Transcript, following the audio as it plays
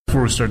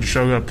Before we start the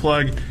show, I'm going to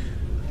plug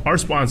our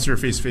sponsor,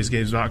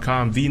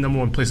 FaceToFaceGames.com, the number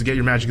one place to get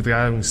your Magic the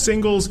Gathering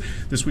singles.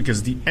 This week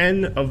is the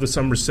end of the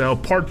summer sale,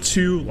 part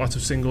 2. Lots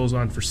of singles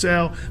on for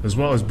sale, as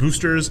well as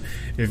boosters.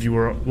 If you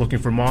were looking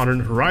for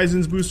Modern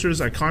Horizons boosters,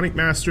 Iconic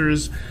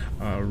Masters,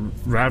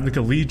 Ravnica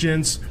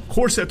Allegiance,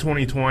 Core Set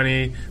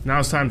 2020, now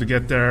it's time to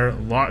get there.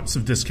 Lots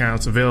of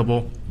discounts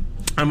available.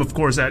 I'm, of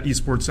course, at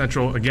Esports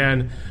Central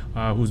again,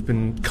 who's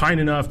been kind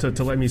enough to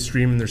let me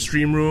stream in their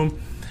stream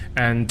room.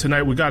 And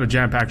tonight we got a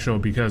jam-packed show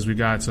because we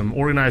got some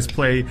organized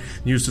play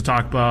news to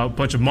talk about, a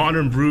bunch of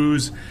modern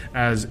brews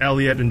as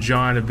Elliot and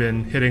John have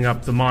been hitting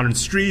up the modern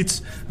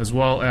streets, as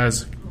well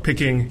as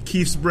picking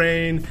Keith's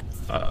brain.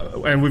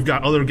 And we've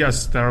got other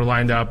guests that are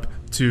lined up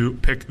to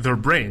pick their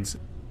brains.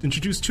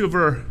 Introduce 2 of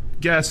our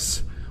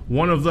guests.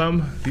 One of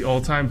them, the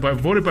all-time,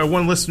 voted by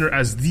one listener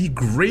as the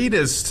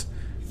greatest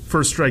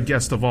First Strike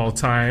guest of all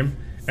time,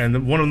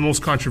 and one of the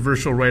most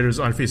controversial writers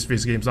on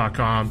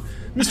FaceToFaceGames.com,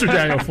 Mr.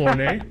 Daniel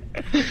Fournier.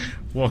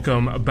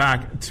 Welcome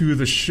back to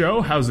the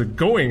show. How's it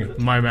going,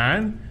 my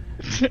man?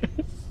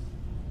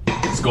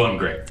 It's going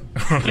great.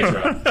 Thanks for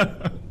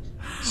having me.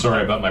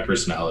 Sorry about my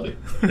personality.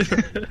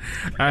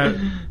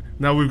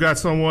 Now we've got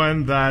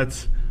someone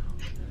that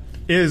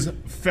is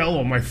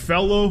my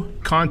fellow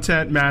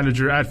content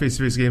manager at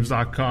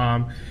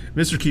FaceToFaceGames.com,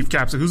 Mr. Keith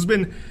Kapsik, who's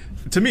been,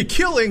 to me,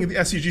 killing the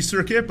SCG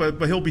circuit,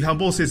 but he'll be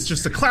humble, say it's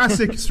just a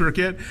classic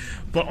circuit,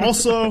 but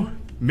also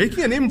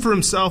making a name for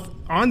himself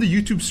on the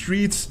YouTube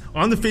streets,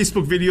 on the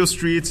Facebook video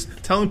streets,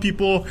 telling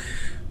people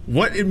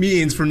what it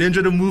means for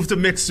Ninja to move to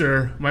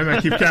Mixer. My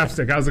man, Keith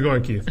Kapsik. How's it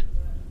going, Keith?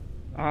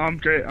 I'm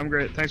great.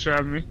 Thanks for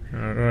having me.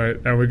 All right.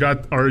 And we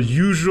got our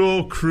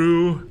usual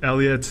crew,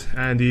 Elliot,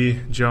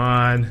 Andy,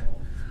 John,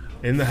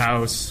 in the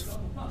house.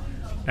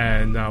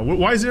 And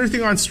why is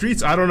everything on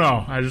streets? I don't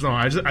know. I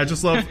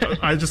just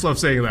love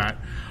saying that.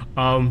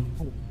 A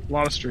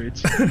lot of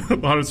streets. A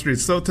lot of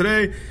streets. So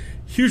today,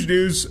 huge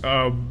news.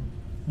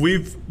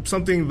 We've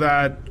something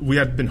that we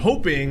had been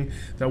hoping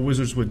that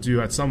Wizards would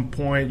do at some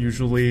point.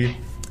 Usually,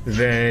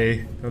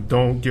 they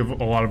don't give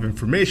a lot of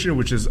information,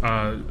 which is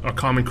a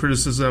common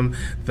criticism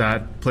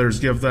that players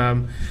give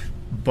them.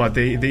 But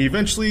they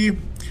eventually.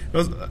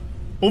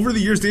 Over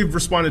the years, they've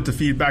responded to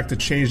feedback to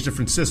change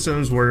different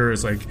systems, where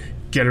it's like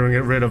getting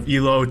rid of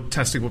ELO,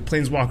 testing with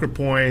Planeswalker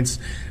points,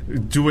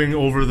 doing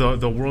over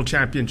the World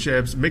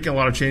Championships, making a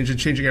lot of changes,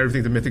 changing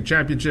everything to Mythic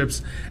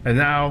Championships. And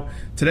now,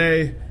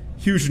 today,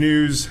 huge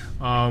news.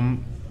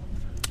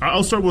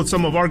 I'll start with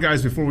some of our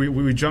guys before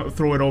we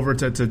throw it over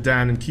to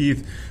Dan and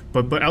Keith.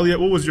 But Elliot,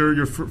 what was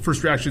your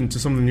first reaction to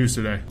some of the news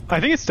today? I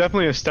think it's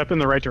definitely a step in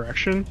the right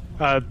direction.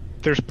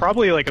 There's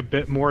probably like a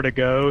bit more to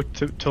go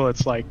till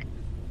it's like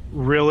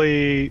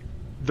really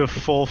the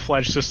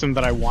full-fledged system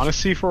that I want to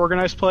see for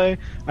organized play.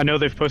 I know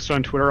they've posted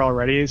on Twitter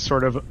already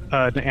sort of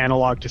an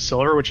analog to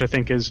Silver, which I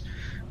think is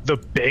the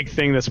big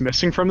thing that's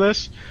missing from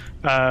this.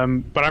 But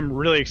I'm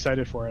really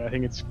excited for it. I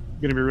think it's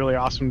going to be really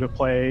awesome to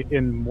play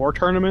in more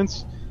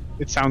tournaments.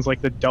 It sounds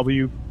like the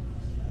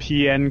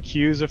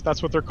WPNQs, if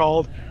that's what they're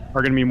called,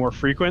 are going to be more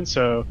frequent.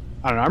 So,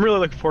 I don't know. I'm really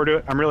looking forward to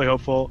it. I'm really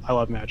hopeful. I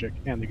love Magic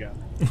and the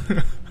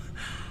Gathering.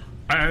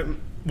 I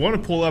want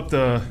to pull up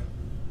the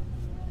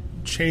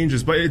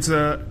changes, but it's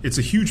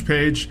a huge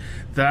page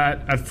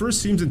that at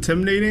first seems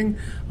intimidating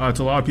to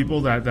a lot of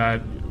people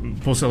that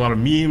posted a lot of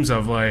memes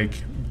of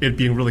like it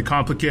being really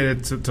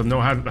complicated to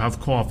know how to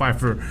qualify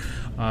for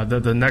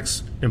the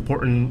next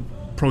important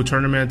pro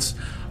tournaments.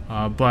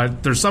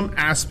 But there's some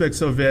aspects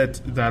of it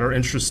that are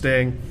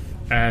interesting.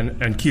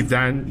 And Keith,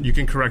 Dan, you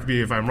can correct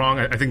me if I'm wrong.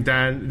 I think,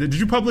 Dan, did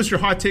you publish your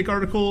hot take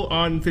article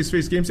on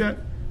Face-to-Face Games yet?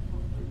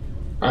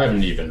 I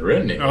haven't even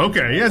written it.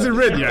 Okay, he hasn't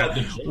written yet.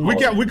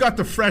 We got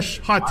the fresh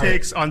hot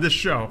takes on this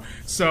show.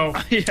 So,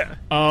 yeah.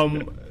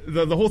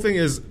 The whole thing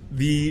is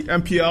the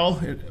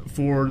MPL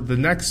for the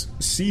next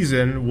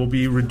season will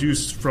be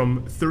reduced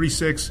from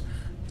 36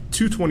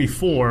 to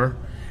 24,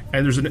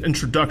 and there's an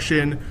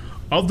introduction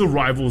of the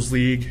Rivals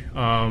League.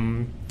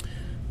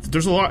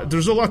 There's a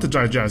lot to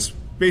digest.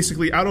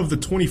 Basically, out of the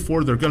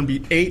 24, there are going to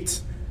be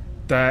 8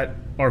 that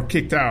are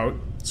kicked out.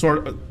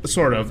 Sort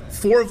of.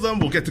 4 of them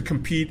will get to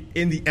compete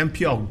in the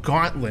MPL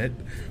Gauntlet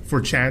for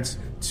a chance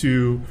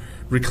to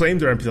reclaim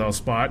their MPL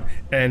spot,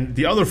 and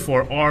the other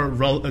 4 are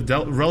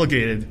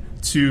relegated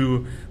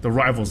to the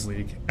Rivals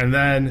League. And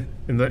then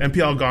in the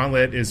MPL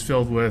Gauntlet is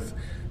filled with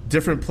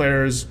different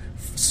players,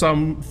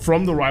 some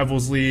from the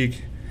Rivals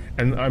League,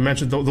 and I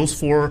mentioned those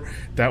 4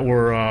 that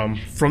were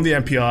from the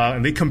MPL,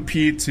 and they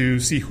compete to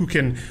see who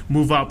can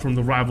move up from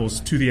the Rivals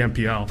to the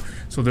MPL.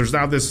 So there's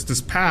now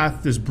this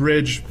path, this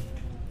bridge,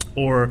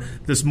 or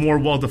this more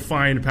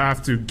well-defined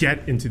path to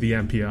get into the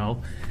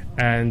MPL.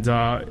 And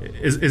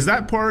does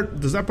that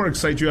part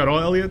excite you at all,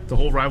 Elliot? The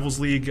whole Rivals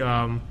League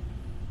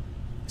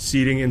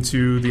seeding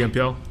into the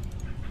MPL?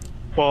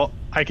 Well,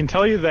 I can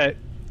tell you that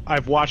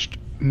I've watched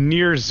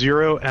near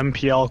zero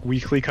MPL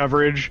weekly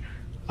coverage.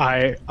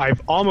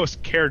 I've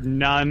almost cared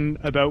none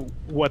about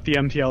what the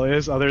MPL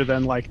is, other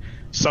than like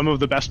some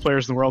of the best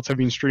players in the world have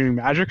been streaming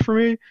Magic for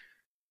me.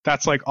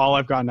 That's like all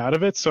I've gotten out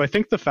of it. So I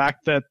think the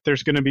fact that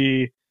there's going to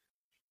be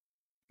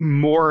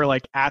more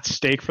like at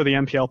stake for the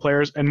MPL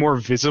players and more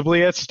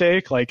visibly at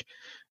stake. Like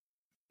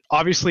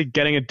obviously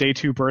getting a day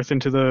 2 berth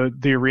into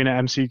the arena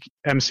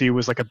MC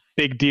was like a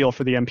big deal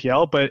for the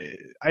MPL, but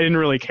I didn't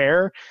really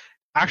care.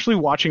 Actually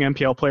watching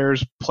MPL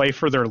players play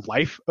for their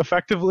life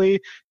effectively,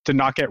 to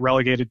not get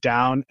relegated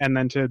down, and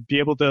then to be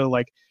able to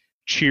like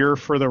cheer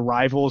for the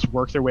rivals,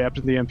 work their way up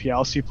to the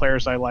MPL, see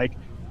players I like,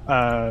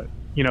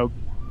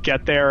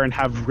 get there and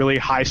have really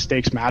high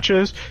stakes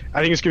matches.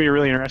 I think it's going to be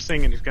really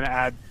interesting, and it's going to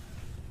add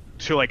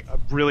to like a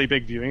really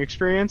big viewing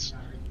experience.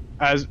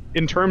 As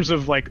in terms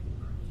of like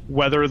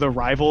whether the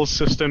rivals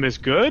system is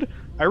good,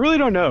 I really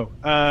don't know.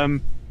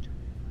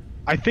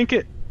 I think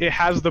it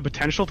has the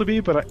potential to be,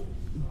 but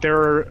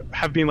there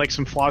have been like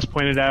some flaws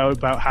pointed out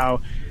about how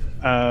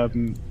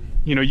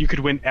you could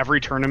win every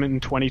tournament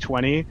in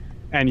 2020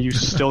 and you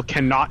still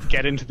cannot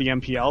get into the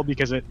MPL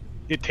because it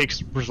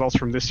takes results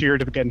from this year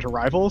to get into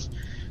rivals.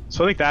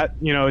 So I think that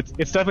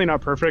it's definitely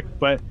not perfect,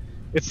 but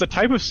it's the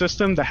type of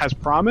system that has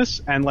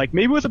promise, and like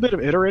maybe with a bit of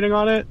iterating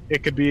on it,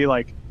 it could be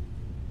like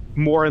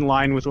more in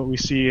line with what we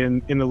see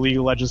in the League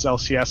of Legends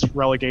LCS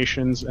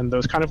relegations and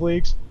those kind of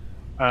leagues.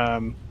 At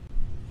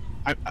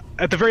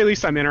the very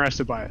least, I'm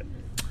interested by it.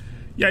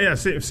 Yeah,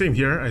 same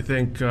here. I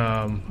think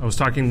I was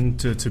talking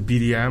to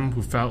BDM,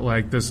 who felt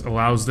like this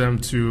allows them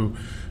to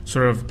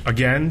sort of,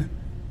 again,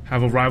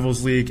 have a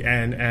rivals league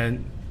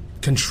and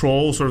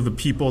control sort of the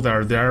people that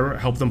are there,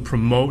 help them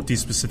promote these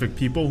specific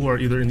people who are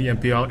either in the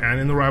MPL and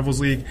in the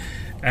rivals league.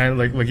 And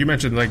like you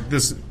mentioned, like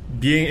this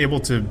being able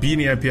to be in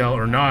the MPL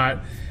or not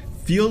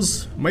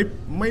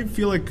might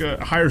feel like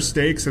higher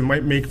stakes and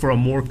might make for a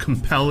more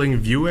compelling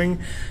viewing.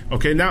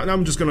 Okay, now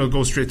I'm just going to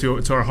go straight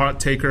to our hot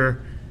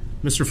taker,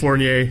 Mr.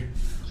 Fournier.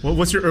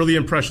 What's your early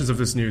impressions of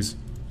this news?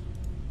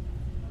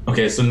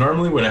 Okay, so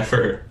normally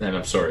whenever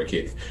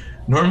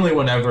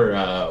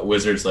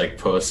Wizards like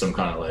post some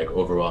kind of like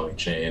overwhelming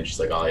change, it's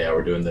like, oh yeah,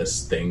 we're doing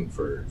this thing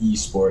for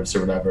esports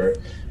or whatever,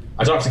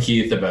 I talked to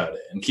Keith about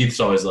it, and Keith's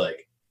always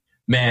like,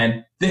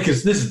 man,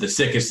 this is the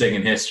sickest thing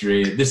in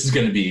history. This is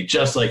going to be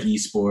just like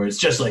esports,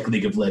 just like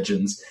League of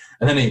Legends.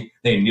 And then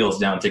he kneels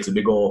down, takes a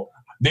big old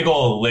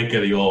lick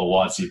of the old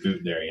WotC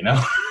boot there,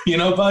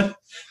 bud.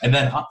 And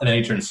then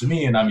he turns to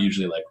me, and I'm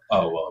usually like,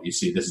 oh well, you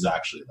see, this is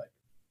actually like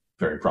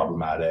very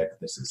problematic.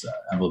 This is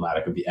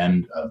emblematic of the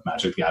end of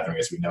Magic the Gathering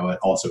as we know it.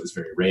 Also, it's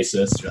very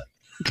racist.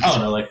 I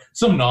don't know, like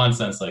some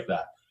nonsense like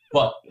that.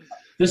 But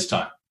this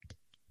time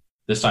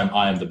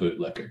I am the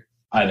bootlicker.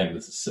 I think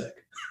this is sick.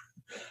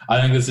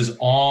 I think this is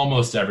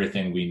almost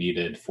everything we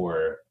needed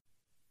for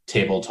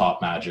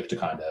tabletop Magic to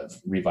kind of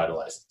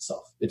revitalize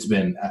itself.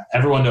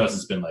 Everyone knows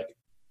it's been like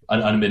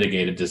an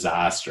unmitigated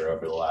disaster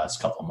over the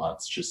last couple of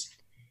months. Just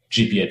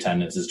GP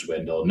attendance has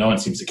dwindled. No one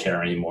seems to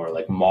care anymore.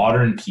 Like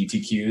modern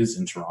PTQs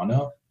in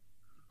Toronto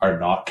are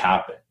not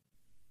capping.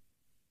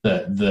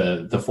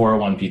 The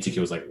 401 PTQ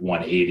was like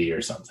 180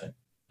 or something,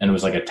 and it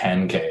was like a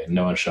 10K, and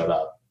no one showed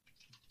up.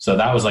 So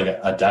that was like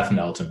a death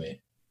knell to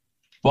me.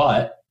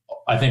 But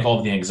I think all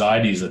of the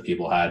anxieties that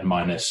people had,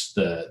 minus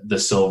the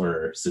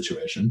silver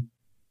situation,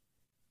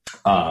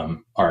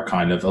 are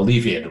kind of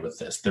alleviated with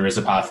this. There is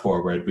a path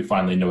forward. We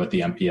finally know what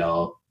the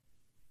MPL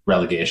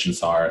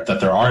relegations are,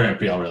 that there are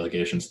MPL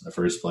relegations in the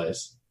first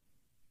place.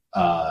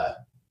 The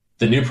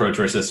new Pro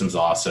Tour system is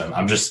awesome.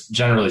 I'm just,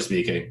 generally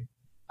speaking,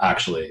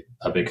 actually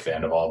a big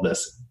fan of all of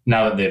this.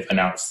 Now that they've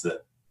announced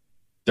that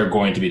they're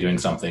going to be doing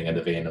something in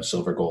the vein of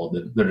silver gold,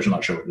 they're just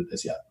not sure what it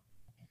is yet.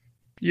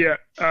 Yeah,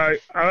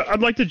 I'd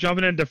like to jump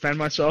in and defend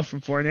myself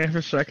from Fournier for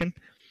a second.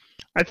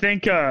 I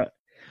think,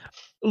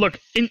 look,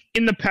 in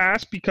the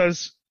past,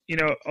 because,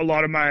 a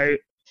lot of my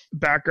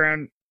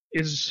background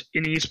is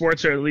in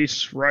esports, or at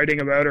least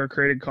writing about or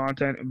creating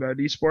content about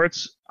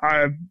esports,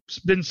 I've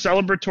been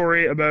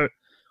celebratory about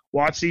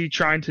WotC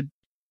trying to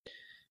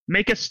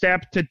make a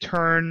step to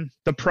turn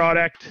the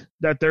product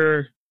that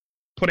they're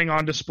putting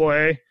on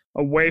display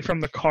away from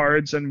the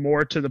cards and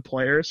more to the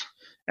players.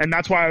 And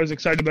that's why I was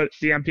excited about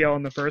the MPL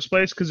in the first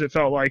place, because it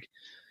felt like,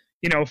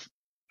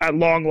 at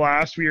long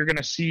last, we are going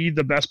to see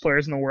the best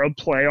players in the world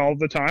play all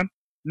the time.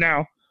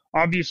 Now,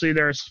 obviously,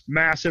 there's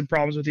massive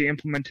problems with the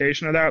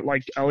implementation of that.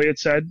 Like Elliot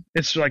said,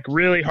 it's like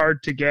really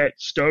hard to get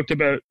stoked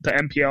about the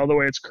MPL the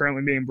way it's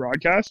currently being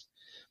broadcast.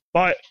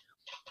 But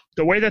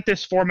the way that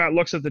this format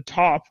looks at the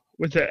top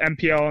with the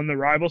MPL and the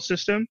rival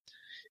system,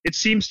 it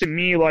seems to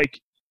me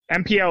like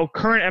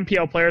current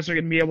MPL players are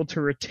going to be able to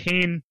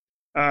retain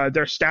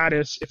their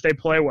status if they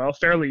play well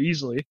fairly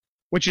easily,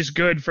 which is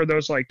good for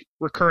those like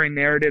recurring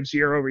narratives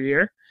year over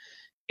year.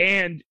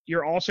 And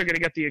you're also going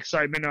to get the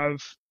excitement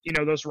of,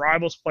 those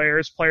rivals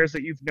players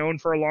that you've known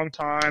for a long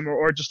time,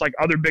 or just like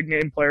other big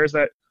name players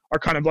that are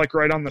kind of like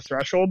right on the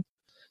threshold.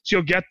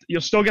 So you'll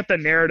still get the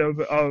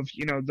narrative of,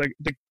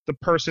 the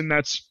person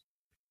that's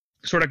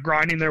sort of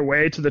grinding their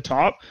way to the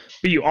top,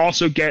 but you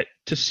also get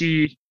to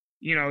see,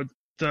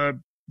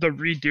 the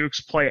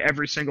Redukes play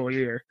every single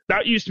year.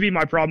 That used to be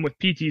my problem with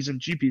PTs and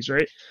GPs,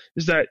 right?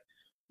 Is that,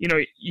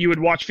 you would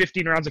watch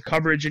 15 rounds of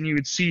coverage and you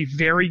would see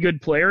very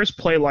good players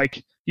play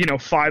like,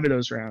 5 of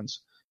those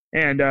rounds.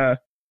 And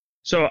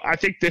so I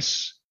think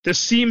this this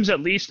seems, at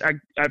least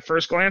at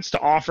first glance, to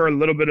offer a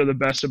little bit of the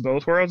best of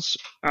both worlds.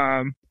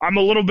 I'm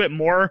a little bit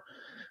more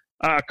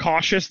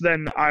cautious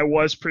than I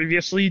was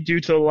previously due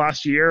to the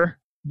last year,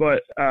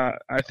 but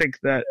I think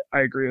that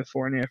I agree with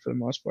Fournier for the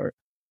most part.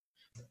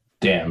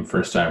 Damn,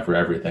 first time for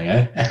everything,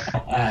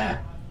 eh?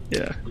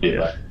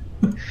 Yeah.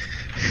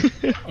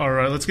 All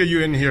right, let's get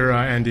you in here,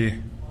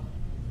 Andy.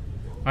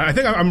 I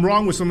think I'm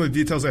wrong with some of the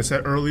details I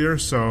said earlier,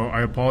 so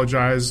I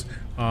apologize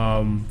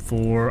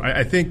for.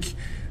 I think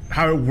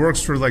how it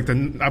works for like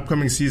the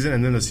upcoming season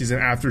and then the season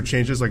after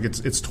changes. Like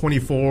it's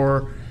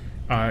 24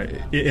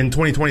 in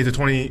 2020 to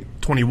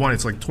 2021.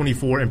 It's like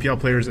 24 MPL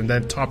players, and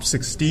then top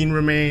 16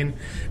 remain.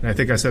 And I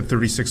think I said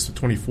 36 to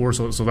 24,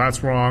 so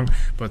that's wrong.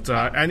 But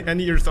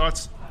any of your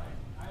thoughts?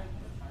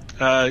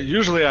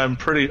 Usually I'm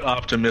pretty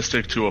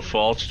optimistic to a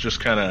fault. Just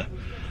kind of,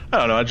 I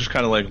don't know, I just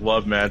kind of like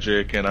love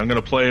Magic, and I'm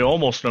going to play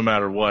almost no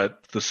matter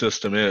what the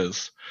system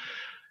is.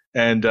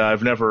 And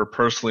I've never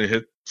personally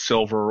hit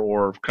silver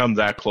or come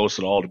that close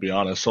at all, to be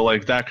honest. So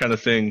like that kind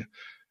of thing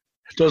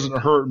doesn't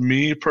hurt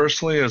me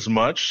personally as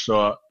much.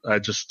 So I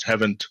just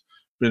haven't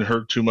been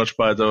hurt too much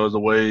by the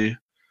way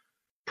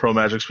Pro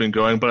Magic's been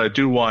going. But I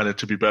do want it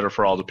to be better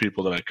for all the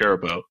people that I care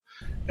about.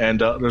 And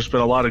there's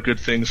been a lot of good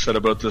things said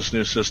about this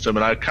new system,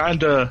 and I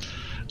kind of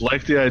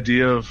like the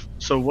idea of.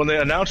 So when they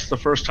announced the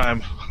first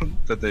time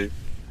that they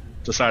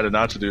decided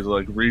not to do the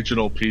like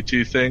regional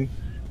PT thing,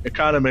 it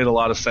kind of made a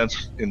lot of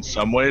sense in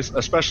some ways,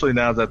 especially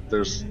now that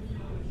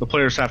the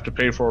players have to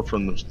pay for it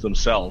from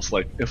themselves.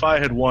 Like if I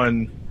had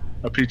won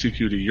a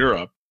PTQ to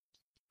Europe,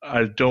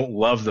 I don't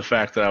love the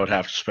fact that I would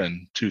have to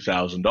spend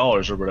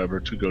 $2,000 or whatever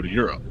to go to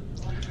Europe.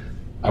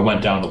 I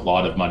went down a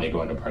lot of money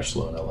going to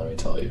Barcelona, let me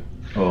tell you.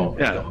 Oh,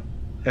 yeah. God.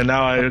 And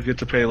now I get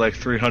to pay like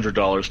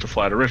 $300 to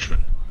fly to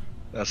Richmond.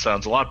 That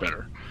sounds a lot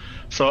better.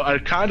 So I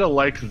kind of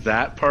like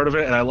that part of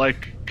it, and I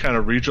like kind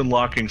of region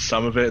locking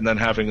some of it and then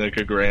having like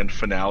a grand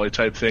finale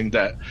type thing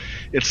that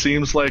it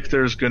seems like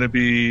there's going to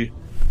be,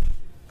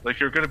 like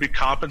you're going to be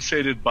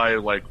compensated by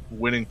like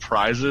winning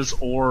prizes,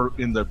 or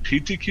in the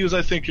PTQs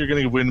I think you're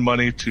going to win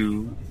money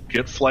to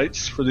get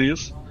flights for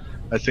these.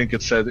 I think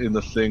it said in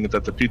the thing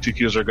that the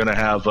PTQs are going to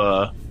have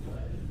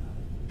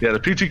the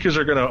PTQs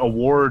are going to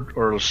award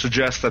or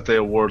suggest that they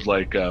award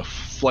like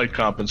flight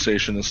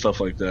compensation and stuff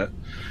like that.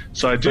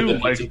 So I do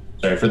like.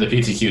 For the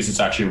PTQs, it's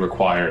actually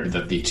required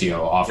that the TO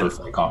offer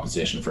flight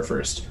compensation for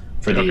first.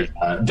 For the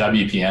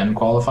WPN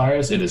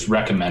qualifiers, it is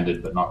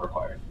recommended but not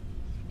required.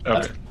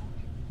 Okay,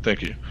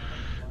 thank you.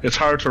 It's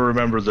hard to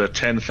remember the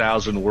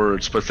 10,000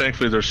 words, but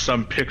thankfully there's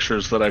some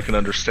pictures that I can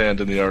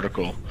understand in the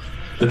article.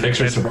 The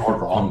pictures are all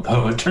wrong,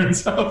 though. It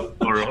turns out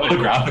the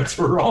graphics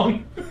were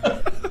wrong.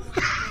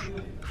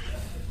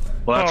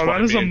 Well,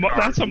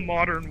 that's a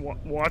modern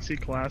WotC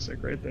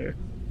classic right there.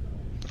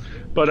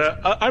 But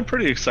I'm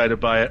pretty excited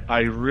by it.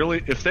 I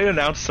really, if they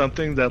announce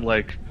something that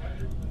like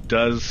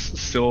does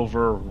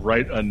silver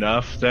right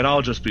enough, then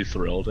I'll just be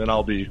thrilled and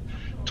I'll be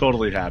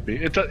totally happy.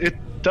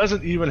 It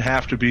doesn't even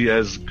have to be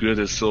as good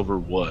as silver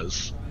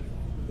was.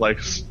 Like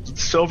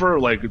silver,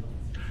 like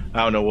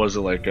I don't know, was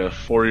it like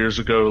 4 years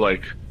ago?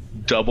 Like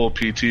double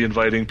PT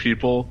inviting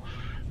people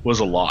was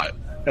a lot.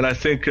 And I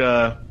think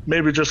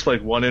maybe just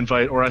like one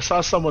invite, or I saw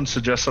someone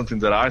suggest something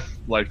that I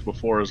liked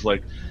before, is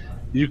like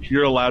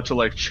you're allowed to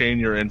like chain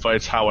your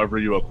invites however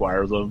you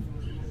acquire them.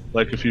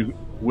 Like if you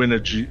win a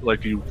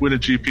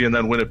GP and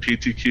then win a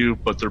PTQ,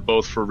 but they're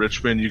both for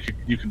Richmond,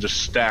 you can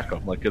just stack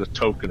them, like get a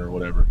token or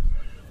whatever.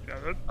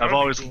 Yeah, I've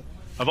always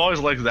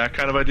liked that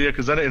kind of idea,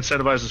 because then it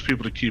incentivizes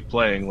people to keep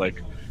playing,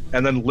 like,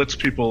 and then lets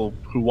people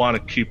who want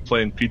to keep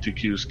playing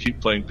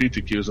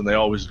PTQs, and they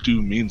always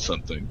do mean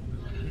something.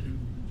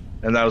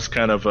 And that was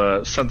kind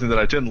of something that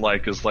I didn't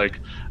like, is like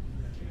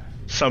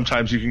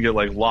sometimes you can get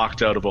like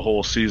locked out of a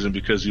whole season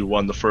because you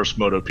won the first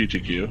Moto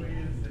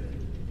PTQ.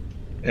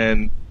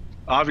 And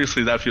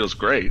obviously that feels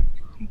great,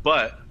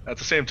 but at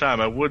the same time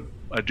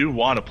I do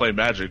want to play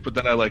Magic, but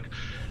then I like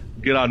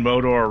get on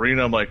Moto or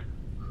Arena, I'm like,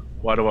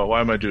 why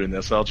am I doing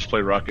this? I'll just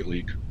play Rocket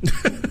League.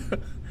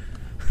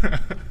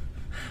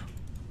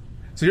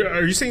 So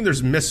are you saying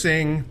there's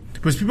missing,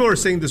 because people are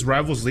saying this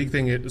Rivals League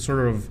thing, it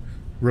sort of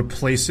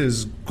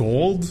replaces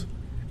gold?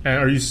 And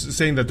are you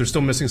saying that they're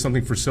still missing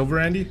something for silver,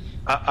 Andy?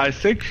 I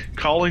think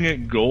calling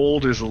it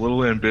gold is a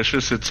little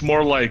ambitious. It's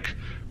more like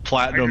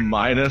platinum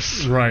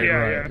minus. Right.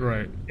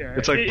 Yeah,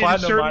 it's like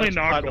platinum minus,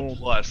 platinum gold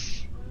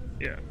plus.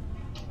 Yeah.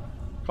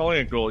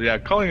 Calling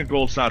it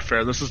gold's not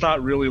fair. This is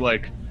not really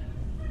like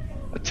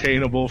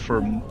attainable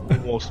for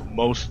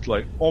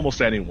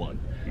almost anyone.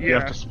 Yeah. You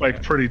have to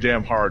spike pretty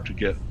damn hard to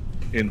get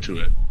into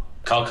it.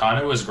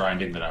 Calcano was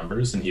grinding the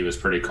numbers, and he was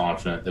pretty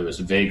confident that it was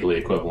vaguely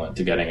equivalent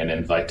to getting an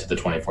invite to the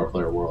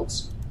 24-player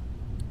Worlds.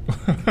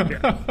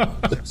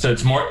 So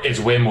it's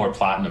way more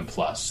platinum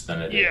plus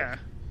than it is.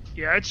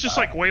 Yeah, it's just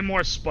like way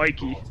more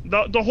spiky.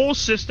 The whole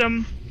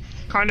system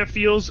kind of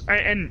feels,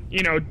 and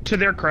you know, to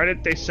their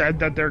credit, they said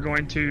that they're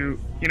going to,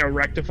 you know,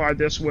 rectify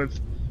this with,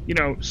 you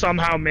know,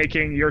 somehow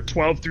making your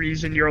 12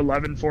 threes and your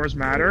 11 fours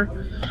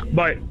matter.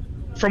 But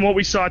from what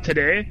we saw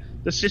today,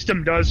 the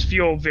system does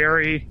feel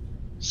very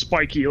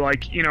spiky.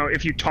 Like, you know,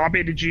 if you top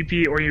 8 a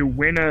GP or you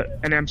win an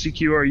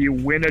MCQ or you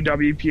win a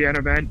WPN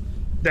event,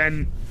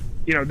 then,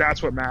 you know,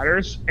 that's what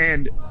matters.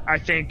 And I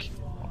think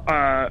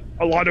a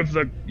lot of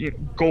the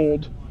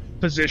gold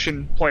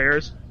position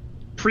players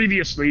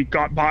previously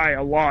got by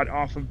a lot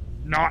off of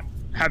not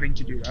having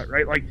to do that,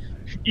 right? Like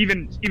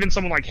even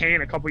someone like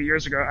Hayne a couple of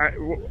years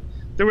ago,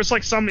 there was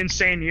like some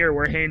insane year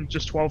where Hayne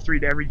just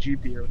 12-3'd every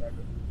GP or whatever.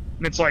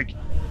 And it's like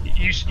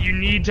you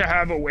need to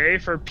have a way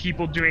for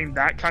people doing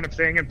that kind of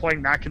thing and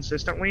playing that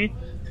consistently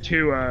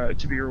to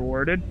be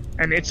rewarded.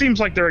 And it seems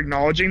like they're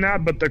acknowledging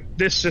that, but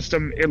this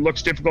system, it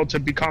looks difficult to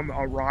become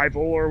a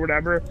rival or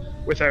whatever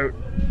without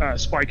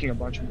spiking a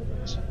bunch of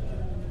events.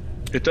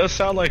 It does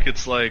sound like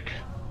it's like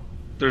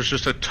there's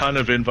just a ton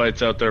of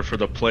invites out there for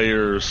the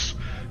players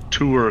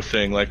tour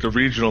thing, like the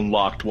regional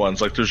locked ones.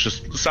 Like it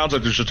sounds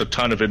like there's just a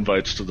ton of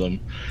invites to them.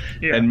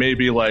 Yeah. And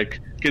maybe like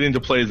getting to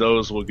play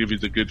those will give you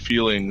the good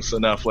feelings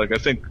enough. Like I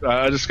think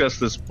I discussed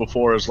this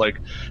before, is like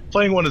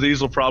playing one of these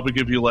will probably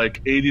give you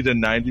like 80 to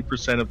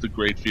 90% of the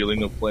great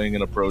feeling of playing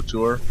in a pro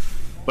tour,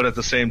 but at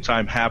the same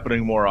time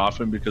happening more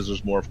often because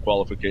there's more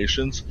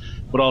qualifications,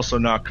 but also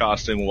not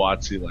costing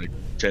WotC like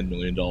 $10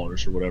 million or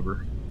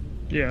whatever.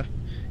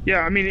 Yeah,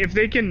 I mean, if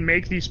they can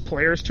make these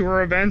players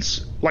tour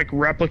events like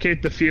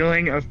replicate the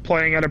feeling of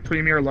playing at a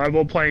premier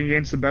level, playing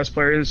against the best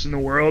players in the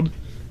world,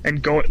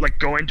 and go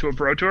into a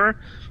pro tour,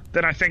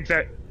 then I think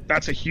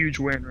that's a huge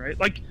win, right?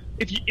 Like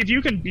if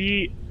you can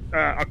be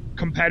a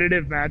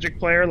competitive Magic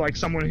player, like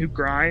someone who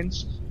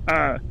grinds,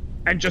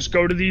 and just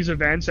go to these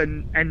events,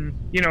 and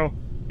you know,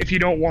 if you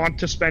don't want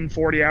to spend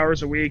 40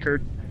 hours a week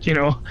or, you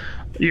know,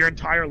 your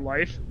entire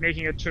life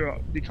making it to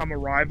become a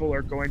rival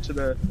or going to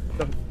the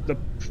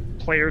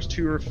Players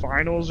Tour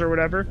finals or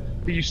whatever,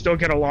 but you still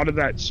get a lot of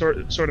that sort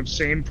of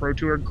same Pro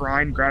Tour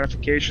grind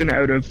gratification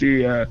out of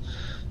the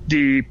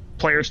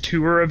Players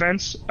Tour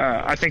events.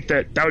 I think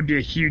that would be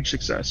a huge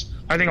success.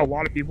 I think a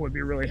lot of people would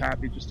be really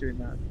happy just doing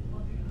that.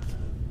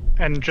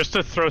 And just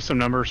to throw some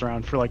numbers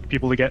around for like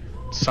people to get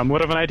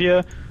somewhat of an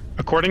idea,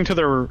 according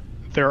to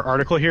their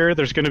article here,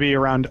 there's going to be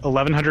around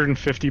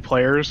 1,150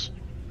 players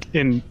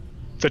in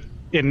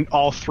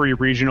all 3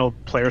 regional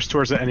Players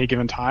Tours at any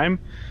given time.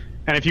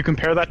 And if you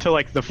compare that to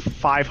like the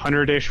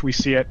 500-ish we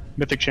see at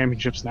Mythic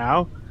Championships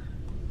now,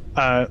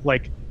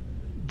 like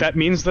that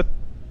means that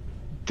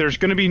there's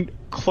going to be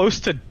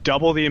close to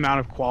double the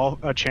amount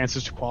of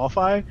chances to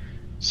qualify.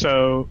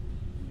 So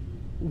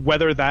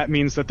whether that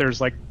means that there's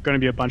like going to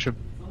be a bunch of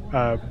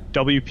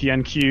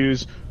WPN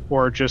queues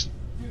or just,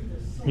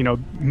 you know,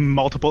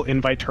 multiple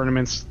invite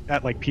tournaments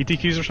at like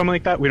PTQs or something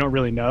like that, we don't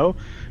really know.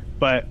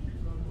 But,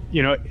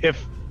 you know,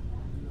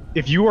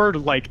 if your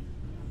like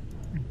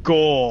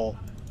goal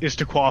is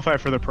to qualify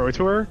for the Pro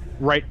Tour,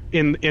 right,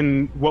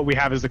 in what we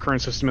have as the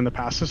current system and the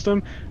past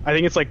system, I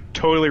think it's like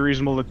totally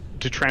reasonable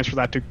to transfer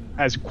that to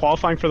as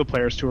qualifying for the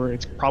Players Tour.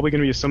 It's probably going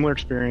to be a similar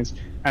experience,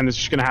 and it's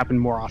just going to happen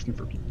more often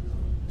for people.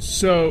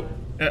 So,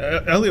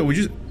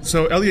 Elliot,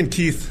 Elliot and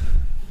Keith,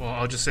 well,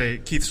 I'll just say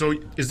Keith. So,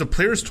 is the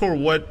Players Tour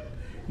what,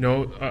 you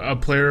know, a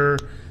player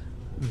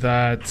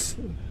that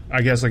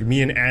I guess like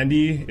me and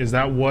Andy, is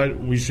that what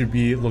we should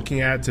be looking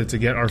at to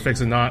get our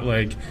fix and not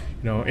like, you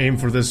know, aim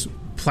for this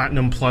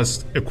Platinum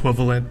Plus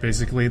equivalent,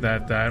 basically,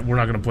 that we're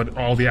not going to put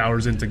all the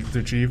hours in to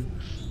achieve?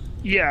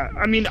 Yeah,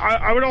 I mean,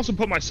 I would also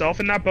put myself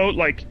in that boat.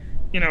 Like,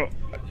 you know,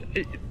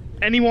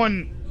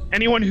 anyone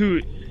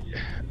who,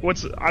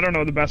 I don't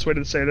know the best way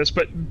to say this,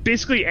 but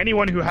basically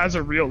anyone who has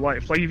a real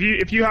life. Like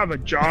if you have a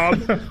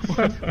job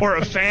or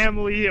a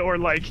family, or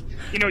like,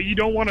 you know, you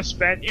don't want to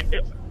spend.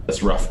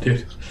 That's rough,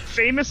 dude.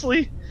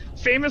 Famously,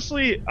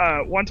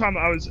 one time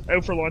I was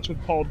out for lunch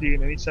with Paul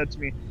Dean, and he said to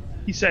me,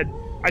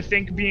 I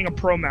think being a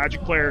pro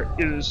Magic player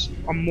is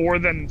a more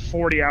than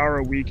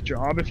 40-hour-a-week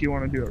job if you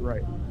want to do it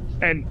right.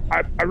 And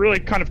I really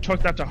kind of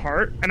took that to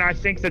heart. And I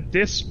think that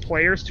this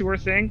Players Tour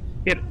thing,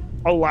 it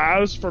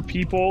allows for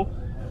people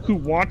who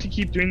want to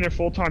keep doing their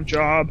full-time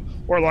job,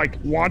 or like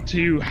want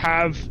to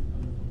have,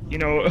 you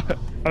know,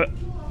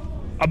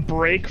 a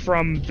break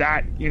from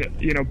that, you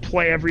know,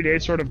 play every day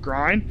sort of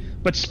grind,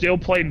 but still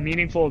play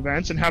meaningful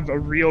events and have a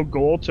real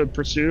goal to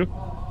pursue.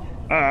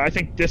 I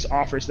think this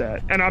offers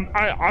that, and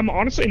I'm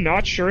honestly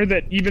not sure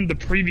that even the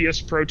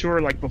previous Pro Tour,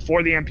 like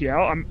before the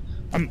MPL,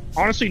 I'm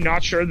honestly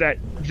not sure that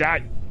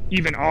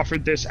even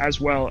offered this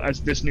as well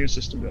as this new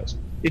system does.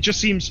 It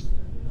just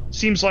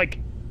seems like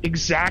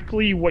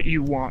exactly what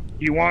you want.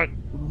 You want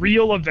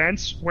real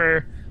events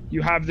where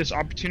you have this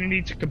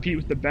opportunity to compete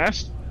with the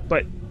best,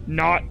 but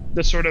not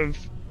the sort of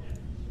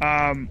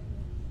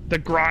the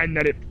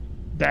grind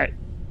that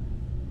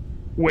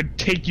would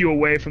take you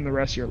away from the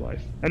rest of your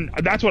life. And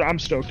that's what I'm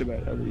stoked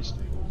about, at least.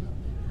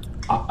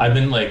 I've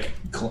been like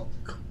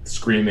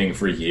screaming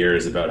for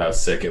years about how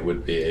sick it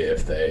would be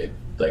if they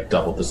like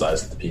doubled the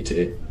size of the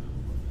PT.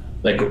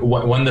 Like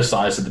when the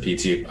size of the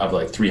PT of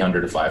like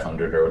 300 to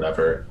 500 or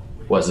whatever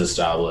was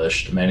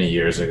established many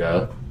years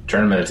ago,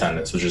 tournament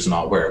attendance was just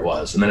not where it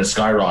was. And then it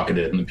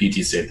skyrocketed and the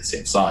PT stayed the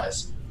same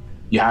size.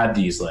 You had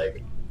these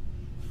like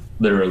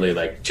literally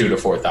like 2,000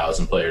 to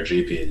 4,000 player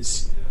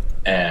GPs,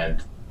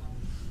 and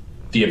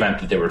the event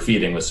that they were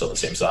feeding was still the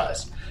same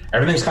size.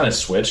 Everything's kind of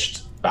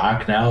switched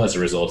back now as a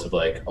result of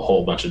like a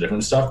whole bunch of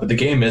different stuff, but the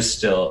game is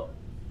still,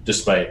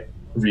 despite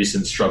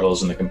recent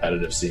struggles in the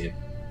competitive scene,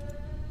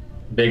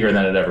 bigger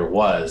than it ever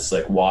was.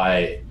 Like,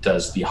 why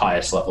does the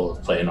highest level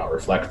of play not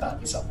reflect that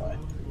in some way?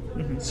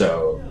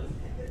 So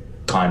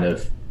kind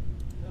of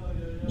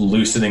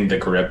loosening the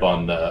grip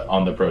on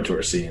the Pro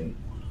Tour scene.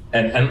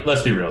 And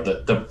let's be real,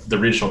 the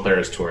regional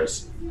players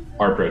tours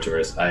are Pro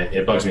Tours.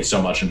 It bugs me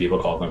so much when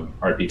people call them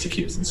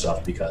RPTQs and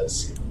stuff,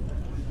 because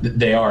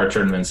they are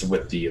tournaments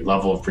with the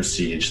level of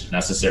prestige, the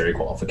necessary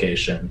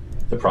qualification,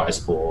 the prize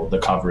pool, the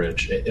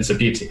coverage. It's a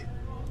PT.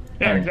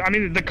 Yeah, And I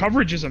mean, the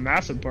coverage is a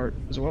massive part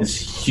as well.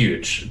 it's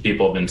huge.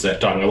 People have been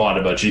talking a lot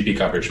about GP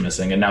coverage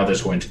missing, and now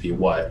there's going to be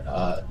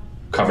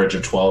coverage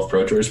of 12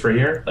 Pro Tours per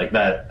year. Like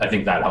that, I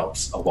think that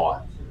helps a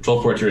lot.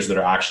 12 Pro Tours that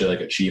are actually like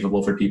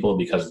achievable for people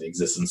because of the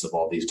existence of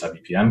all these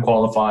WPM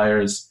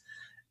qualifiers.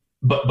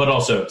 But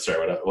also,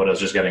 sorry, what I was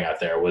just getting at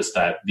there was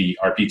that the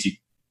RPT,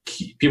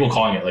 people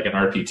calling it like an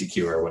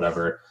RPTQ or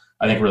whatever,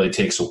 I think really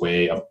takes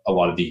away a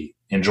lot of the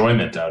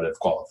enjoyment out of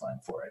qualifying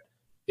for it.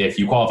 If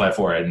you qualify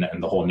for it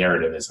and the whole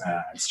narrative is,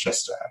 it's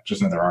just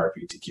another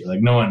RPTQ.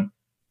 Like no one,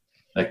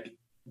 like,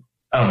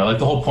 I don't know, like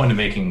the whole point of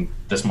making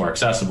this more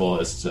accessible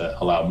is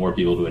to allow more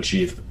people to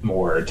achieve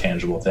more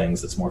tangible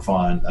things. That's more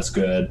fun. That's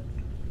good.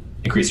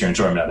 Increase your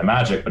enjoyment out of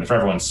Magic. But if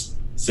everyone's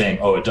saying,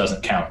 oh, it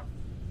doesn't count,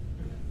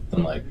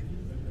 then like,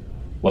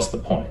 what's the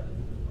point?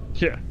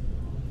 Yeah.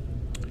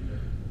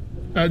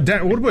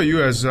 Dan, what about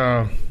you as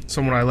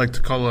someone I like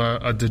to call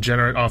a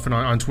degenerate often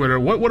on Twitter?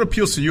 What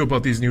appeals to you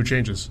about these new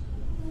changes?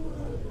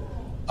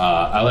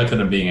 I like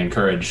that I'm being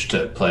encouraged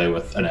to play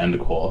with an end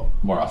goal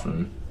more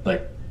often.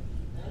 Like,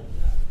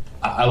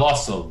 I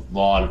lost a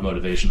lot of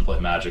motivation to play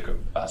Magic over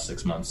the past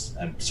 6 months,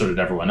 and so did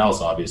everyone else,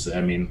 obviously.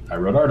 I mean, I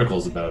wrote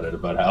articles about it,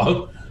 about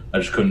how I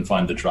just couldn't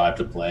find the drive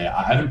to play.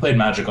 I haven't played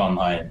Magic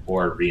Online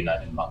or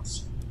Arena in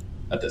months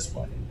at this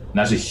point. And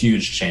that's a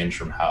huge change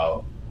from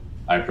how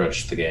I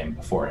approached the game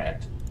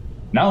beforehand.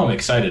 Now I'm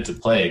excited to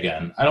play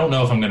again. I don't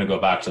know if I'm going to go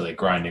back to like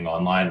grinding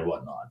online or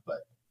whatnot, but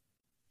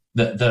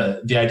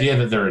the idea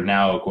that there are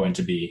now going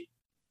to be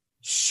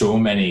so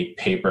many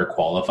paper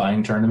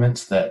qualifying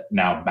tournaments that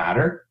now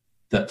matter,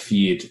 that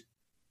feed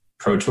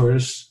Pro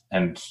Tours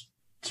and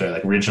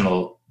like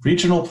regional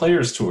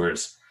players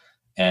tours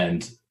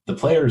and the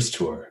Players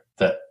Tour,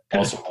 that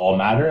also all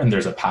matter, and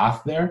there's a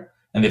path there,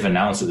 and they've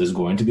announced that there's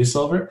going to be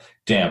silver.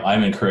 Damn,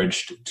 I'm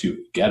encouraged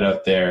to get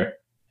out there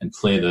and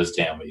play those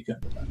damn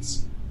weekend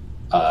events.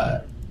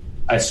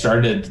 I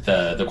started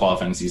the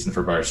qualifying season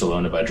for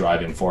Barcelona by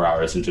driving 4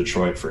 hours to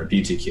Detroit for a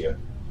PTQ,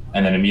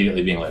 and then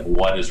immediately being like,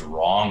 what is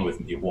wrong with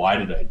me? Why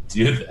did I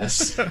do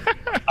this?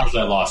 After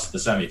I lost the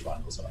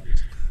semifinals,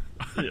 obviously.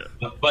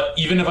 Yeah. But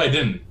even if I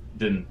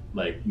didn't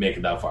like make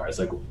it that far, it's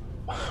like,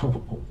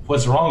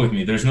 what's wrong with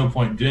me? There's no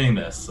point doing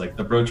this. Like,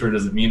 the Pro Tour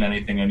doesn't mean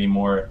anything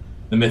anymore.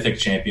 The Mythic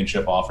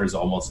Championship offers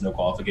almost no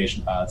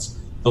qualification paths.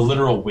 The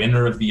literal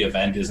winner of the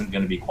event isn't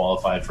going to be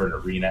qualified for an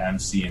arena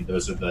MC, and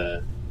those are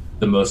the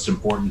most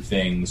important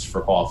things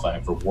for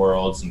qualifying for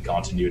Worlds and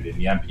continuity in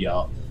the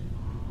MPL.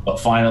 But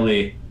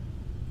finally,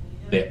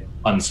 they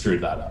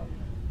unscrewed that up.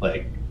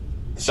 Like,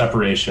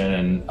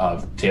 separation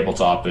of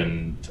tabletop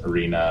and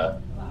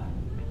arena,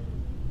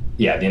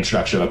 yeah, the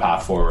introduction of a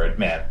path forward,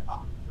 man,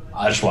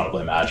 I just want to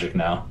play Magic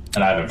now,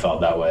 and I haven't felt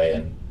that way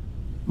in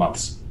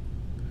months.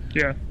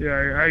 Yeah,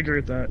 I agree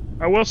with that.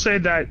 I will say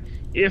that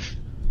if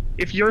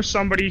you're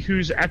somebody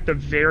who's at the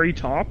very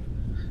top,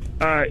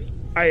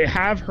 I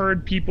have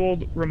heard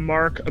people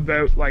remark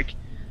about like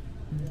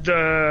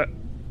there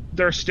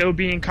still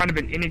being kind of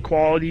an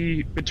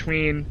inequality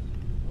between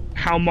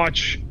how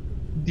much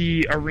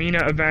the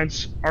arena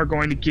events are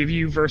going to give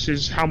you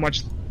versus how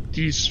much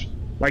these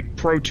like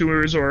Pro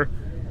Tours or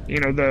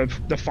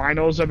the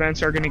finals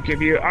events are going to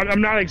give you.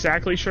 I'm not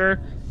exactly sure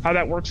how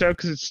that works out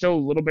because it's still a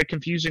little bit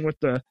confusing with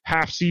the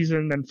half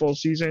season and full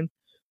season.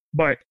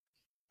 But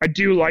I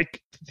do like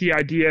the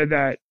idea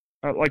that,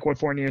 like what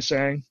Fournier is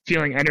saying,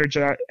 feeling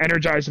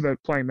energized about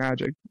playing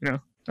Magic.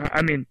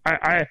 I mean,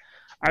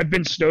 I've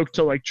been stoked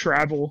to like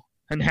travel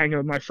and hang out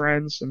with my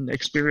friends and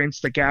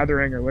experience the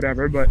gathering or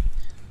whatever. But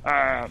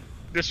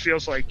this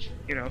feels like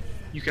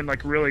you can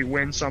like really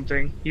win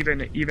something,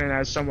 even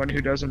as someone who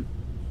doesn't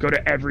go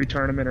to every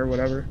tournament or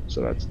whatever.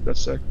 So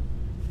that's sick.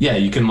 Yeah,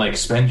 you can like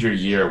spend your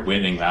year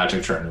winning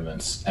Magic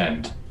tournaments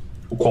and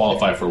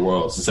qualify for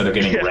Worlds instead of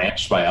getting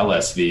ranched by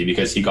LSV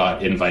because he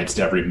got invites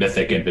to every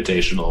Mythic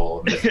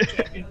Invitational, Mythic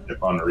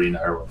Championship on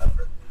Arena or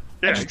whatever.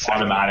 Yeah, and just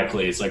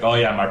automatically, it's like, oh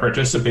yeah, my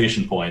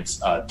participation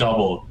points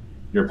double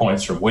your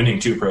points from winning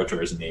 2 Pro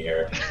Tours in a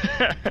year.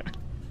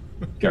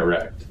 Get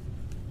wrecked.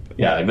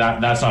 Yeah, like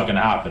that's not going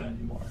to happen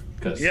anymore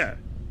because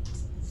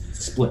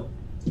split.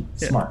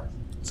 Smart.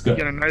 It's good.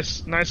 Get a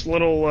nice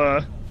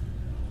little.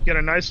 Get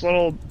a nice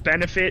little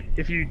benefit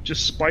if you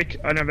just spike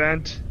an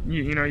event.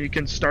 You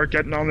can start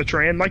getting on the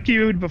train like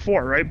you would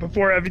before, right?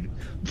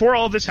 Before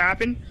all this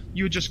happened,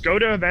 you would just go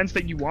to events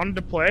that you wanted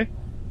to play,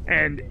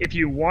 and if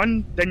you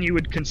won, then you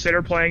would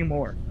consider playing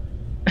more.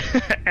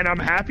 and I'm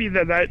happy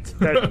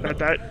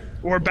that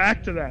we're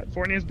back to that.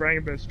 Fournier's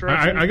bragging about it.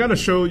 I got to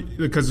show,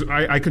 because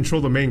I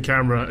control the main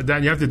camera.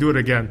 Dan, you have to do it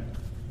again.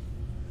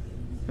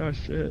 Oh,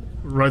 shit.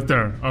 Right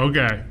there.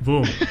 Okay.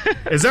 Boom.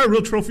 Is that a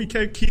real trophy,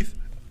 Keith?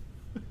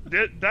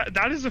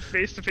 That is a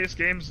face-to-face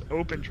games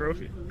open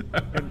trophy.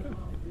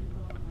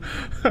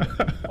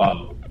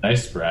 Wow,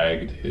 nice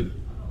brag, dude.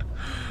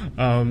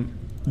 Dan,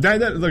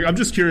 look, I'm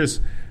just curious.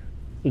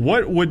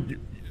 What would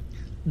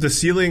the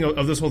ceiling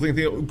of this whole thing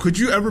think? Could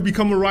you ever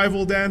become a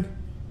rival, Dan?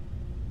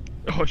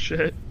 Oh,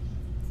 shit.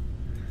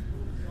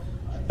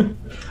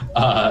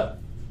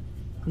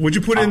 Would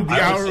you put in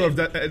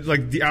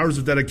the hours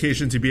of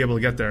dedication to be able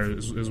to get there?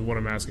 Is what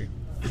I'm asking.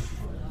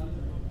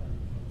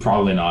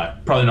 Probably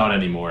not. Probably not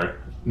anymore.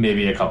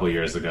 Maybe a couple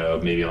years ago,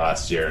 maybe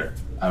last year,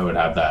 I would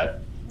have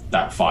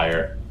that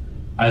fire.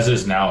 As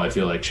is now, I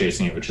feel like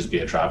chasing it would just be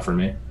a trap for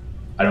me.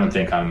 I don't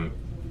think I'm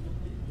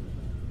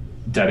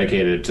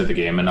dedicated to the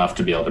game enough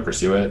to be able to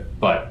pursue it.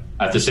 But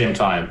at the same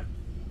time,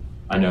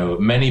 I know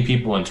many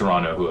people in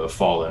Toronto who have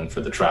fallen for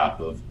the trap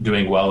of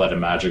doing well at a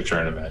Magic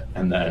tournament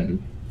and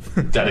then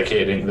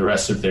dedicating the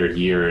rest of their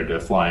year to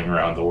flying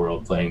around the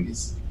world playing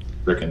these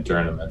frickin'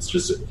 tournaments,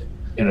 just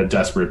in a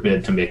desperate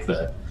bid to make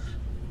the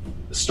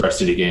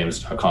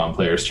StarCityGames.com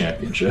Players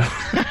Championship.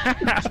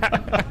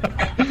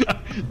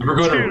 We're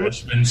going to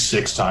Richmond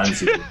 6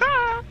 times a year.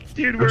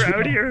 Dude, we're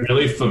out here.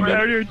 Really familiar.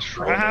 We're out here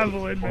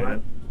traveling,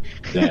 man.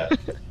 Yeah,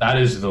 that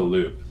is the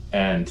loop,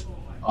 and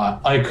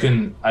I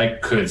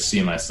could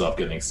see myself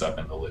getting stuck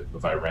in the loop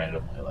if I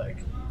randomly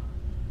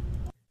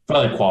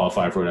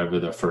qualify for whatever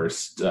the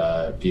first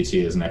PT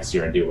is next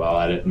year and do well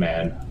at it.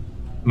 Man,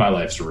 my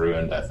life's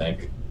ruined, I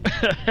think.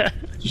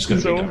 Just gonna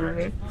It's over,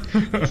 man.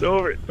 It's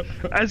over.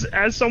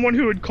 As someone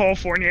who would call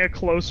Fournier a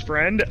close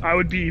friend, I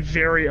would be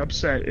very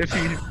upset if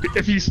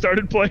he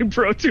started playing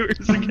Pro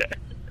Tours again.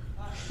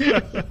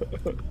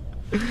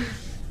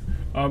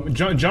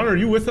 John, are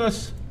you with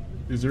us?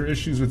 Is there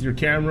issues with your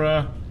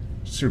camera?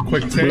 Just your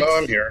quick take. No,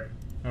 I'm here.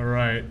 All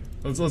right.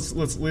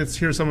 Let's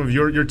hear some of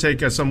your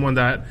take as someone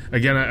that,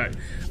 again,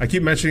 I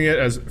keep mentioning it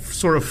as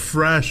sort of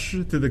fresh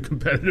to the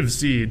competitive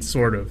scene,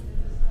 sort of.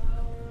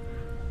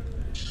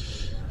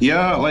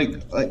 Yeah,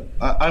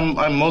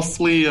 I'm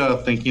mostly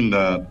thinking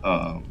that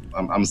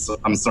I'm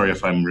sorry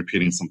if I'm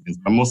repeating something.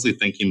 I'm mostly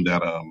thinking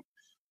that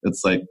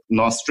it's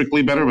not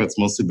strictly better, but it's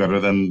mostly better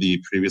than the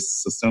previous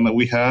system that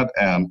we had.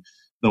 And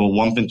the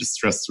one thing to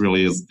stress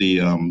really is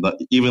the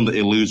even the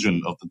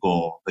illusion of the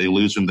goal, the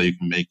illusion that you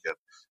can make it.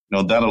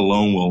 That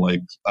alone will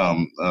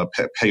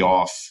pay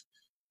off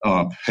in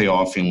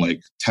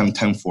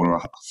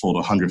 10-fold,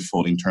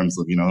 100-fold in terms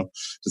of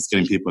just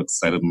getting people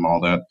excited and all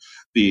that.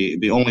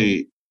 The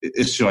only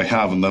issue I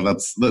have, and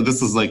this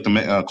is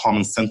the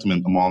common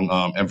sentiment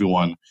among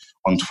everyone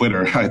on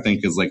Twitter, I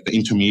think, is the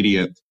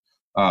intermediate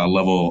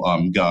level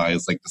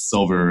guys, the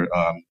silver,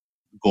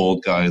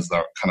 gold guys that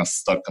are kind of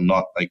stuck and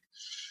not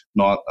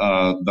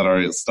that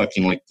are stuck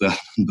in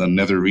the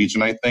nether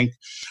region, I think,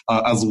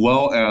 as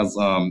well as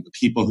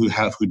people who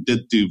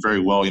did do very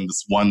well in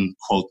this one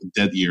quote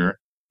dead year,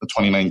 the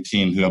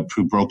 2019,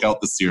 who broke out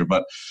this year,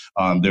 but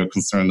they're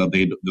concerned that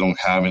they don't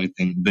have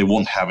anything, they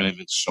won't have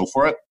anything to show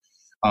for it.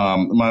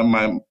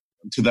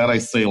 To that I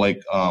say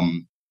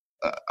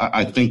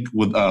I think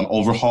with an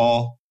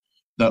overhaul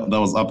that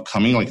was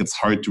upcoming, it's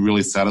hard to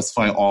really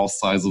satisfy all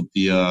sides of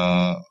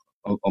the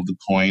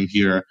coin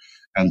here.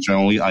 And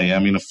generally, I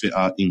am in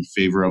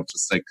favor of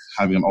just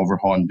having an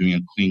overhaul and doing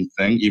a clean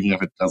thing, even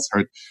if it does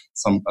hurt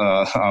some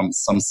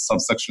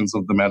subsections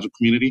of the Magic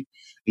community.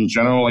 In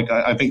general,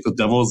 I think the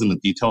devil is in the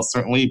details,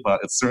 certainly,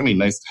 but it's certainly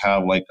nice to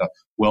have a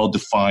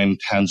well-defined,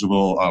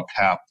 tangible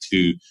path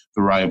to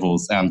the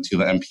rivals and to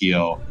the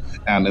MPL.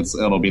 And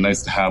it'll be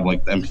nice to have the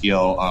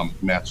MPL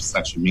matches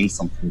actually mean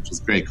something, which is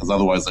great, because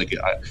otherwise, I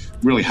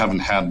really haven't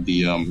had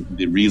the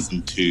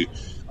reason to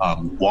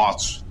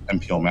watch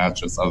MPL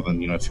matches, other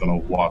than if you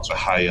want to watch a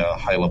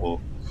high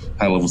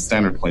level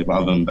standard play. But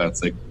other than that,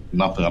 it's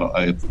nothing.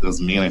 It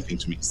doesn't mean anything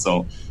to me.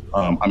 So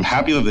I'm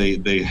happy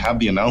that they have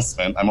the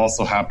announcement. I'm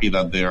also happy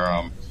that their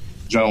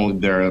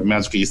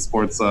Magic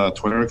Esports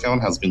Twitter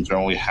account has been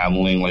generally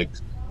handling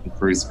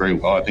inquiries very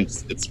well. I think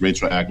it's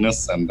Rachel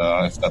Agnes, and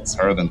if that's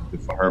her, then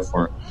good for her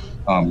for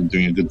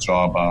doing a good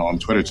job on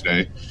Twitter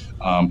today.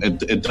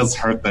 It does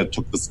hurt that it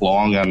took this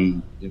long,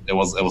 and it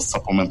was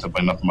supplemented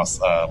by nothing but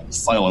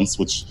silence,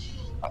 which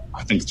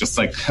I think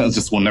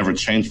just will never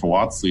change for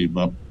WotC,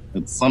 but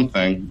it's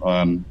something.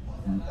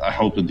 I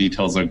hope the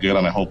details are good,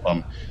 and I hope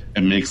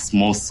it makes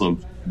most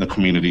of the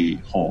community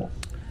whole.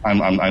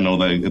 I know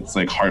that it's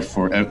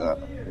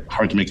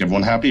hard to make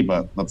everyone happy,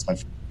 but that's my.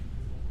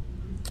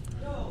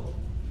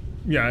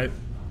 Yeah.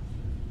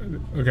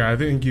 Okay, I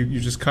think you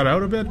just cut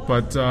out a bit,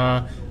 but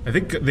I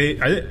think they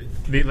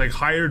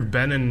hired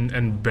Ben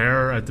and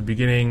Bear at the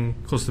beginning,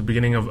 close to the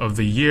beginning of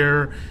the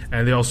year,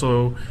 and they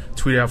also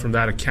tweeted out from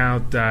that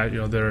account that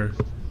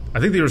I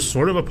think they were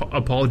sort of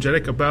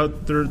apologetic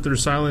about their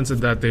silence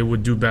and that they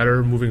would do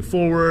better moving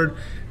forward,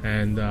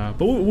 and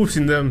but we've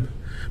seen them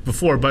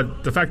before.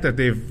 But the fact that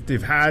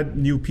they've had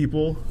new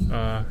people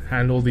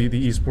handle the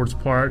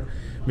esports part,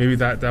 maybe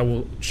that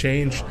will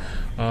change.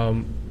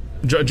 John,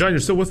 you're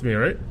still with me,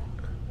 right?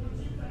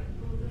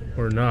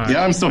 Or not?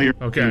 Yeah, I'm still here.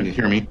 Okay. Can you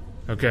hear me?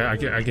 Okay, I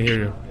can hear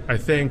you. I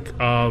think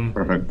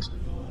Perfect.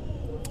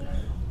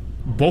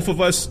 both of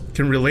us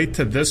can relate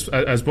to this,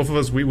 as both of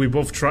us, we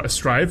both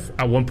strive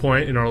at one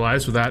point in our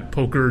lives for that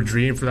poker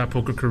dream, for that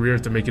poker career,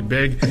 to make it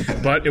big.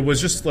 But it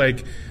was just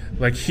like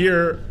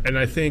here, and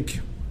I think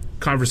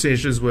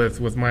conversations with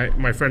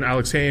my friend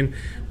Alex Hain,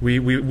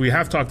 we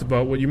have talked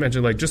about what you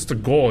mentioned, like just the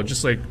goal,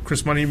 just like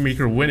Chris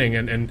Moneymaker winning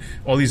and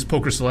all these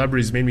poker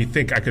celebrities made me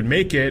think I could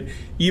make it,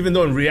 even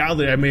though in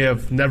reality I may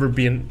have never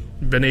been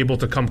able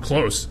to come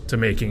close to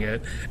making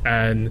it.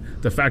 And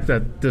the fact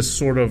that this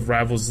sort of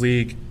Rivals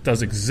League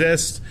does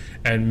exist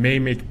and may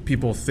make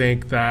people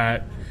think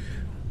that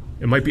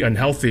it might be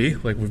unhealthy,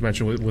 like we've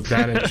mentioned with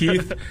Dan and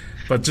Keith,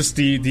 but just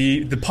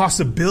the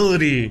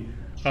possibility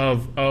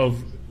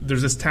of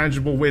there's this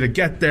tangible way to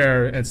get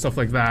there and stuff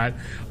like that.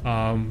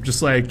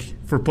 Just like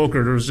for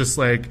poker, there was just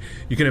like,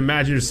 you can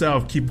imagine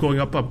yourself keep going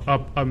up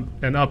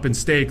and up in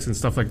stakes and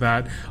stuff like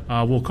that,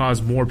 will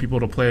cause more people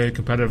to play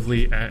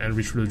competitively and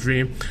reach for the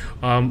dream.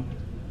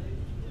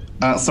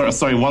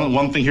 Sorry.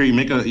 One thing here, you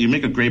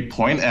make a great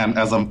point, and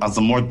as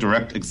a more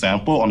direct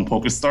example on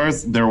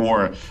PokerStars, there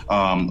were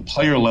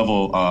player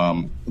level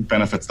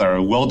benefits that are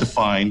well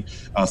defined,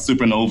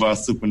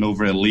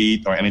 Supernova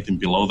Elite, or anything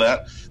below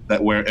that.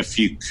 That where if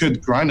you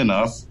could grind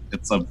enough,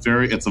 it's a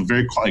very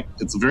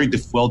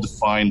well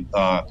defined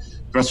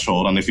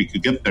threshold, and if you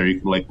could get there,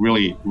 you could like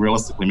really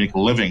realistically make a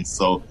living.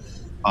 So.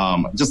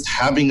 Just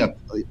having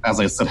as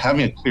I said,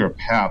 having a clear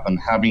path and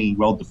having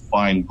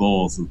well-defined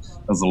goals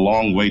is a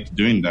long way to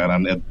doing that,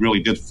 and it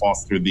really did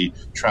foster the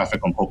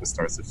traffic on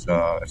PokerStars.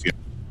 If you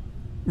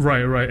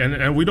right,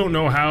 and we don't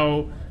know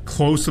how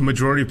close the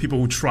majority of people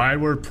who tried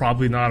were.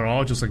 Probably not at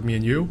all, just like me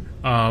and you.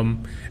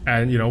 And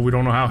we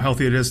don't know how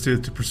healthy it is to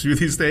pursue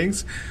these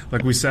things,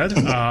 like we said.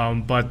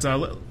 But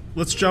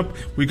let's jump.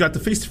 We got the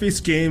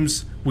face-to-face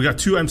games. We got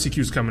 2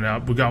 MCQs coming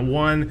out. We got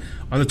one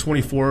on the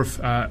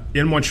 24th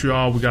in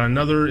Montreal. We got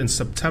another in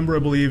September, I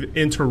believe,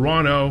 in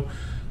Toronto.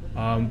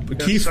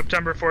 Keith,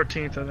 September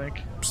 14th, I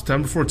think.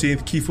 September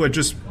 14th. Keith would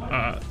just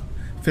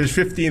finished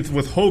 15th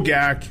with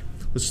Hogak.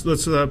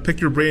 Let's pick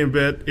your brain a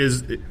bit.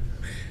 Is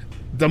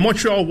the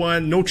Montreal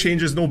one, no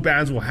changes, no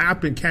bans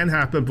can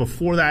happen.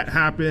 Before that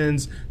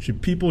happens,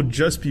 should people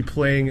just be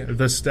playing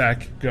the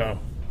stack? Go.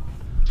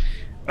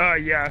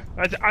 Yeah.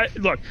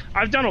 Look,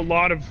 I've done a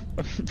lot of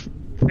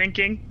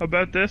thinking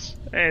about this,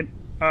 and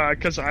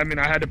because I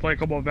had to play a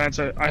couple events.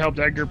 I helped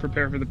Edgar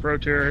prepare for the Pro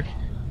Tour,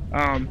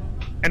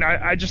 and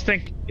I just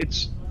think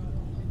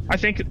I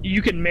think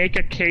you can make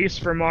a case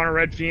for Mono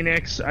Red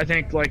Phoenix. I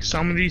think like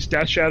some of these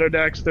Death Shadow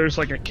decks, there's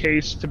like a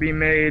case to be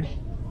made.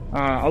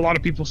 A lot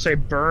of people say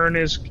Burn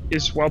is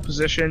well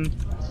positioned,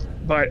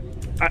 but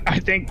I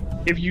think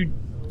if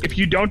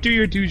you don't do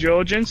your due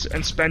diligence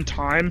and spend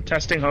time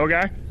testing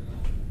Hogak,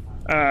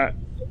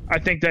 I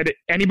think that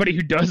anybody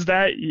who does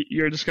that,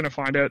 you're just going to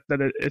find out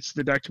that it's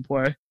the deck to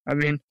play. I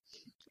mean,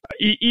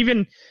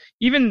 even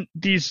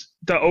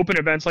the open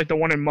events like the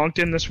one in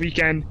Moncton this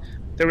weekend,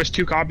 there was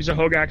 2 copies of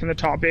Hogak in the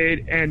top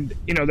 8, and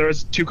there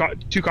was two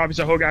copies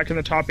of Hogak in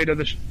the top 8 of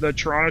the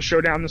Toronto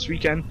Showdown this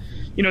weekend.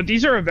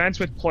 These are events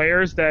with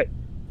players that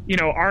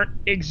aren't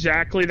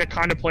exactly the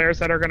kind of players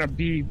that are going to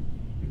be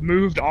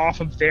moved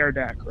off of their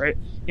deck, right?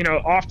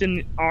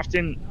 Often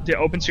the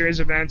Open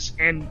Series events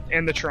and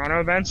the Toronto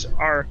events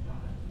are,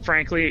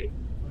 frankly,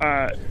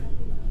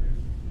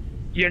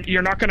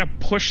 you're not going to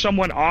push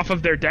someone off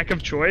of their deck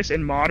of choice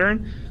in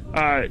Modern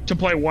to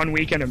play one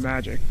weekend of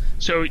Magic.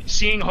 So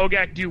seeing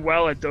Hogak do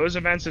well at those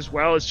events as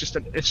well is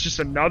just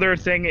another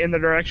thing in the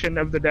direction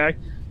of the deck.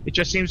 It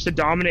just seems to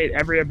dominate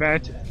every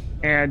event,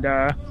 and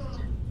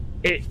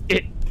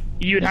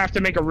you'd have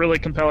to make a really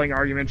compelling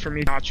argument for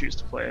me not choose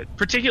to play it,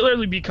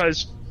 particularly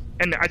because,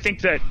 and I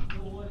think that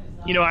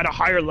at a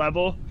higher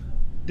level,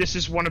 this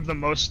is one of the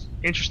most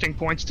interesting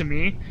points to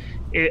me.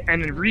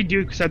 And Reed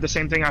Duke said the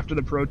same thing after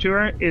the Pro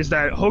Tour, is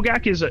that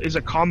Hogak is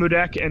a combo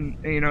deck,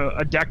 and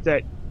a deck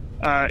that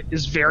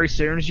is very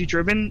synergy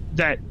driven,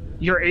 that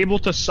you're able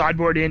to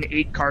sideboard in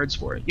 8 cards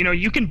for it.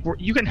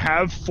 You can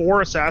have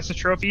 4 Assassin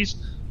Trophies,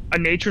 a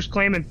Nature's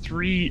Claim, and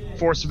 3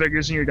 Force of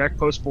Vigors in your deck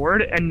post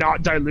board, and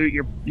not dilute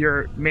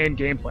your main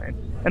game plan.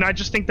 And I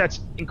just think that's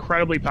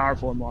incredibly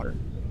powerful in Modern.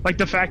 Like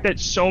the fact that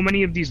so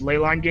many of these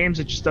leyline games,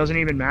 it just doesn't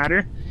even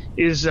matter,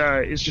 is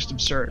just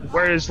absurd.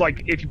 Whereas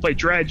like if you play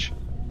Dredge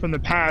from the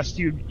past,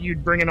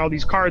 you'd bring in all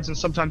these cards, and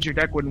sometimes your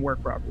deck wouldn't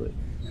work properly.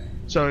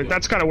 So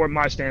that's kind of what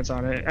my stance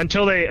on it.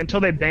 Until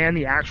they ban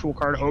the actual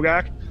card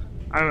Hogak,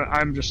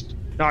 I'm just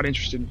not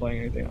interested in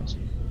playing anything else.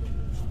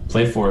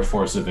 Play 4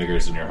 Force of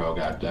Vigors in your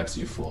Hogak decks,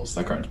 you fools.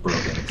 That card's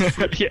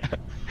broken. Yeah.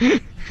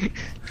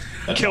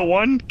 Kill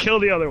one, kill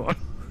the other one.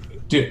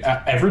 Dude,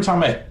 every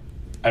time I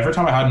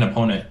had an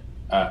opponent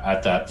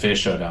at that Face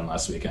Showdown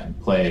last weekend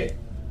play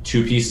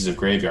 2 pieces of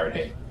Graveyard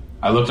Hate,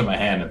 I looked at my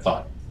hand and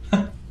thought,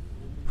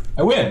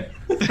 I win.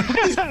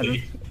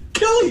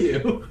 kill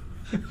you.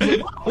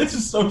 Wow, this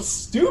is so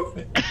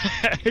stupid.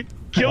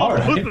 Kill All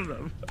right. both of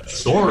them.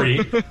 Sorry.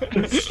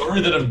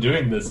 Sorry that I'm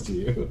doing this to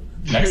you.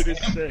 Next Dude,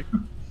 it's game. sick.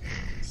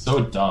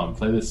 So dumb.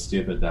 Play this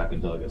stupid deck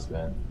until it gets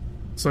banned.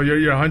 So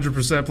you're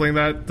 100% playing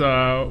that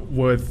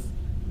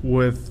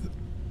with.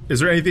 Is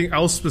there anything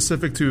else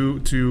specific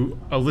to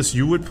a list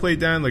you would play,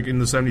 Dan, like in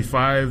the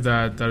 75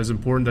 that is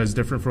important, that is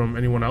different from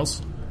anyone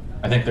else?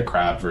 I think the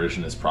crab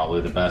version is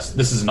probably the best.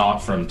 This is not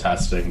from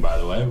testing, by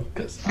the way,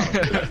 because I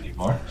don't do that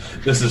anymore.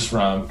 This is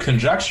from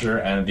conjecture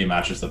and the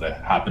matches that I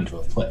happen to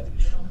have played.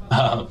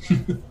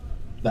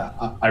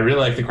 I really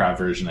like the crab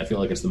version. I feel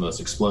like it's the most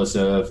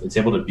explosive. It's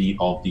able to beat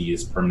all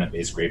these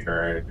permanent-based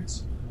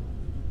graveyards.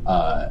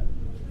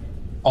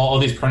 All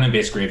these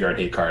permanent-based graveyard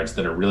hate cards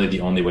that are really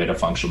the only way to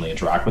functionally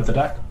interact with the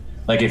deck.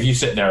 Like if you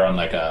sit there on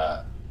like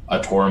a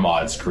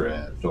Tormod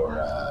script or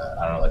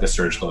I don't know, like a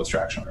surgical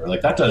extraction, or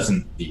like that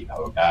doesn't beat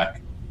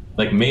Hogak.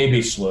 Like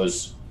maybe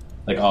slows,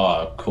 like,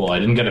 oh cool, I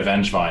didn't get a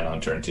Vengevine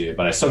on turn 2,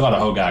 but I still got a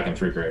Hogak and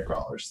 3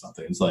 Gravecrawlers or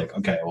something. It's like,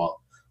 okay,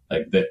 well,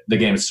 like the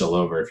game is still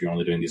over if you're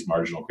only doing these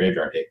marginal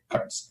graveyard hate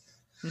cards.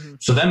 Mm-hmm.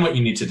 So then what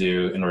you need to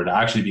do in order to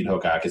actually beat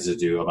Hogak is to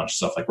do a bunch of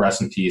stuff like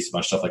Rest in Peace, a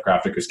bunch of stuff like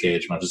Grafdigger's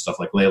Cage, a bunch of stuff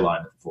like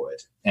Leyline of the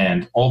Void.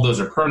 And all those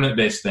are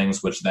permanent-based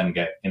things, which then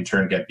in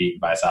turn get beaten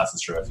by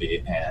Assassin's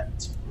Trophy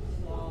and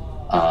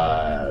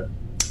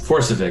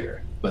Force of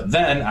Vigor. But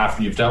then,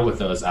 after you've dealt with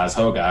those as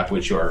Hogak,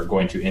 which you're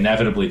going to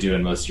inevitably do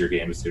in most of your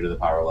games due to the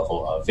power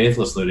level of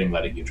Faithless Looting,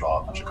 letting you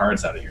draw a bunch of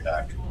cards out of your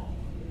deck,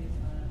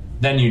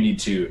 then you need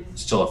to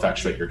still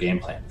effectuate your game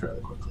plan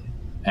fairly quickly.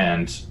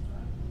 And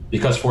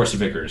because Force of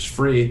Vigor is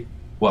free,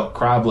 what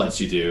Crab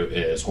lets you do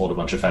is hold a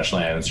bunch of fetch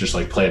lands, just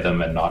like play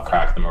them and not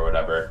crack them or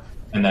whatever.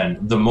 And then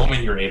the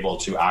moment you're able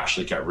to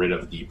actually get rid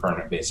of the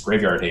permanent-based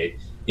graveyard hate,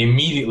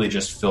 immediately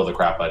just fill the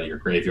crap out of your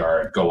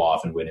graveyard, go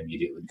off and win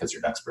immediately because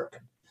your deck's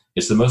broken.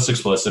 It's the most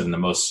explosive and the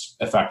most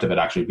effective at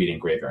actually beating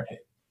graveyard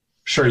hate.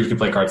 Sure, you can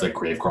play cards like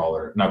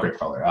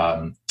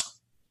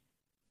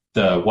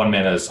the 1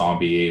 mana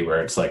zombie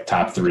where it's like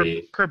tap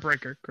 3. Crypt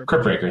Breaker.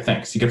 Crypt Breaker,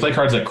 thanks. You can play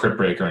cards like Crypt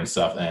Breaker and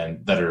stuff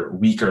and that are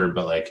weaker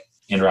but like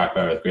interact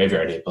better with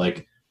graveyard hate. But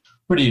like,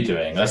 what are you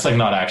doing? That's like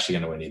not actually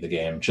going to win you the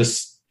game.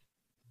 Just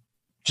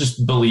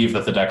believe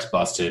that the deck's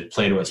busted,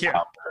 play to its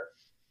power,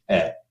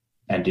 and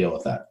deal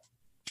with that.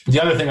 The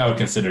other thing I would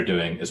consider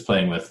doing is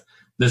playing with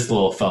this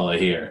little fella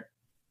here,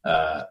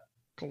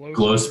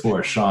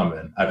 Glowspore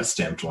Shaman. I have a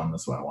stamped one,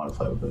 that's why I want to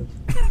play with it.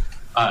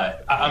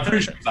 I'm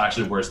pretty sure it's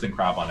actually worse than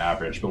Crab on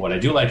average, but what I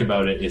do like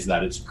about it is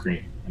that it's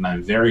green, and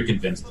I'm very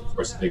convinced that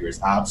Force of Vigor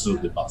is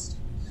absolutely busted.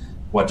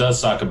 What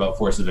does suck about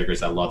Force of Vigor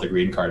is that a lot of the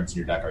green cards in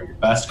your deck are your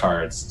best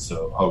cards,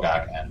 so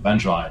Hogak and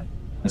Vengevine,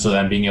 and so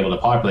then being able to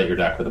populate your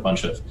deck with a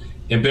bunch of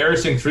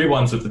embarrassing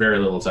 3/1s with very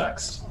little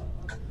text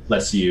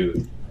lets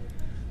you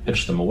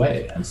pitch them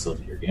away and still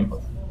do your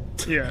gameplay.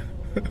 Yeah.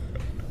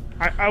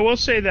 I will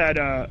say that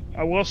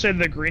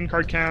the green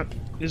card count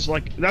is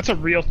like, that's a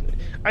real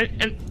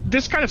and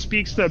this kind of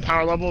speaks to the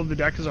power level of the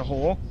deck as a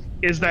whole,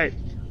 is that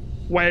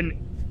when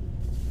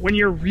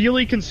you're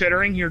really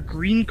considering your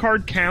green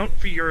card count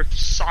for your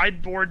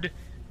sideboard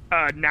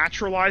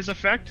naturalize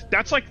effect,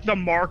 that's like the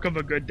mark of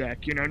a good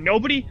deck. You know,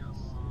 nobody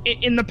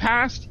in the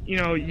past, you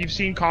know, you've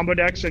seen combo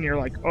decks and you're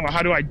like, oh,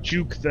 how do I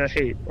juke the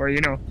hate, or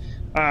you know,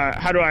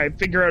 how do I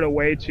figure out a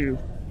way to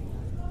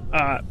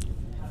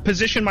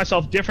position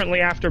myself differently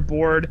after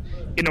board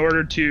in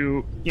order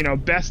to, you know,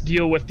 best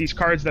deal with these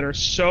cards that are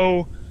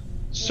so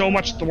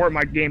much thwart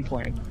my game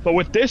plan. But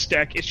with this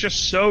deck, it's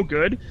just so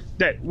good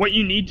that what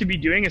you need to be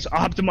doing is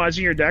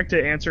optimizing your deck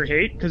to answer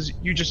hate, because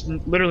you just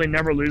literally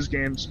never lose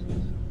games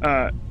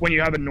when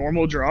you have a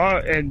normal draw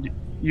and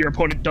your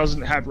opponent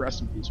doesn't have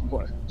Rest in Peace in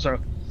play. So,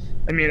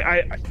 I mean,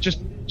 I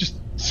just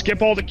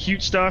skip all the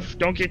cute stuff,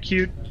 don't get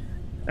cute,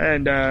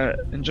 and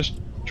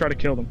just try to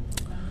kill them.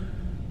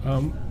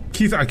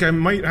 Keith,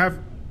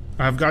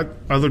 I've got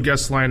other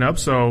guests lined up,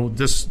 so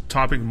this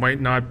topic I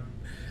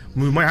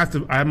might have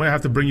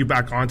to bring you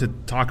back on to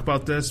talk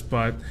about this,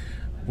 but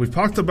we've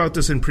talked about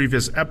this in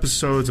previous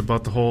episodes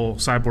about the whole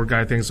sideboard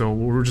guy thing, so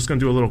we're just going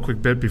to do a little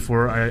quick bit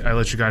before I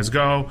let you guys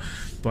go.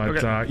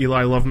 But okay.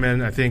 Eli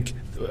Loveman, I think,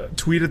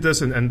 tweeted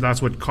this, and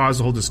that's what caused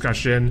the whole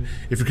discussion.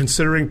 If you're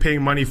considering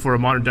paying money for a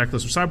modern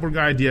decklist or sideboard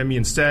guy, DM me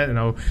instead, and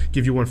I'll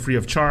give you one free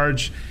of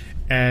charge.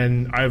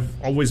 And I've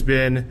always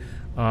been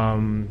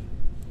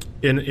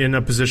in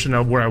a position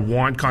of where I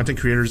want content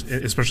creators,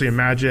 especially in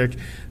Magic,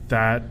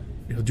 that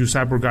do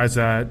sideboard guides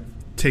that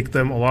take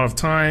them a lot of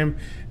time,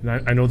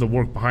 and I know the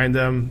work behind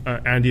them.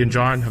 Andy and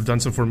John have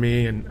done some for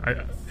me,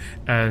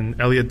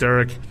 and Elliot,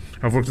 Derek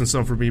have worked on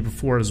some for me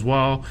before as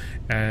well,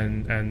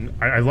 and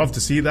I love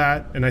to see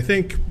that. And I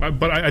think,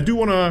 but I do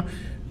want to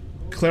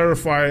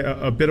clarify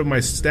a bit of my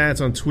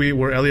stance on tweet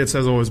where Elliot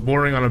says I was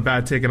boring on a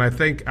bad take, and I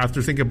think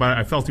after thinking about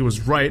it, I felt he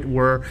was right,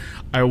 where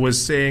I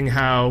was saying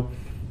how,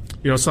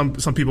 you know, some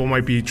people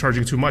might be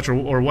charging too much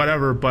or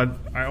whatever, but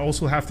I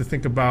also have to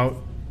think about,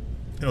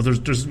 you know,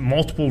 there's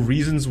multiple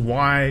reasons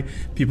why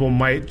people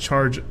might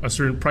charge a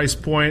certain price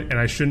point, and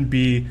I shouldn't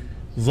be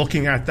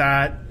looking at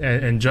that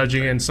and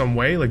judging it in some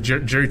way. Like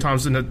Jerry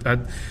Thompson,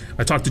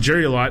 I talked to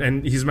Jerry a lot,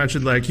 and he's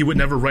mentioned like he would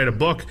never write a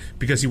book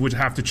because he would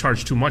have to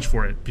charge too much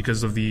for it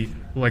because of the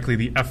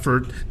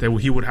effort that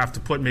he would have to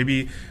put.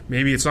 Maybe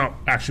it's not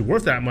actually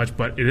worth that much,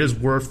 but it is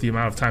worth the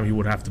amount of time he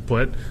would have to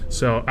put.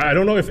 So I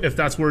don't know if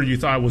that's where you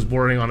thought I was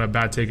bordering on a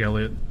bad take,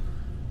 Elliot.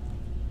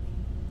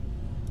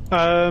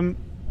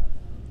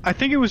 I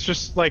think it was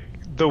just like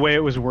the way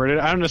it was worded.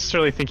 I don't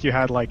necessarily think you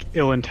had like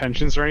ill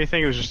intentions or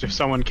anything. It was just if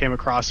someone came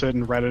across it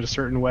and read it a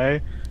certain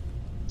way.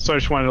 So I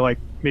just wanted to like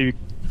maybe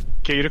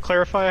get you to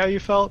clarify how you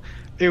felt.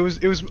 It was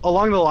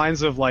along the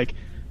lines of like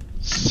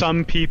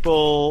some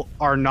people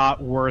are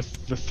not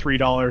worth the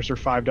 $3 or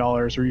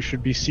 $5, or you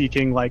should be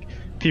seeking like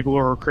people who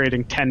are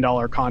creating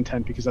 $10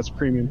 content because that's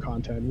premium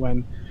content.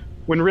 When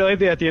really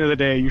at the end of the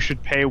day, you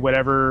should pay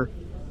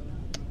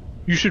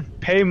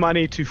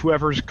money to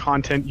whoever's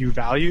content you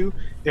value.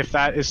 If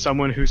that is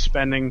someone who's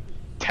spending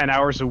 10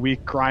 hours a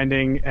week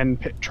grinding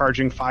and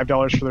charging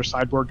 $5 for their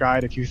sideboard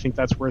guide, if you think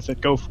that's worth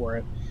it, go for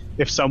it.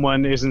 If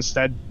someone is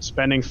instead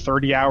spending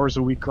 30 hours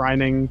a week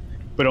grinding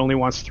but only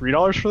wants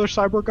 $3 for their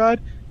sideboard guide,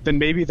 then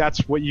maybe that's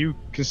what you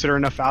consider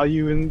enough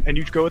value and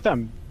you go with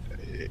them.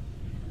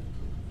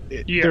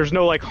 There's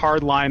no like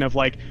hard line of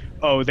like,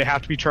 oh, they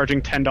have to be charging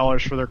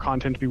 $10 for their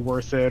content to be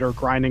worth it, or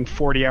grinding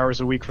 40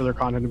 hours a week for their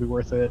content to be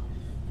worth it.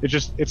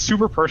 It's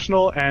super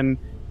personal, and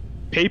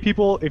pay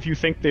people if you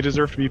think they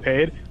deserve to be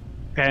paid,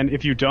 and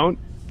if you don't,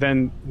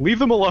 then leave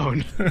them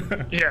alone.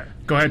 Yeah.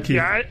 Go ahead, Keith.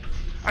 Yeah,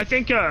 I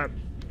think, I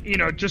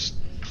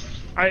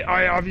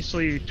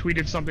obviously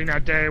tweeted something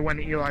that day when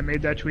Eli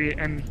made that tweet,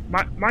 and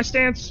my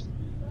stance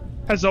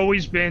has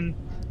always been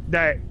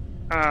that,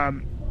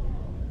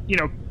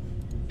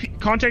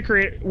 content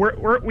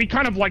we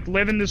kind of like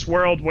live in this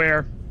world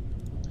where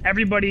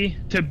everybody,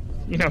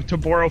 to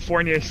borrow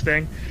Fournier's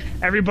thing,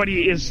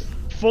 everybody is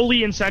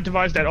fully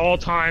incentivized at all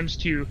times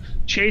to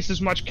chase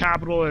as much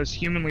capital as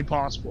humanly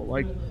possible.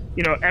 Like,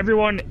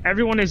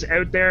 everyone is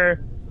out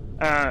there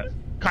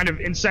kind of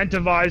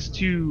incentivized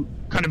to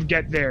kind of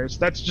get theirs.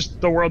 That's just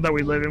the world that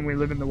we live in. We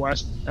live in the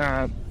West,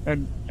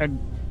 and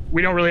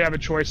we don't really have a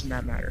choice in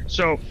that matter.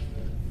 So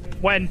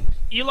when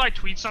Eli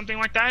tweets something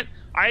like that,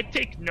 I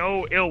take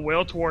no ill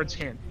will towards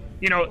him.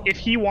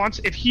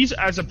 If he's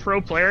as a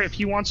pro player, if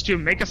he wants to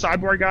make a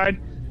sideboard guide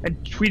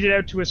and tweet it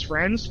out to his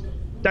friends,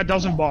 that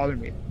doesn't bother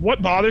me.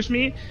 What bothers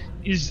me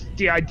is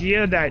the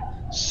idea that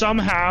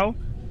somehow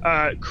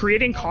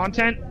creating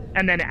content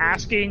and then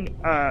asking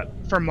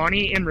for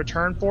money in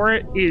return for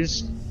it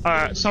is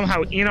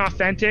somehow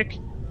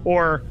inauthentic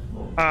or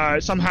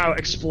somehow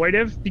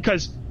exploitive,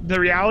 because the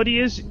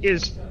reality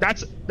is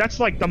that's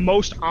like the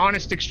most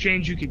honest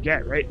exchange you could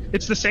get, right?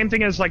 It's the same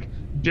thing as like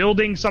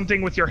building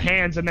something with your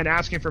hands and then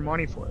asking for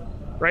money for it,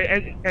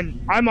 right? And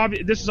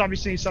this is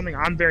obviously something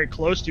I'm very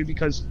close to,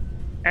 because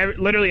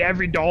literally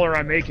every dollar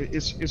I make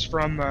is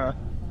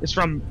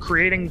from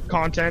creating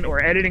content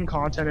or editing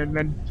content and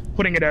then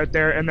putting it out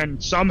there and then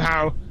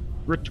somehow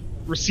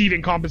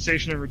receiving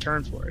compensation in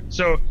return for it.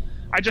 So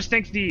I just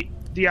think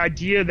the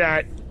idea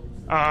that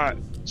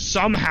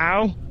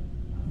somehow,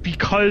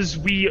 because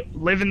we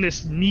live in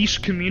this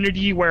niche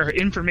community where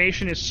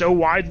information is so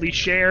widely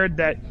shared,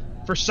 that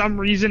for some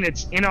reason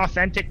it's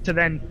inauthentic to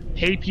then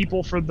pay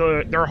people for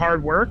their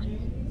hard work.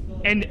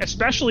 And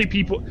especially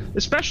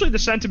the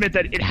sentiment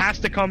that it has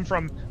to come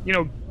from,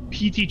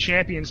 PT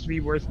champions to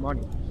be worth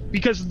money.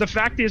 Because the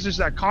fact is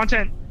that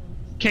content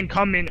can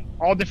come in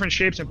all different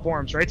shapes and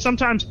forms, right?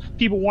 Sometimes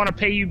people want to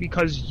pay you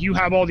because you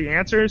have all the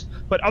answers,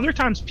 but other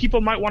times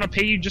people might want to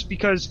pay you just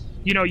because,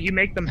 you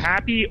make them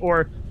happy,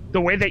 or the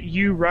way that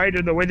you write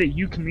or the way that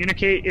you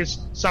communicate is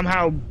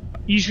somehow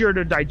easier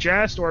to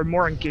digest or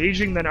more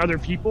engaging than other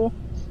people.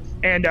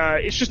 And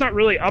it's just not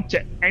really up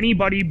to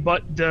anybody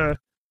but the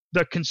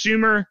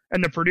consumer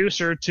and the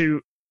producer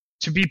to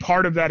be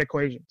part of that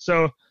equation.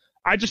 So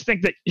I just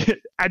think that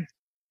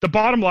the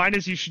bottom line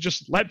is you should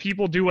just let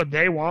people do what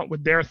they want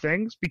with their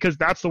things, because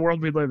that's the world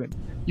we live in.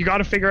 You got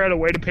to figure out a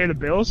way to pay the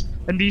bills,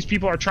 and these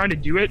people are trying to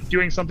do it,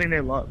 doing something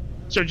they love.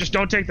 So just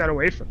don't take that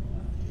away from them.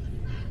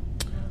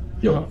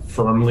 You'll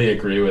firmly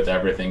agree with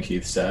everything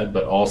Keith said,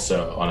 but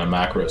also on a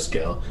macro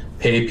scale,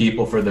 pay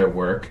people for their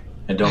work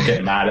and don't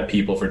get mad at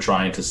people for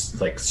trying to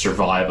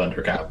survive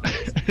under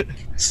capitalism.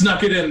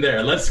 Snuck it in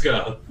there. Let's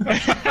go.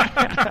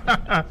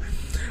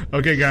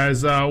 Okay,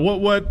 guys.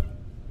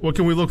 What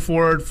can we look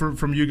forward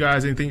from you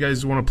guys? Anything you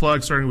guys want to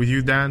plug? Starting with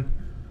you, Dan.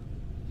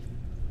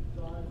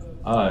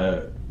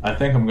 I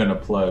think I'm going to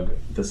plug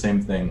the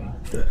same thing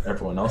that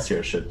everyone else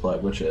here should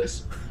plug, which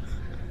is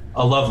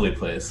a lovely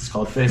place. It's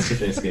called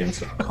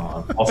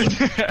face2facegames.com. Also,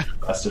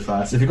 Best of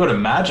Fast. If you go to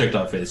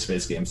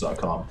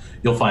magic.face2facegames.com,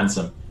 you'll find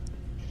some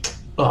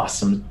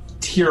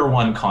tier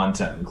 1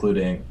 content,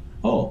 including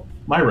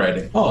my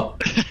writing,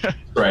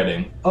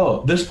 writing,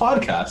 this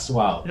podcast.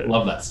 Wow,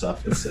 love that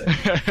stuff. It's sick.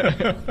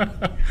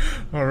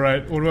 All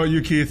right. What about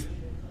you, Keith?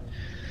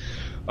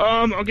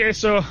 Okay,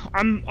 so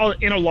I'm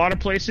in a lot of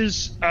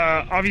places.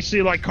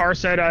 Obviously, like Carr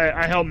said,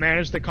 I help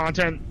manage the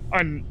content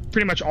on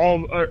pretty much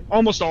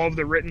almost all of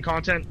the written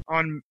content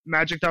on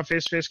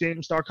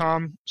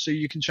magic.facetofacegames.com. So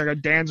you can check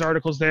out Dan's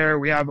articles there.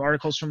 We have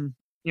articles from,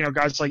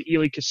 guys like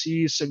Ely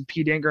Cassis and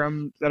Pete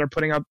Ingram that are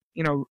putting up,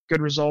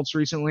 good results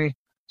recently.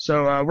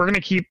 So we're going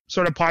to keep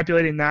sort of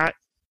populating that.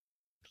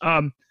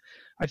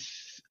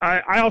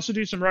 I also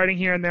do some writing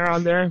here and there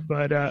on there,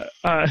 but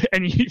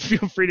and you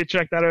feel free to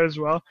check that out as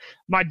well.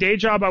 My day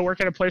job, I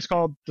work at a place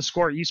called The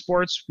Score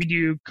Esports. We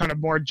do kind of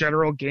more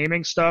general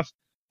gaming stuff,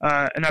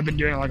 and I've been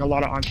doing like a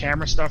lot of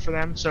on-camera stuff for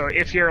them. So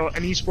if you're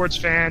an esports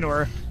fan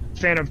or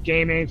fan of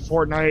gaming,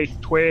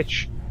 Fortnite,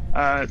 Twitch,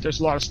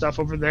 there's a lot of stuff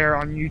over there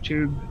on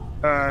YouTube.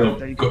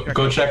 That you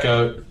can check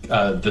out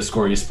the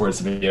Score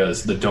Esports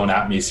videos, the Don't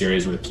At Me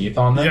series with Keith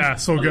on them. Yeah,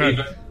 so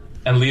good.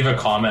 Leave a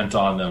comment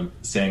on them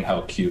saying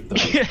how cute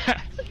those are.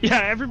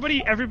 Yeah,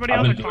 everybody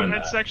on the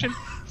comment section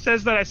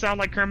says that I sound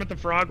like Kermit the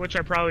Frog, which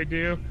I probably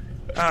do.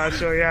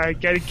 So yeah,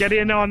 get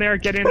in on there,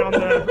 get in on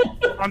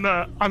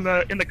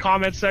the in the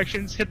comment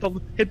sections, hit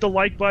the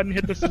like button,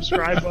 hit the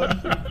subscribe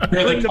button,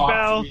 ring the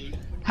bell,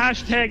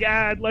 hashtag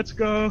ad, let's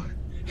go.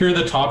 Here are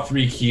the top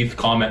 3 Keith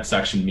comment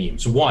section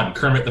memes. 1,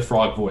 Kermit the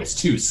Frog voice.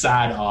 2,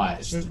 sad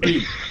eyes.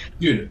 3,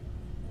 dude,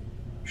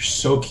 you're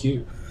so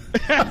cute.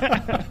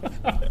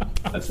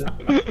 That's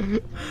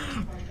it.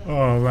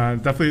 Oh man,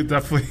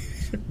 definitely.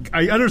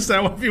 I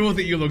understand why people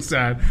think you look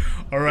sad.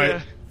 All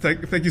right, yeah.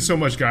 Thank you so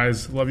much,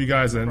 guys. Love you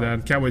guys,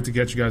 and can't wait to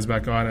get you guys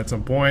back on at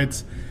some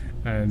point.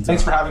 And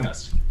thanks for having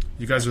us.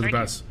 You guys are the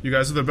best. You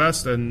guys are the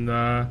best, and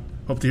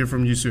hope to hear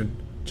from you soon.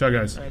 Ciao,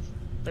 guys. Right.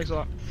 Thanks a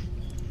lot.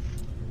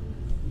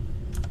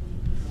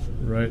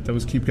 Right, that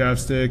was Keep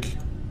Capstick,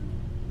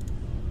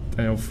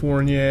 Daniel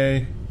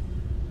Fournier,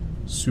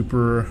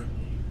 super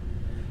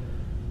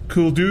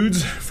cool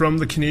dudes from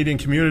the Canadian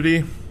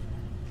community,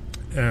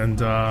 and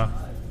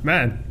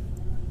man,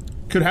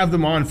 could have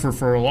them on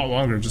for a lot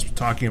longer, just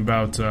talking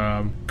about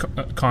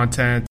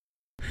content.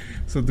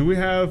 So do we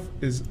have,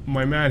 is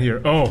my man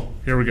here? Oh,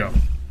 here we go.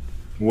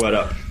 What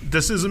up?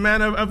 This is a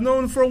man I've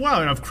known for a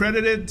while, and I've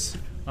credited,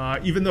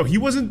 even though he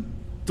wasn't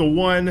the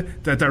one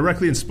that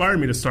directly inspired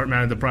me to start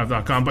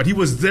mananddeprive.com, but he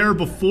was there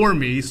before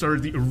me. He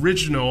started the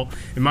original,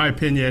 in my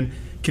opinion,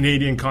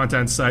 Canadian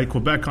content site,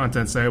 Quebec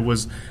content site. It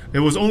was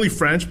only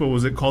French, but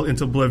was it called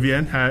Into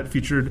Oblivion? Had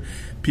featured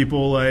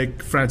people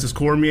like Francis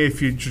Cormier,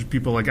 featured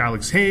people like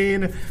Alex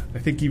Hayne. I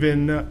think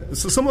even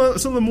some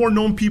of the more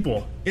known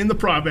people in the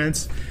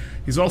province.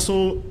 He's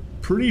also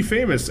pretty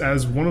famous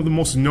as one of the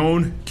most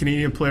known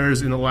Canadian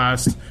players in the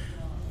last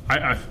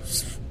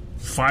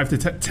 5 to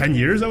 10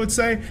 years, I would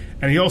say.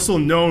 And he also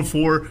known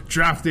for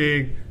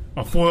drafting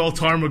a foil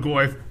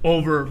Tarmogoyf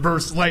over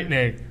Burst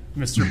Lightning.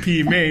 Mr.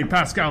 P. Main,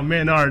 Pascal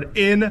Maynard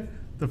in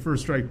the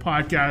First Strike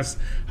podcast.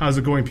 How's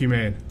it going, P.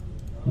 Main?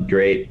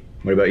 Great.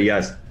 What about you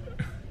guys?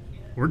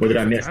 What did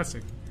I miss?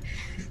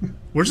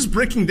 We're just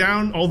breaking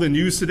down all the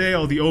news today,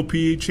 all the OP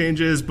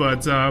changes,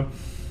 but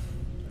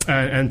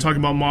and talking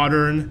about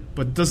Modern.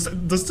 But does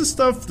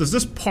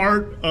this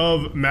part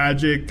of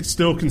Magic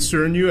still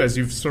concern you as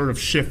you've sort of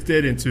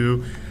shifted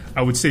into,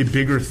 I would say,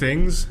 bigger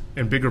things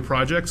and bigger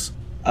projects?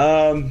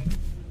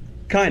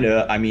 Kind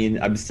of. I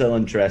mean, I'm still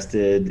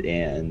interested,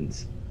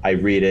 and I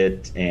read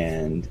it,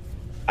 and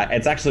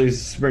it's actually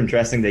super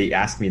interesting that you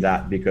asked me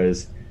that,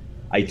 because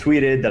I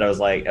tweeted that I was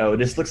like, oh,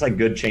 this looks like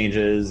good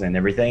changes and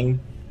everything.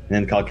 And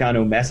then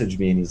Calcano messaged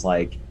me, and he's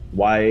like,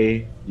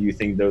 why do you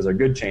think those are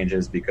good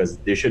changes? Because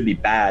they should be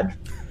bad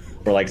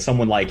for like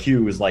someone like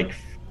you who's like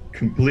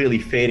completely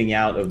fading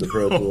out of the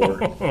Pro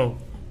Tour.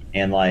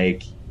 And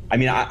like, I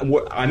mean,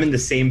 I'm in the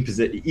same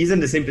position. He's in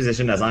the same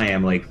position as I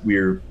am. Like,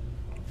 we're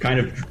kind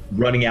of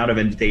running out of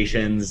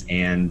invitations,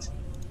 and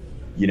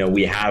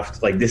we have to,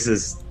 like,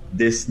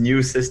 this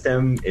new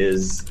system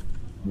is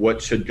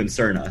what should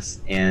concern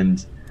us,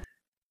 and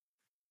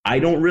I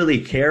don't really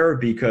care,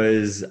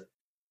 because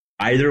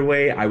either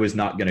way I was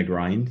not going to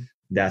grind.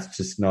 That's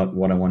just not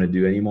what I want to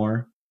do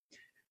anymore.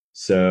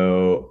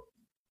 So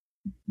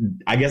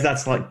I guess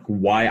that's like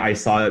why I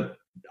saw it.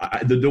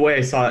 The way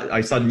I saw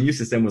the new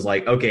system was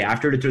like, okay,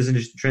 after the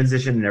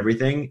transition and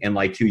everything in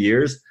like 2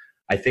 years,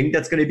 I think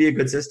that's going to be a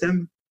good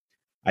system.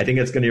 I think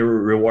it's going to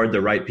reward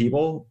the right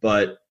people,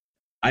 but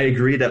I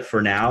agree that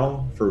for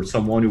now, for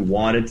someone who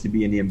wanted to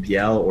be in the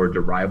MPL or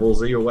the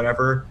Rivals League or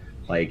whatever,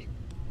 like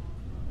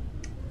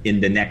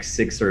in the next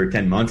 6 or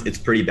 10 months, it's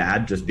pretty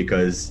bad, just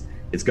because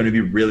it's going to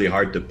be really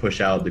hard to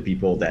push out the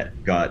people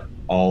that got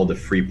all the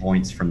free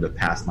points from the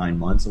past 9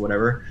 months or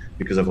whatever,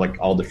 because of like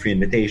all the free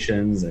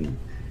invitations, and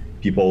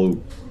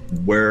people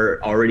were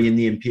already in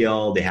the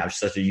MPL. They have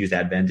such a huge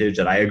advantage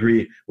that I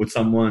agree with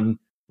someone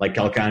like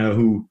Calcano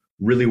who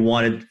really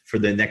wanted for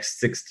the next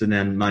 6 to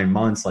 9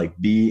 months, like,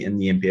 be in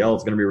the MPL.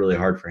 It's going to be really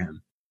hard for him.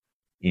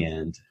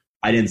 And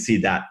I didn't see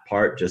that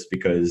part, just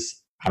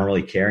because I don't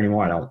really care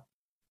anymore.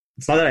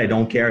 It's not that I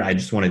don't care. I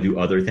just want to do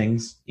other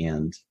things,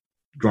 and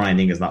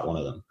grinding is not one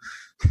of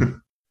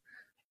them.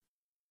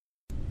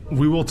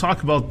 we will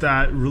talk about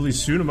that really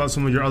soon, about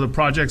some of your other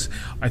projects.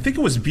 I think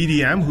it was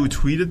BDM who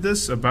tweeted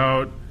this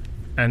about,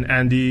 and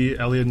Andy,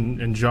 Elliot,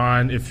 and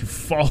John, if you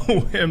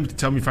follow him,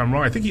 tell me if I'm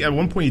wrong. I think at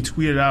one point he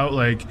tweeted out,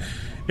 like,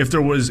 if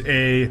there was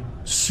a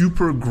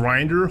Super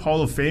Grinder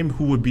Hall of Fame,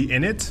 who would be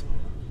in it?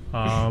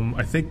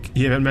 I think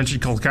he had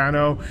mentioned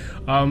Calcano.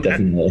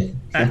 Definitely.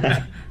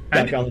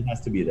 Calcano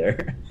has to be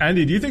there.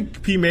 Andy, do you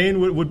think P. Main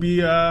would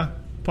be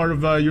part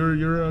of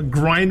your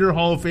Grinder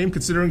Hall of Fame,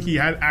 considering he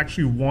had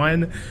actually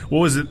won? What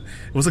was it?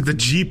 It was like the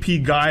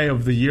GP Guy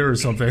of the Year or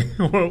something,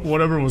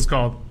 whatever it was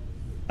called.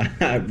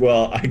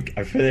 Well,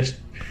 I finished.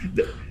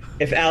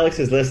 If Alex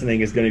is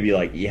listening, is going to be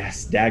like,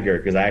 yes, Dagger,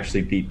 because I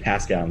actually beat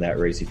Pascal in that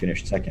race. He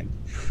finished second.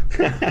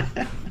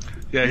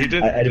 Yeah, he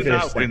did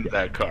not win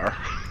that car.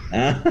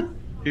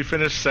 He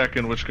finished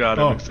second, which got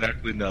him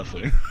exactly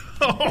nothing.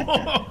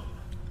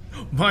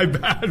 My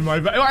bad.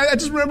 I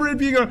just remember it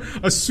being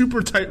a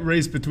super tight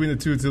race between the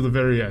two until the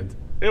very end.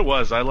 It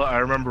was. I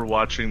remember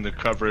watching the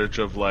coverage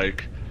of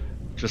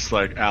just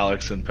like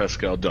Alex and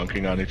Pascal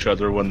dunking on each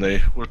other when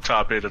they were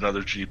top 8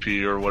 another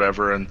GP or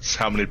whatever, and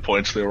how many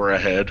points they were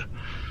ahead.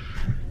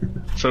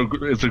 So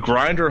it's a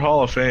Grinder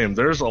Hall of Fame.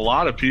 There's a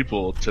lot of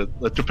people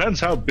it depends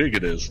how big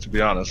it is, to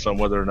be honest, on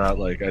whether or not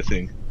I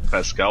think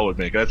Pascal would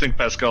make it. I think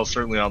Pascal's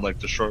certainly on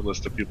the short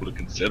list of people to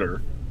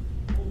consider.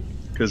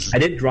 Because I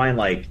did grind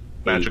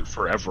Magic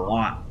forever.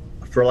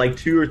 For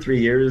 2 or 3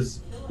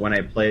 years when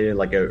I played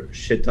a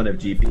shit ton of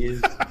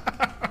GPs.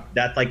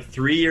 That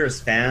 3 year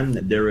span,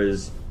 there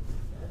was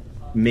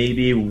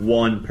maybe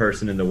one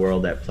person in the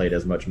world that played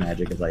as much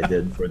Magic as I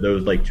did for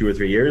those 2 or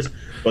 3 years.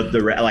 But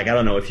I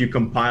don't know, if you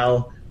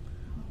compile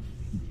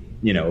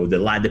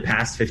the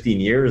past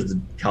 15 years,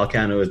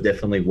 Calcano is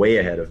definitely way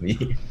ahead of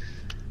me.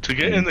 To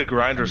get in the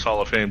Grinders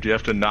Hall of Fame, do you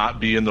have to not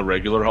be in the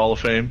regular Hall of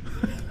Fame?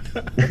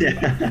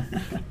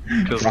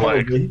 Because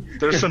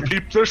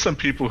there's some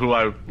people who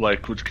I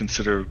would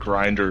consider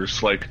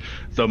grinders, like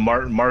the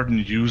Martin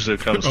Yuza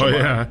comes to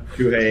mind.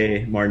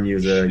 Shuhei, Martin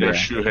Yuza, yeah,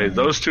 Shuhei.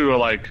 Those two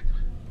are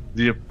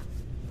the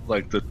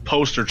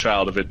poster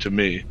child of it to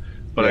me.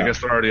 But I guess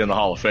they're already in the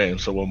Hall of Fame,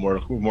 so what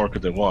more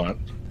could they want?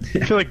 I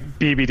feel like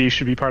BBD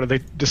should be part of the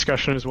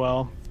discussion as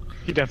well.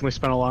 He definitely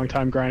spent a long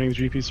time grinding the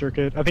GP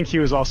circuit. I think he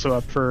was also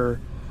up for.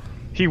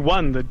 He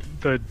won the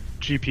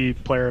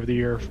GP Player of the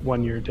Year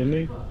 1 year, didn't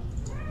he?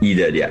 He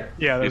did, yeah.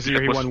 Yeah, that was the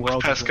year he won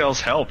World.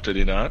 Pascal's help, did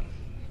he not?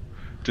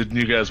 Didn't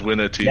you guys win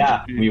a team?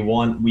 Yeah, GP? we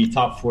won. We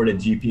top 4 to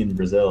GP in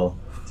Brazil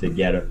to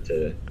get him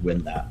to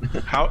win that.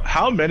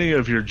 How many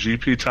of your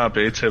GP top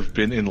 8s have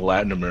been in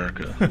Latin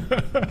America?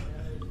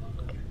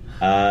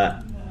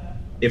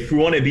 If we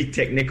want to be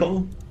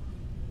technical,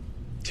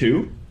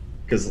 2,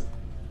 because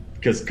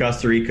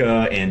Costa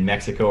Rica and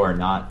Mexico are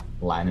not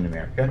Latin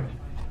America.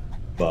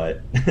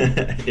 But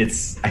I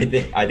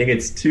think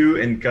it's 2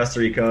 in Costa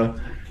Rica.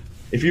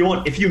 If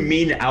you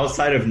mean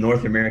outside of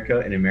North America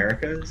and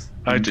Americas,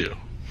 I do.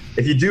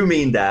 If you do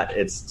mean that,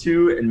 it's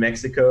 2 in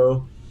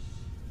Mexico,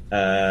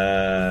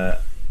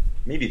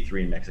 maybe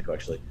 3 in Mexico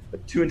actually,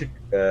 but 2 in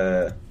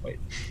wait.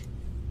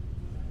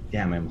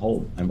 Damn, I'm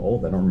old. I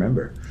don't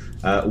remember.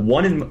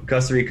 1 in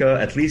Costa Rica,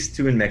 at least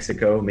 2 in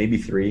Mexico, maybe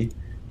 3.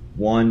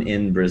 1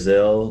 in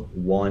Brazil,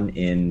 1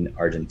 in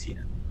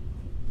Argentina.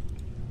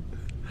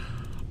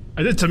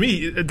 To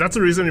me, that's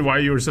the reason why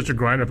you were such a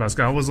grinder,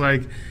 Pascal. Was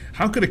like,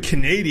 how could a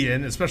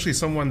Canadian, especially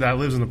someone that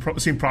lives in the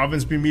same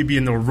province, be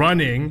in the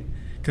running,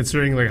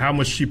 considering how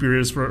much cheaper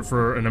it is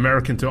for an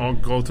American to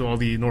go to all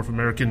the North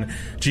American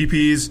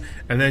GPs,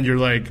 and then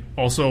you're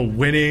also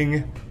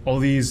winning all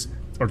these,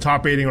 or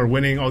top 8ing or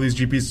winning all these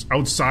GPs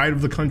outside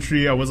of the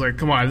country. I was like,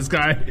 come on, this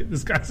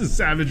guy's a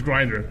savage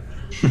grinder.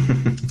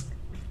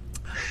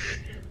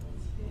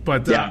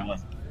 But yeah.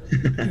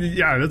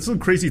 Yeah, that's a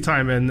crazy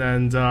time.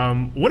 And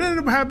what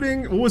ended up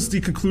happening? What was the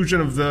conclusion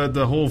of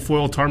the whole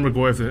foil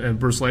Tarmogoyf and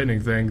Burst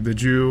Lightning thing?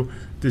 Did you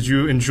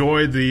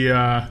enjoy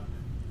the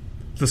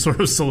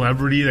sort of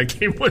celebrity that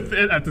came with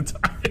it at the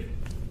time?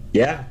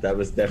 Yeah, that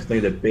was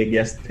definitely the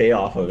biggest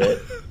payoff of it.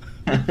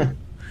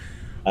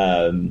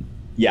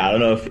 Yeah, I don't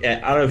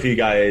know if you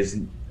guys,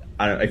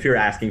 if you're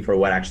asking for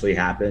what actually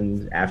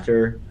happened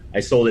after.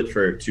 I sold it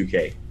for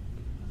 2K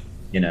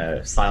in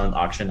a silent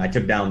auction. I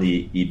took down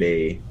the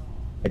eBay.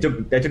 I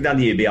took down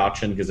the eBay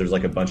auction because there's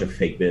a bunch of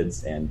fake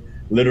bids, and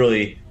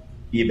literally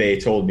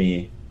eBay told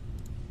me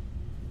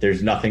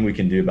there's nothing we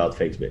can do about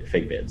fake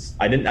bids.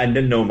 I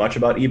didn't know much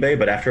about eBay,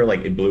 but after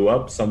it blew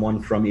up,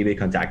 someone from eBay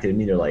contacted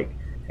me. They're like,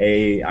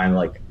 "Hey, I'm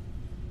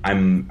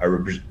a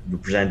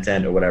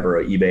representative or whatever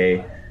at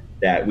eBay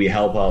that we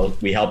help out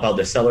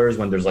the sellers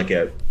when there's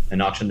an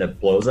auction that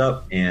blows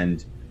up."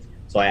 And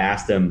so I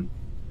asked him,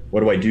 "What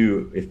do I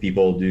do if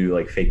people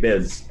do fake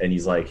bids?" And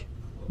he's like,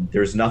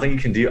 there's nothing you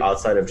can do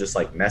outside of just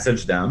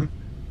message them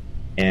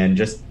and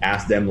just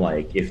ask them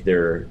if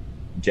they're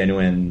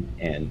genuine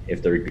and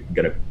if they're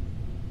gonna,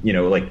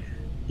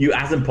 you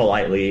ask them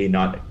politely,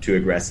 not too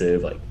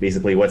aggressive,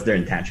 basically what's their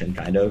intention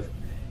kind of.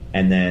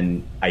 And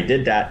then I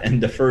did that,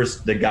 and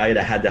the guy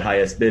that had the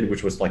highest bid,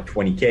 which was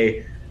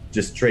 20K,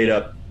 just straight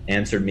up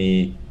answered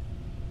me,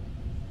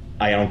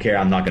 I don't care,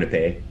 I'm not going to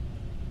pay.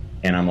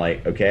 And I'm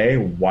like, okay,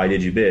 why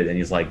did you bid? And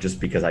he's like, just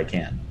because I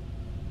can.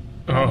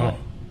 Oh,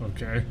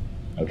 okay.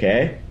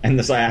 Okay.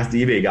 And so I asked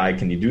the eBay guy,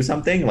 can you do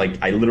something? Like,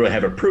 I literally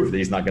have a proof that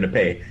he's not going to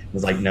pay. He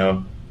was like,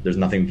 no, there's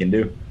nothing we can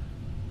do.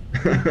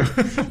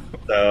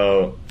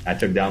 So I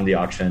took down the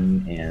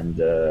auction,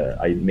 and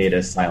I made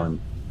a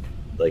silent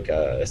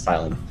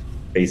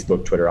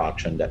Facebook, Twitter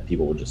auction that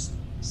people would just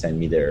send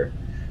me their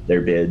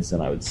bids,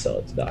 and I would sell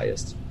it to the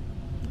highest.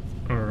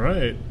 All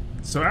right.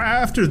 So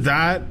after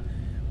that,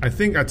 I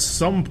think at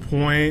some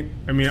point,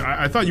 I mean,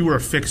 I thought you were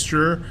a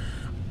fixture,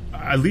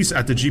 at least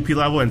at the GP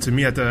level, and to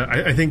me,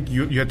 I think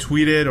you had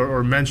tweeted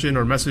or mentioned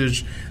or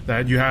messaged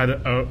that you had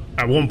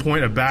at one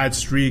point a bad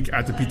streak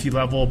at the PT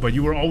level, but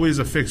you were always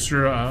a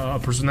fixture, a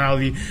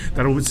personality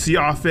that I would see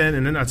often.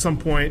 And then at some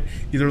point,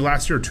 either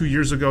last year or 2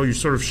 years ago, you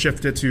sort of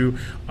shifted to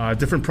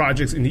different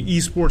projects in the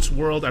esports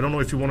world. I don't know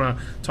if you want to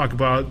talk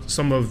about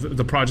some of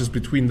the projects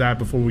between that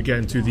before we get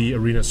into the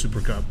Arena Super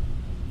Cup.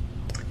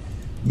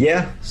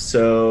 Yeah.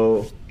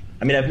 So,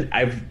 I mean,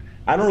 I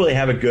don't really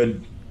have a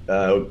good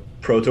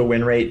Proto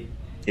win rate.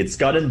 It's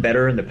gotten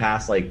better in the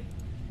past,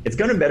 it's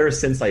gotten better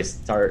since I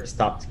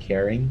stopped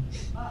caring.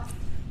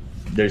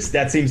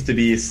 That seems to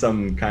be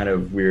some kind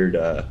of weird,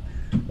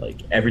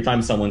 every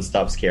time someone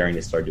stops caring,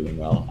 they start doing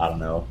well. I don't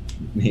know.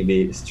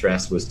 Maybe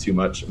stress was too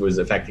much, was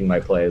affecting my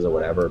plays or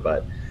whatever.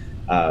 But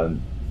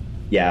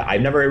yeah,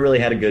 I've never really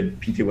had a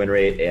good PT win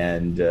rate,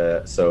 and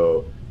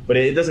but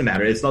it doesn't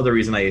matter. It's not the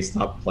reason I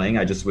stopped playing.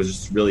 I just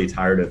was really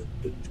tired of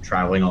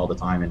traveling all the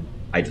time, and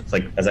I just,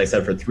 as I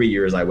said, for 3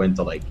 years I went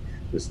to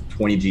was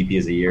 20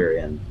 GPs a year,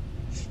 and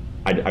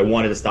I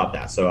wanted to stop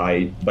that.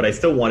 But I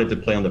still wanted to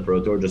play on the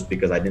Pro Tour just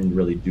because I didn't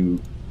really do.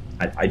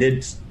 I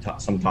did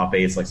some top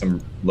 8s,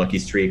 some lucky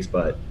streaks,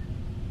 but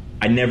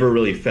I never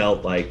really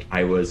felt like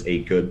I was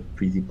a good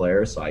PT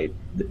player. So I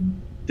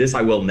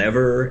will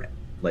never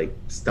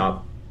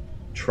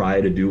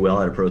try to do well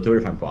at a Pro Tour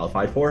if I'm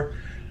qualified for.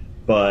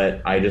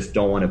 But I just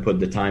don't want to put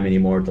the time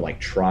anymore to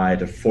try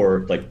to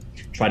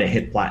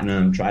hit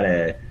platinum, try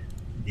to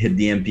hit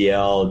the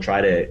MPL, try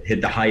to hit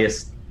the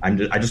highest. I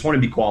just want to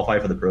be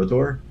qualified for the Pro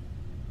Tour.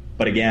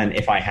 But again,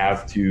 if I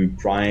have to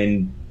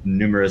grind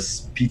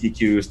numerous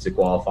PTQs to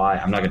qualify,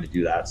 I'm not going to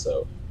do that.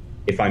 So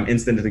if I'm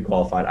instantly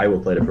qualified, I will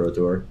play the Pro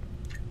Tour.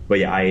 But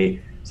yeah, I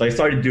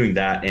started doing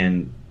that.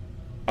 And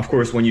of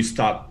course, when you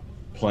stop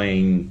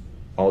playing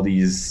all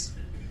these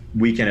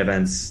weekend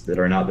events that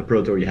are not the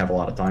Pro Tour, you have a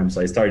lot of time. So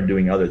I started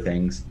doing other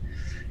things.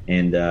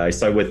 And I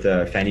started with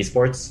Fanny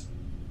Sports.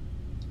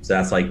 So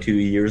that's 2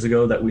 years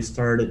ago that we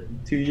started,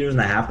 2 years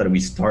and a half that we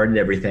started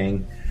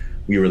everything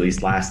we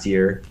released last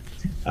year.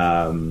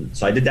 So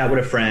I did that with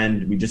a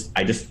friend.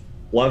 I just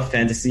love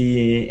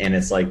fantasy, and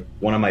it's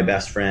one of my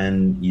best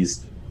friend.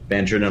 He's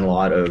ventured in a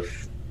lot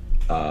of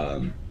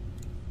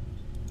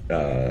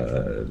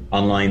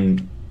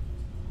online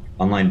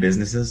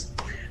businesses,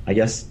 I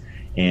guess.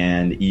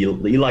 And he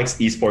likes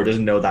esports,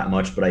 doesn't know that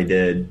much, but I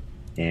did,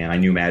 and I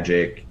knew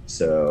Magic.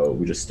 So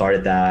we just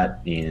started that,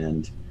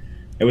 and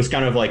it was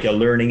kind of a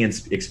learning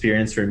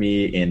experience for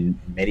me in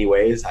many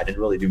ways. I didn't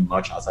really do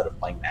much outside of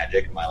playing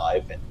Magic in my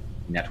life and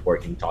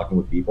networking, talking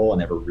with people. I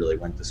never really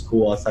went to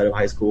school outside of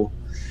high school.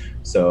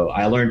 So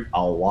I learned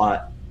a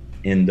lot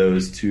in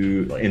this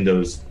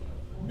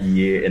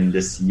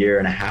year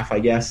and a half, I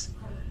guess.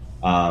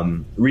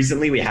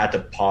 Recently we had to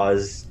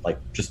pause,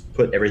 just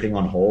put everything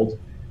on hold,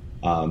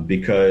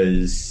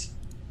 because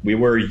we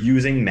were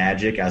using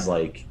Magic as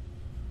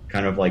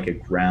kind of a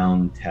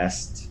ground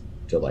test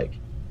to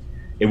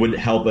it would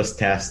help us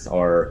test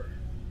our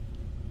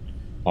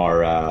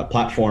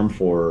platform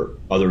for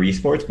other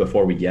esports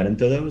before we get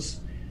into those.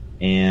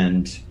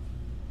 And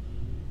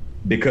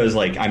because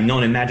I'm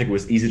known in Magic, it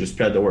was easy to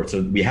spread the word.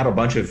 So we had a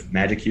bunch of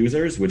Magic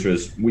users,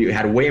 we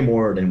had way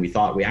more than we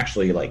thought. We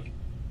actually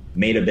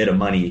made a bit of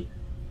money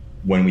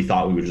when we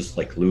thought we would just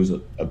lose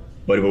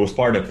but it was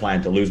part of the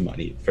plan to lose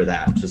money for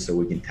that, just so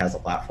we can test the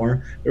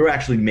platform. We were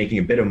actually making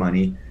a bit of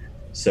money.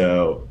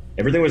 So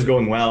everything was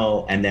going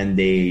well, and then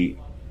they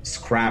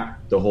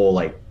scrapped the whole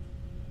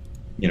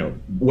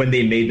when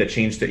they made the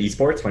change to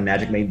esports, when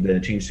Magic made the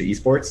change to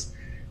esports,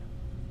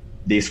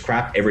 they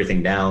scrapped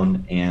everything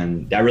down,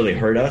 and that really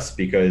hurt us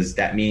because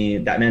that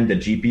meant the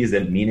GPs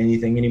didn't mean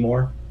anything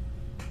anymore.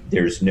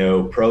 There's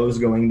no pros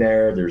going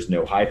there. There's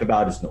no hype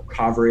about it. There's no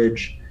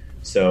coverage.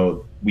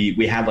 So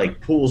we had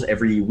pools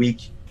every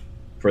week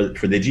for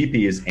the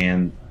GPs,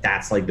 and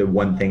that's the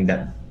one thing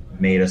that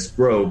made us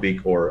grow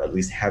or at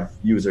least have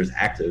users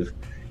active.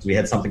 So we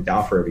had something to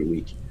offer every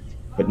week.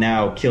 But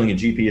now killing a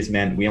GP has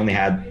meant we only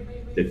had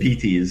the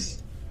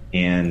PTs,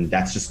 and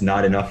that's just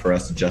not enough for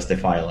us to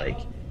justify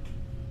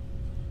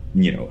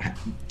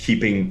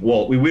keeping.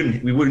 Well, we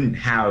wouldn't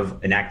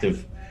have an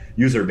active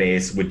user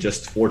base with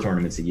just 4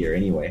 tournaments a year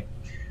anyway.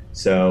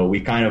 So we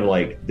kind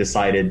of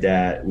decided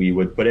that we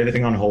would put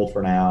everything on hold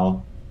for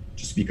now,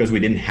 just because we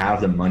didn't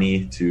have the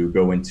money to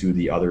go into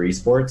the other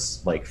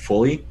esports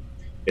fully.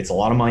 It's a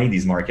lot of money.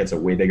 These markets are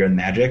way bigger than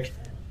Magic,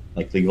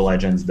 League of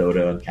Legends,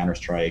 Dota,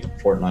 Counter-Strike,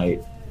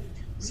 Fortnite.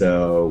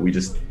 So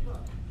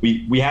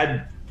we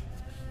had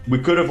we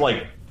could have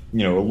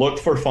looked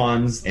for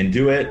funds and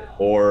do it,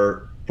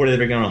 or put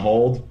everything on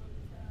hold,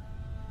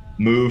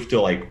 move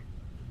to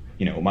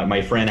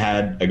my friend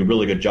had a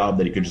really good job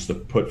that he could just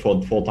put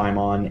full time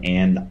on,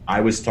 and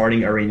I was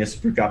starting Arena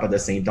Super Cup at the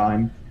same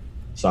time.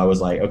 So I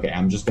was like, okay,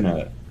 I'm just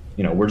gonna,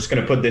 we're just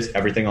gonna put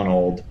everything on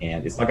hold,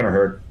 and it's not gonna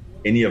hurt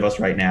any of us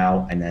right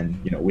now. And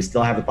then, we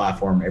still have the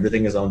platform,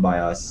 everything is owned by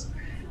us.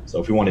 So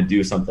if we want to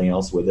do something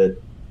else with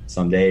it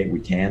someday, we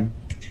can.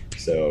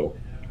 So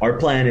our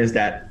plan is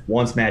that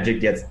once Magic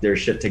gets their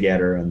shit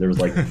together, and there's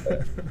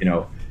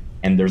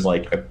and there's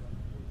a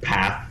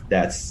path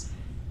that's,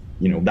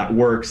 that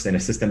works, and a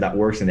system that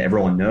works and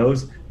everyone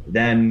knows,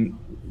 then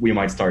we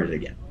might start it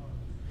again.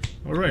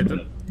 All right.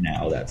 But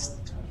now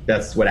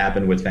that's what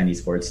happened with Fan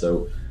Esports.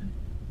 So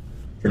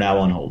for now,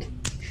 on hold.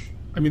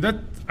 I mean, I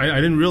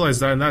didn't realize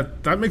that, and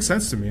that makes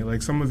sense to me.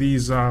 Like some of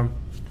these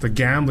the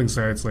gambling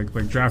sites like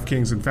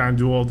DraftKings and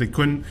FanDuel, they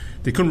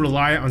couldn't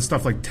rely on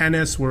stuff like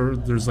tennis, where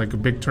there's a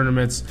big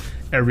tournaments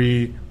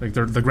every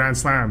they're the Grand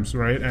Slams,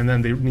 right? And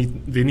then they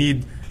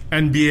need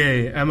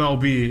NBA,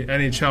 MLB,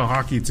 NHL,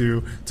 hockey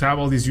to have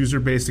all these user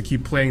base to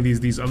keep playing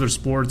these other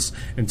sports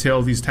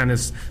until these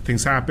tennis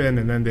things happen,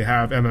 and then they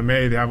have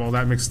MMA, they have all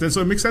that mixed in.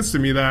 So it makes sense to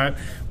me that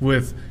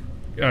with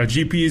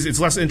GPs, it's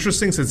less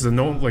interesting since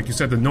like you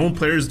said, the known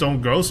players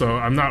don't go. So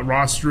I'm not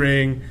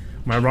rostering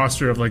my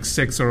roster of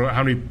 6 or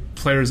how many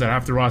players that I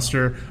have to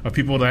roster of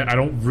people that I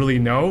don't really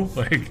know,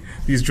 like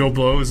these Joe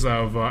Blows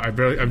of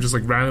I'm just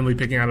randomly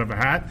picking out of a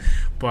hat.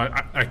 But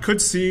I could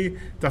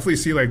definitely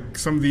see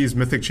some of these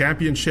Mythic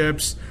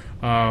Championships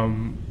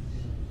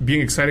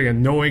being exciting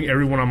and knowing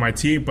everyone on my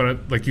team.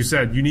 But like you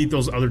said, you need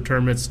those other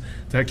tournaments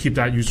to keep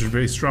that user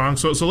base strong.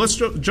 So let's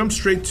jump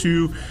straight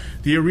to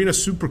the Arena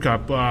Super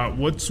Cup.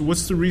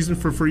 What's the reason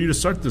for you to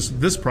start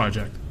this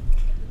project?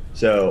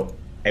 So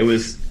it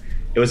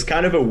was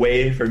kind of a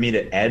way for me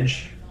to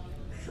edge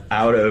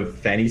out of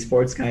Fan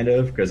Esports, kind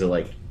of, because of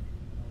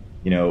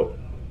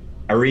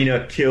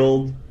Arena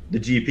killed the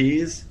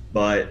GPs,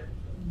 but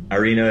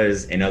Arena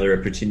is another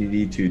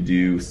opportunity to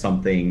do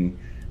something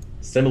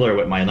similar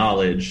with my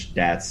knowledge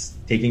that's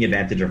taking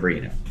advantage of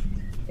Arena.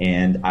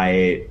 And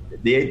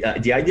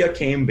the idea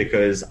came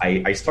because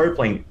I started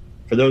playing,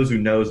 for those who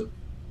knows,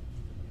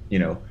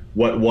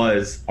 what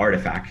was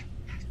Artifact.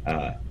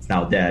 It's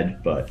now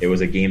dead, but it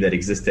was a game that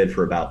existed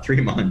for about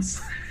 3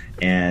 months.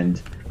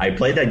 And I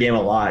played that game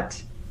a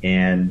lot,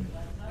 and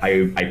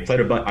I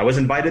played I was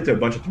invited to a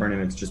bunch of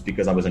tournaments just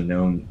because I was a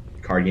known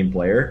card game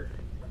player.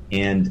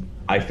 And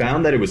I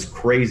found that it was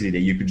crazy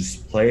that you could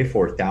just play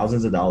for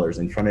thousands of dollars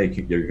in front of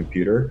your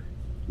computer,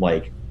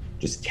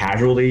 just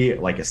casually,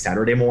 a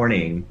Saturday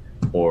morning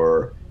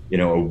or,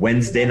 a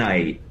Wednesday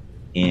night.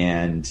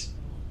 And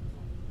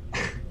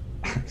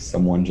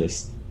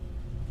someone's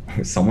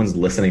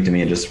listening to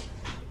me and just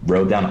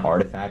wrote down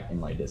Artifact in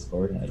my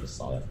Discord, and I just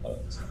saw that.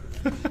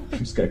 I'm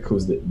just gonna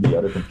close the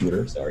other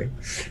computer. Sorry.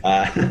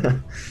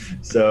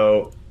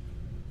 So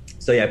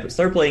yeah, I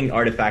started playing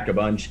Artifact a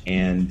bunch,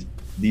 and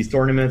these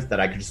tournaments that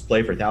I could just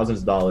play for thousands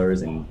of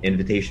dollars, and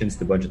invitations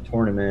to a bunch of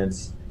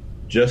tournaments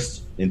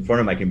just in front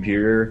of my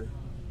computer.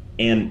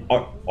 And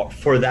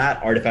for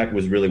that, Artifact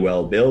was really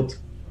well built.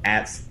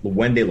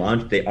 When they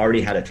launched, they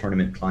already had a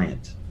tournament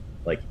client,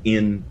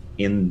 in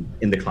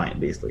the client,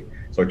 basically.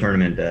 So a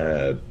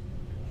tournament,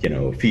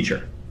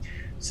 feature.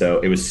 So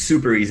it was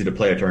super easy to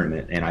play a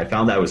tournament, and I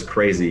found that was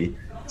crazy.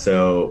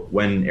 So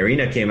when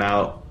Arena came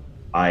out,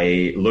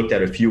 I looked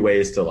at a few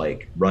ways to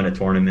run a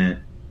tournament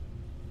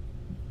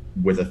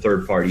with a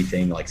third-party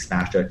thing like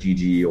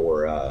Smash.gg,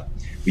 or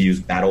we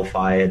used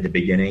Battlefy at the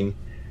beginning,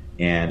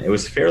 and it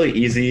was fairly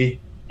easy.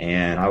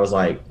 And I was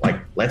like,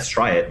 let's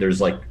try it.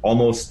 There's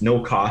almost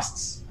no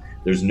costs.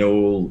 There's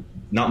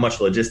not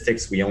much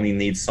logistics. We only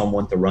need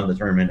someone to run the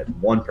tournament,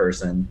 one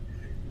person.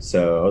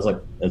 So I was like,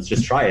 let's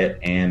just try it.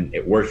 And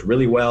it worked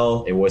really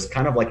well. It was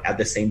kind of at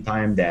the same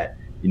time that,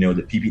 the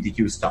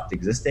PPTQ stopped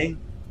existing.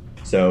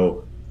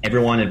 So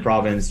everyone in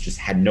province just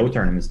had no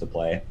tournaments to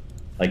play.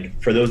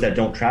 For those that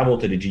don't travel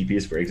to the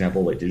GPs, for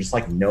example, they just they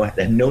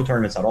had no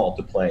tournaments at all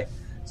to play.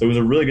 So it was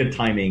a really good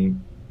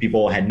timing.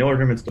 People had no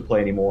tournaments to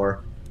play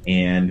anymore.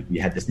 And we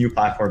had this new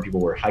platform people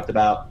were hyped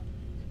about.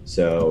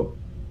 So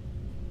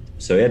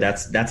yeah,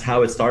 that's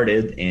how it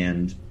started.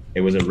 And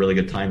it was a really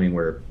good timing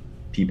where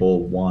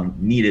people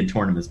needed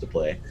tournaments to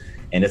play.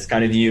 And it's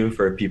kind of new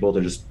for people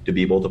to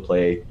be able to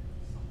play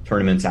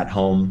tournaments at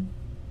home,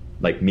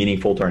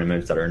 meaningful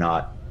tournaments that are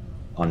not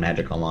on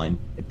Magic Online.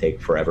 It take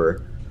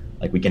forever.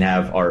 We can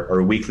have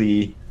our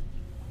weekly,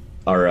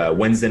 our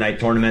Wednesday night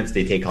tournaments.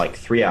 They take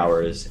 3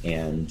 hours,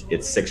 and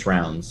it's 6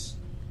 rounds,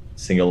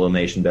 single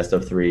elimination, best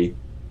of 3,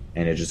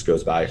 and it just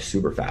goes by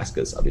super fast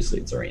because obviously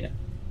it's Arena.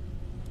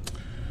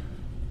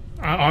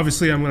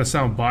 Obviously, I'm going to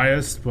sound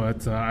biased,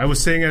 but I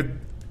was saying it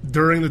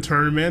during the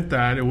tournament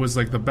that it was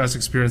the best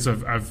experience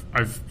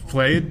I've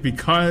played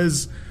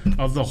because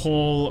of the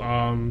whole.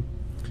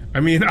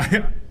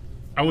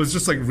 I was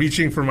just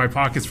reaching for my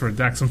pockets for a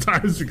deck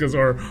sometimes because,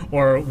 or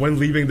when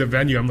leaving the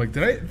venue, I'm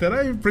did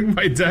I bring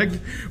my deck?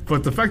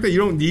 But the fact that you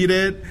don't need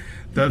it,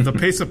 the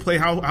pace of play,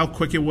 how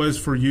quick it was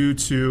for you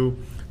to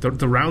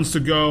the rounds to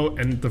go,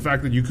 and the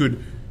fact that you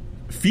could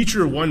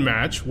feature one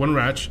match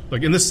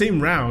like in the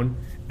same round,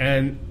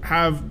 and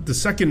have the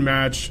second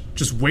match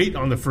just wait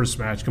on the first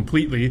match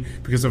completely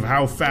because of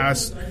how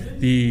fast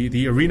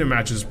the arena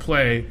matches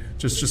play.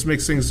 Just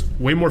makes things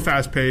way more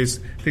fast paced.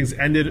 Things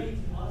ended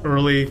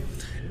early,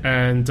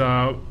 and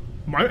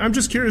I'm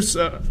just curious.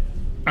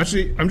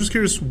 Actually, I'm just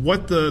curious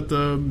what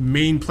the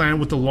main plan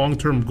with the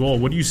long-term goal.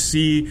 What do you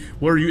see?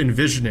 What are you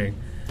envisioning?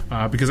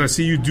 Because I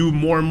see you do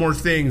more and more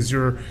things.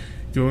 You're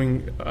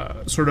doing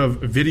sort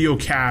of video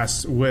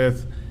casts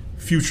with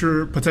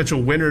future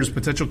potential winners,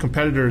 potential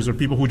competitors, or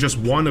people who just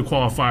won a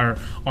qualifier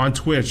on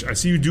Twitch. I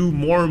see you do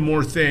more and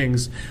more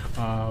things.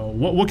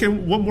 What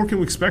more can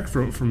we expect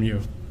from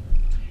you?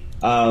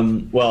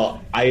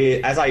 Well,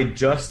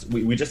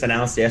 we just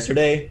announced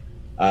yesterday.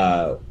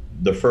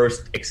 This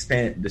first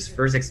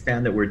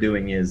expand that we're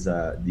doing is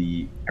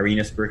the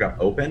Arena Super Cup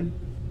Open.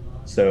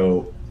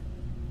 So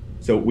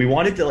we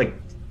wanted to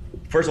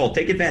first of all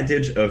take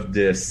advantage of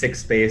the 6th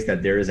space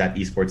that there is at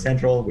Esports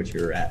Central, which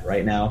you're at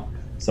right now.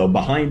 So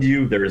behind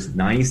you there's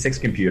 96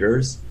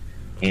 computers,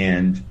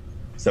 and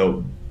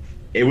so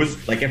it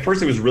was at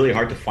first it was really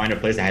hard to find a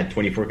place that had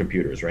 24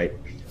 computers, right?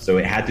 So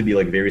it had to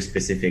be very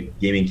specific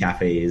gaming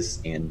cafes,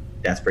 and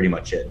that's pretty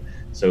much it.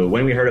 So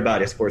when we heard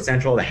about Esports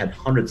Central that had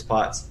 100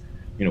 spots,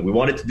 we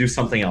wanted to do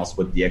something else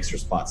with the extra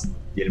spots.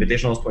 The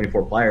Invitational is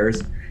 24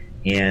 players,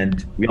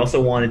 and we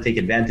also want to take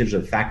advantage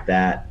of the fact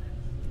that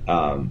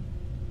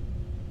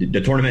the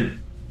tournament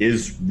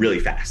is really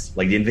fast.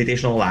 The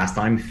Invitational last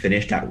time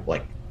finished at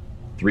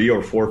 3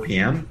 or 4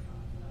 p.m.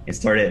 and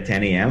started at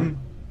 10 a.m.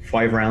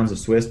 5 rounds of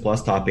Swiss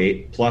plus top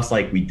 8, plus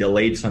we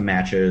delayed some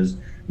matches.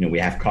 We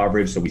have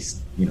coverage, so we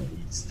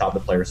stop the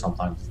players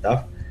sometimes and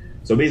stuff.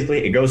 So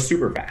basically, it goes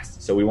super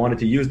fast. So we wanted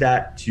to use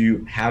that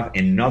to have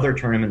another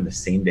tournament the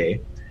same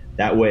day.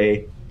 That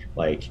way,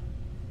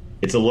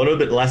 it's a little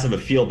bit less of a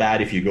feel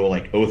bad if you go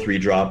 0-3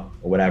 drop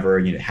or whatever,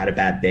 had a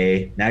bad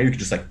day. Now you can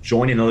just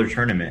join another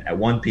tournament at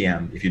 1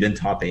 p.m. if you didn't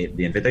top 8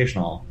 the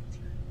Invitational.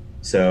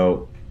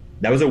 So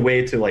that was a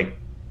way to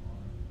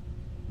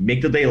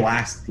make the day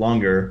last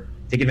longer,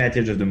 take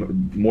advantage of the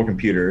more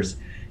computers,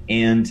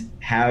 and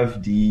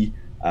have the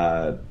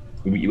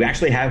we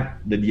actually have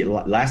the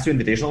last 2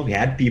 Invitational. We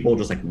had people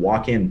just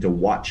walk in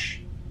to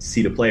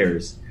see the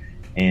players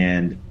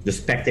and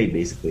just spectate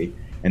basically.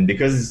 And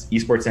because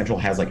Esports Central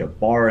has a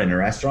bar and a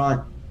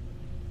restaurant,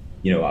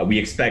 we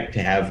expect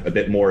to have a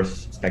bit more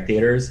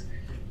spectators,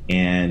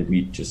 and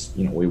we just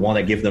we want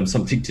to give them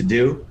something to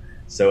do.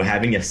 So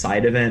having a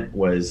side event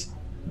was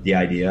the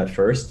idea at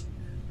first,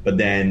 but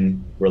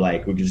then we're we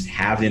could just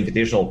have the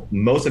Invitational.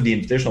 Most of the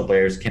Invitational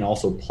players can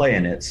also play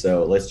in it,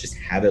 so let's just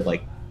have it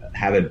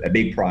have a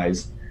big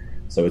prize.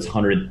 So it's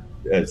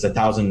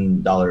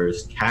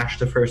 $1,000 cash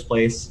to first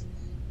place,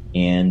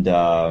 and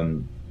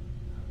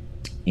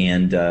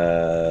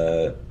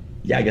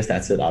yeah, I guess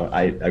that's it.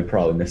 I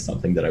probably missed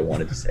something that I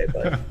wanted to say,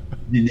 but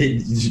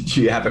did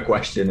you have a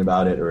question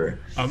about it, or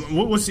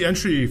what's the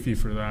entry fee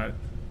for that?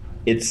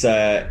 It's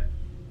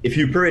if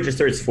you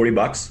pre-register, it's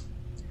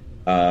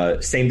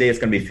 $40. Same day, it's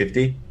going to be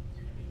 $50.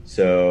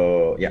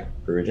 So yeah,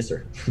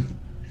 pre-register.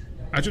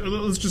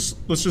 Let's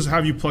just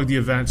have you plug the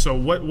event. So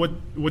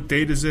what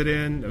date is it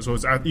in? So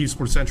it's at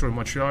Esports Central in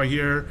Montreal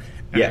here.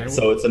 Yeah,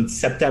 so it's on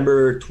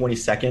September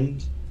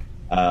 22nd.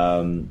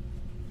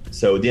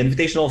 So the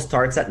Invitational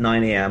starts at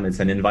 9 a.m. It's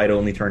an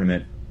invite-only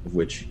tournament, of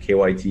which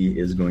KYT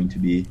is going to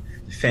be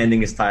defending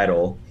his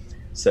title.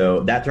 So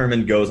that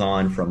tournament goes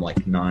on from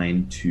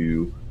 9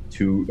 to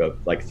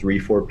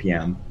 3-4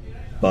 p.m.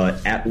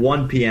 But at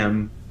 1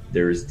 p.m.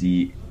 there's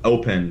the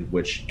Open,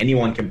 which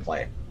anyone can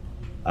play.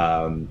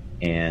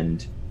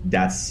 And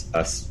that's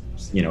us.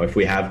 If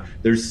we have,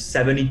 there's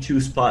 72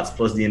 spots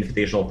plus the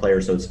Invitational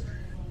players, so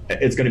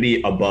it's going to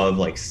be above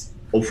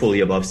hopefully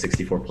above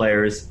 64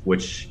 players,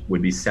 which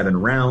would be 7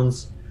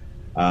 rounds.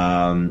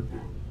 7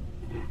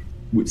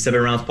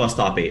 rounds plus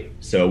top 8.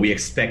 So we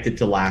expect it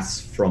to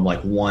last from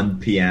 1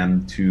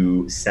 p.m.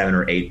 to 7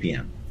 or 8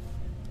 p.m.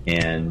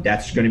 And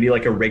that's going to be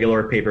a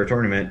regular paper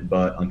tournament,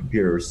 but on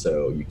computers.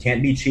 So you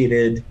can't be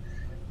cheated.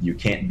 You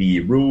can't be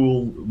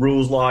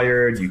rules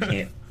lawyered. You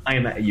can't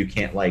you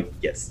can't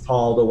get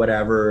stalled or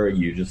whatever.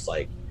 You just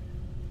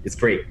it's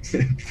great.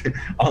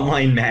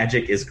 Online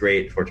magic is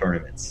great for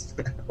tournaments.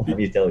 Let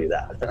me tell you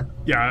that.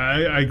 Yeah,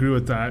 I agree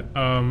with that.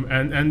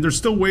 And there's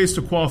still ways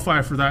to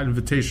qualify for that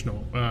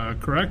Invitational,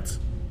 correct?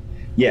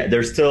 Yeah,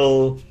 there's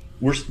still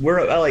we're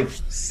at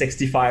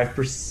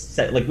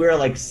 65%. We're at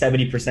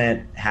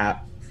 70%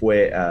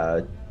 halfway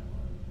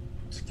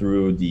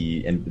through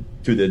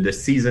the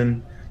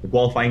season, the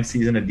qualifying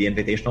season of the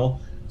Invitational.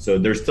 So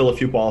there's still a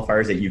few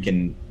qualifiers that you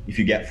can, if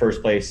you get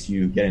first place,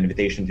 you get an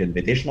invitation to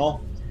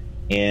Invitational.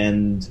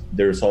 And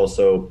there's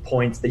also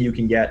points that you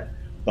can get.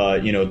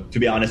 But, to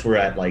be honest, we're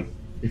at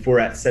if we're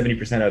at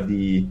 70% of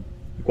the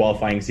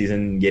qualifying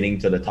season, getting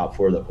to the top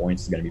 4 of the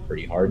points is going to be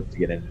pretty hard to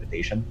get an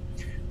invitation.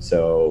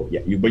 So, yeah,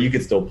 but you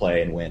could still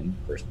play and win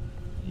first.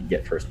 You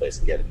get first place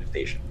and get an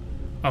invitation.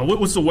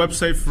 What's the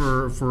website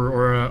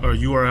or a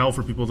URL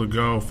for people to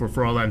go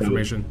for all that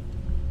information?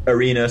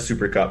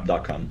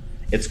 ArenaSupercup.com.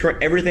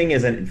 Everything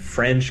is in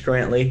French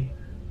currently,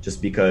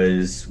 just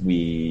because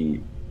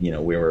we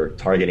were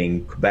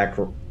targeting Quebec,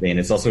 and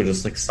it's also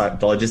just like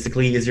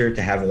logistically easier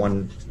to have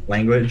one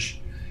language.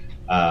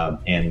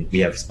 And we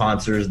have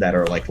sponsors that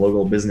are like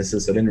local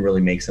businesses, so it didn't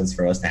really make sense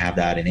for us to have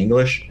that in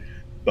English.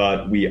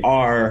 But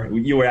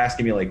you were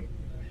asking me like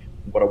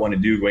what I want to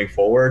do going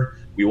forward.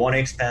 We want to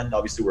expand.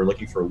 Obviously, we're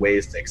looking for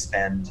ways to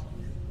expand,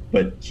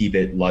 but keep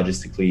it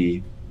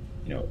logistically,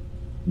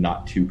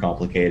 not too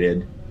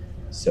complicated.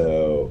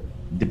 So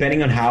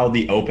depending on how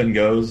the Open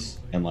goes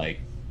and like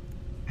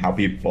how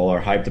people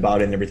are hyped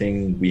about it and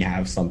everything, we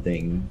have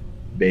something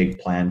big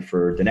planned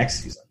for the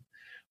next season.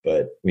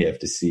 But we have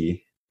to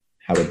see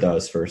how it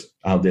does first,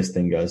 how this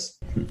thing goes.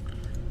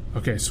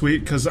 Okay, sweet.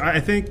 Because I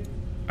think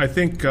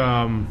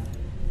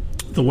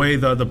the way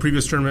the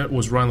previous tournament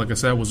was run, like I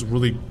said, was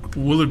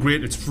really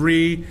great. It's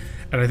free,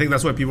 and I think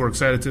that's why people are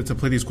excited to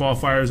play these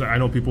qualifiers. I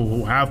know people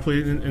who have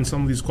played in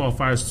some of these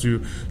qualifiers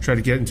to try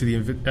to get into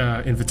the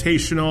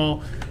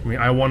Invitational. I mean,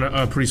 I won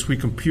a pretty sweet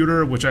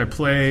computer, which I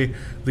play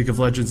League of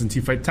Legends and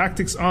Teamfight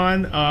Tactics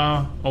on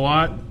a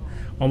lot,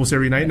 almost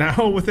every night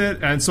now with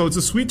it. And so it's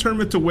a sweet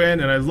tournament to win,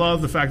 and I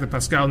love the fact that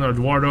Pascal and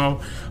Eduardo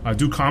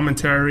do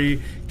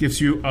commentary, gives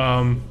you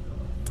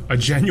a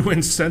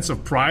genuine sense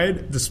of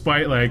pride,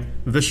 despite like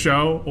this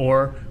show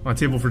or on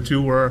Table for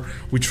Two, where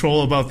we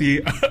troll about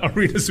the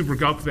Arena Super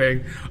Cup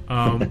thing,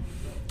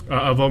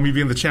 about me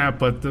being the champ.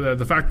 But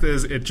the fact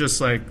is, it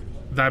just like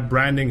that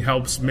branding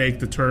helps make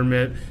the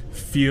tournament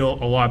feel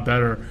a lot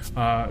better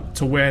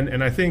to win.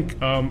 And I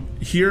think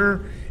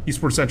here,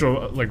 Esports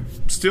Central, like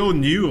still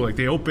new, like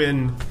they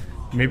opened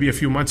maybe a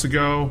few months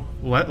ago,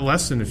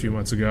 less than a few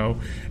months ago,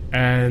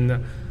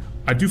 and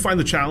I do find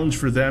the challenge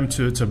for them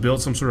to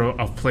build some sort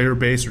of player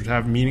base or to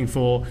have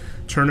meaningful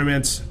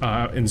tournaments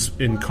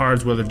in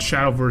cards, whether it's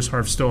Shadowverse,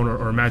 Hearthstone,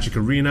 or Magic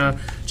Arena,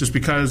 just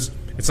because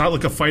it's not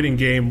like a fighting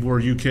game where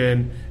you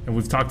can, and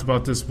we've talked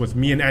about this with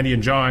me and Andy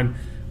and John,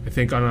 I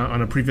think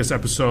on a previous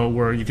episode,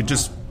 where you could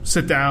just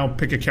sit down,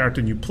 pick a character,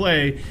 and you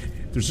play.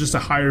 There's just a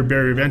higher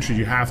barrier of entry.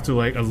 You have to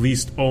like at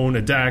least own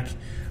a deck.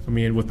 I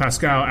mean, with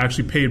Pascal, I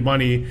actually paid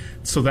money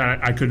so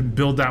that I could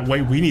build that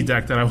White Weenie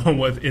deck that I went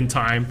with in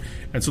time.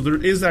 And so there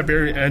is that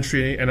barrier to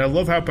entry. And I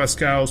love how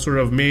Pascal sort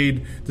of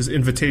made this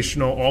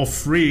Invitational all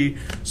free,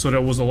 so that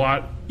it was a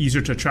lot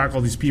easier to attract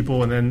all these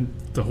people. And then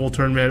the whole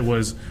tournament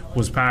was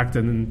packed.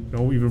 And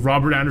even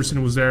Robert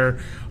Anderson was there,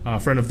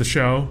 a friend of the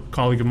show,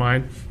 colleague of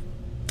mine.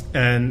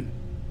 And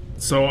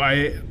so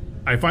I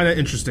find that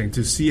interesting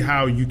to see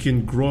how you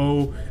can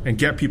grow and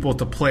get people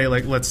to play,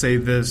 like, let's say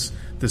this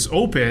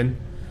Open,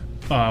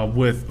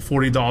 with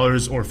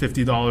 $40 or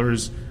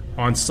 $50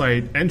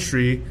 on-site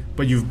entry,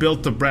 but you've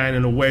built the brand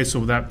in a way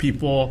so that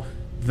people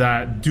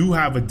that do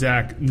have a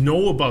deck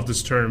know about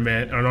this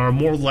tournament and are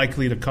more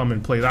likely to come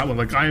and play that one.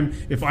 Like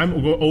if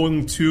I'm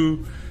going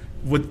to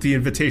with the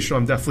Invitational,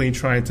 I'm definitely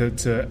trying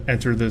to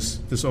enter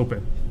this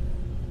Open.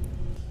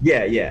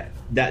 Yeah.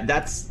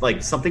 That's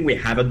like something we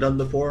haven't done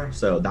before,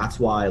 so that's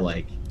why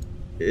like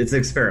it's an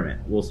experiment.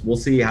 We'll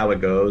see how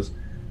it goes.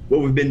 What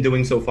we've been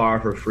doing so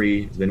far for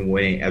free has been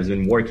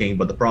working,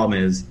 but the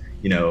problem is,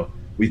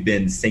 we've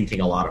been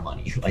sinking a lot of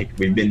money. Like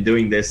we've been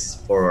doing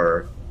this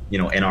for,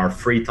 in our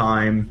free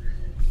time.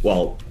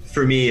 Well,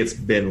 for me, it's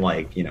been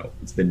like,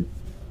 it's been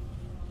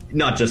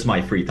not just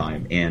my free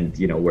time, and,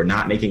 we're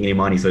not making any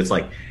money. So it's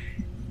like,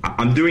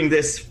 I'm doing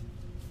this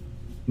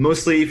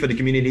mostly for the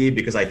community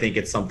because I think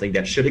it's something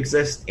that should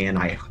exist. And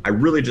I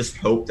really just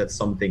hope that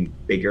something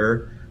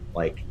bigger,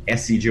 like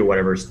SCG or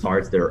whatever,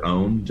 starts their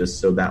own, just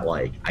so that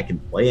like I can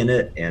play in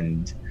it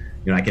and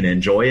I can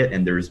enjoy it,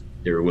 and there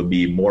would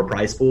be more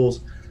prize pools.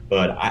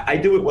 But I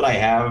do it what I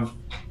have,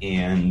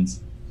 and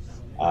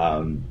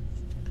I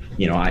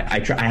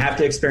have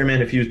to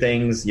experiment a few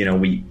things.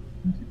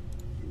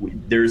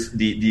 There's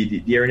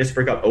the Arena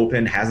Super Cup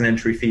Open has an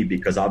entry fee,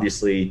 because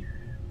obviously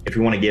if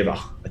we want to give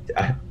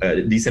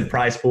a decent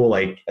prize pool,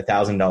 like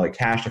 $1,000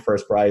 cash to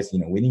first prize,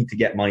 we need to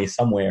get money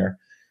somewhere.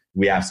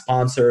 We have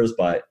sponsors,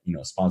 but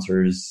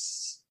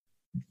sponsors,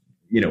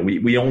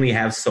 we only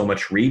have so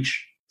much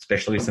reach,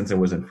 especially since it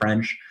was in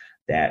French,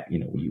 that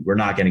we're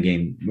not going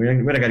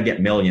to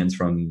get millions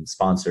from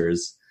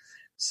sponsors.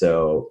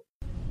 So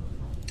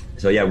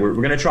yeah, we're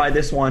going to try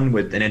this one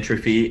with an entry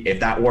fee. If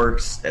that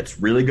works, that's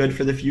really good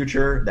for the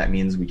future. That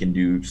means we can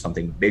do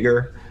something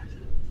bigger.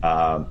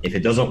 If it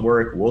doesn't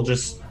work, we'll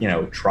just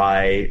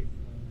try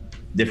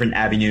different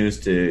avenues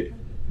to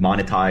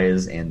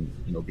monetize and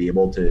be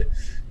able to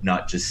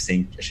not just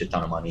sink a shit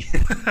ton of money.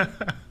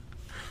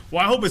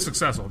 Well, I hope it's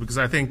successful, because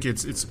I think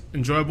it's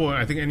enjoyable, and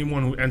I think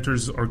anyone who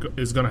enters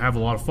is going to have a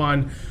lot of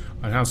fun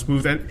on how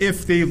smooth. And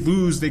if they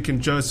lose, they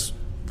can just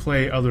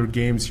play other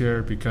games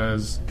here,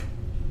 because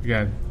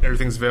again,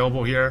 everything's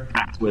available here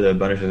with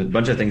a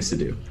bunch of things to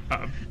do.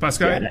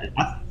 Pascal,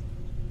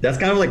 that's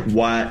kind of like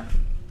what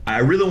I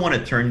really want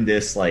to turn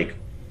this, like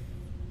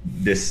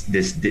the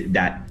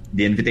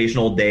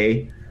Invitational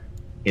day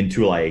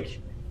into like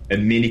a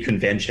mini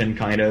convention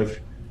kind of,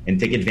 and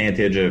take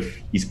advantage of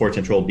Esports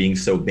Central being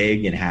so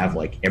big and have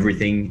like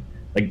everything.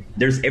 Like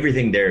there's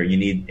everything there you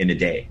need in a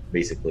day,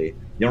 basically.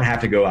 You don't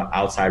have to go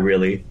outside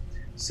really.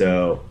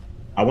 So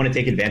I want to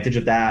take advantage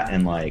of that,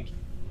 and like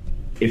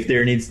if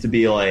there needs to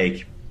be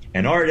like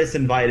an artist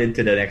invited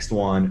to the next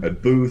one, a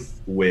booth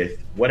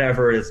with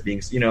whatever is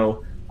being,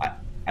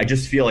 I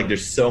just feel like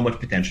there's so much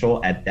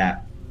potential at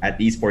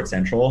Esports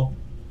Central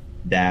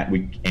that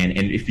we and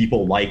if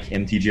people like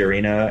MTG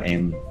Arena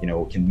and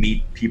can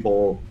meet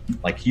people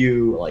like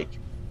you, like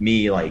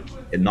me, like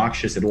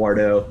Noxious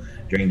Eduardo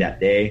during that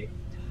day,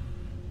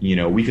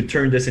 we could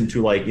turn this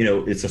into like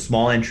it's a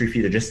small entry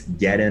fee to just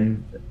get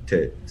in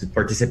to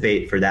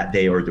participate for that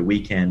day or the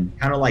weekend,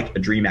 kind of like a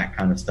DreamHack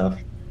kind of stuff,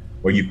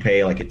 where you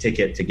pay like a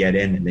ticket to get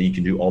in and then you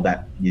can do all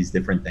these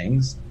different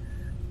things.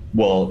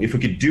 Well, if we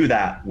could do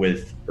that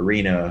with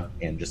Arena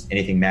and just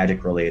anything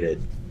Magic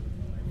related,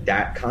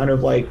 that kind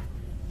of like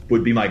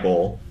would be my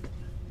goal.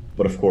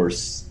 But of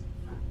course,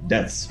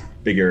 that's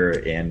bigger,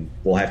 and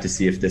we'll have to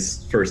see if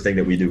this first thing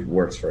that we do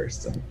works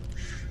first. So.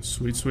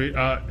 Sweet.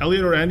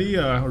 Elliot or Andy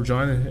or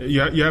John,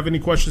 you have any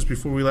questions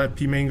before we let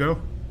P-Main go?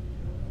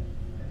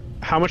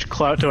 How much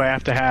clout do I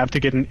have to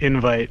get an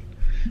invite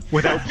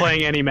without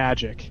playing any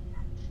Magic?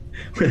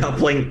 Without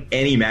playing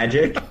any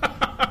Magic?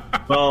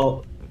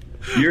 Well,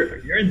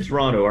 you're in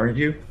Toronto, aren't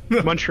you?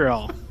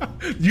 Montreal.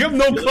 You have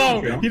no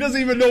clout. He doesn't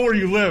even know where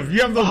you live.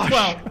 You have no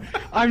clout.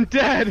 I'm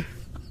dead.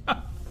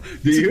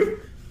 Do you?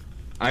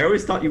 I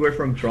always thought you were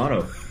from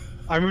Toronto.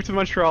 I moved to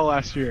Montreal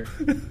last year.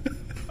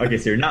 Okay,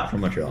 so you're not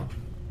from Montreal.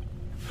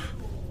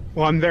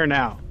 Well, I'm there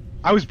now.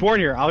 I was born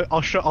here.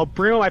 I'll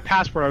bring out my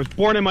passport. I was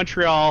born in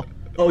Montreal.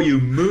 Oh, you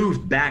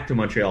moved back to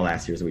Montreal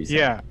last year, is what you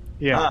said.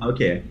 Yeah. Ah,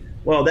 okay.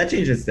 Well, that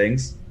changes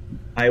things.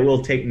 I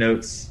will take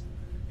notes.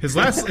 His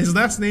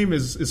last name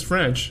is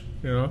French,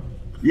 Yeah.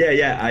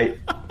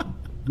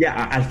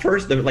 At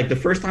first, the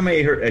first time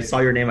I saw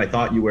your name, I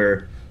thought you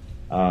were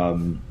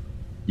from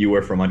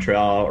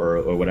Montreal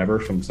or whatever,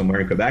 from somewhere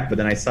in Quebec. But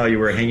then I saw you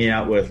were hanging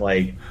out with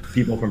like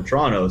people from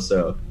Toronto,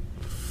 so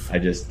I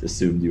just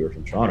assumed you were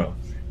from Toronto.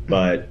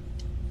 But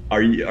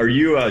are you?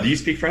 Do you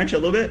speak French a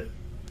little bit?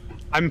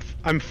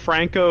 I'm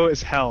Franco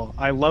as hell.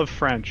 I love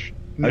French.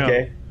 No,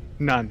 okay.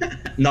 None.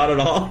 Not at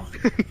all.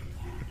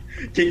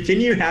 Can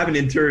you have an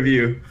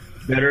interview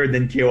better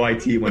than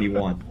KYT when you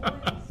want?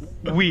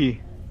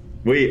 We.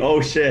 Oh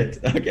shit.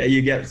 Okay,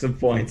 you get some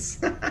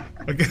points.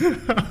 Okay.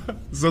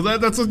 So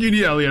that's what you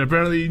need, Elliot.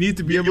 Apparently, you need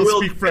to be able to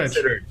speak French.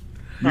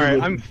 All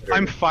right,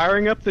 I'm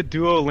firing up the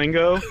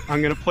Duolingo.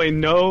 I'm gonna play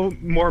no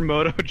more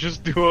Moto,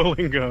 just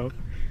Duolingo.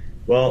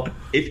 Well,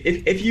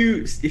 if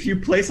you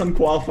play some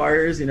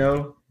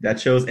qualifiers, that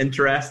shows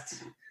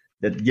interest.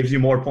 That gives you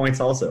more points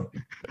also.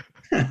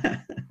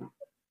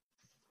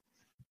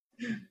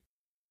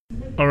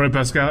 All right,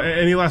 Pascal.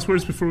 Any last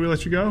words before we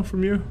let you go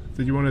from you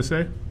that you want to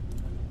say?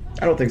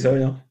 I don't think so.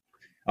 No.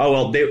 Oh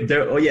well, the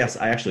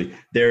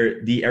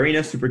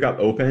Arena Super Cup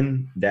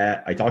Open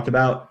that I talked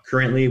about.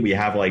 Currently, we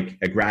have like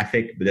a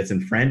graphic, but that's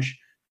in French.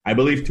 I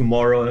believe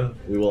tomorrow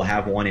we will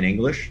have one in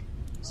English.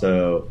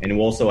 So, and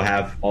we'll also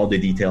have all the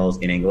details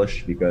in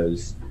English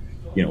because,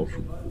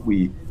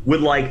 we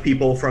would like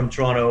people from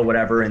Toronto,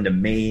 whatever, in the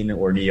Maine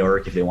or New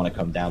York, if they want to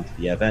come down to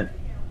the event,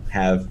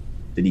 have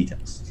the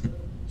details.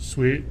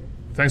 Sweet.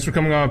 Thanks for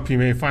coming on,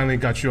 P-Main. Finally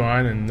got you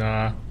on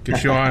and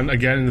get you on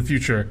again in the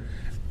future,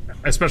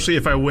 especially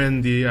if I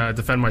win the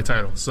defend my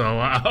title. So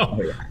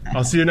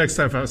I'll see you next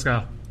time,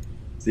 Pascal.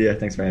 See ya.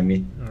 Thanks for having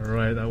me. All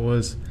right. That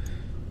was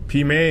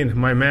P-Main,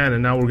 my man.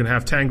 And now we're going to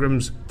have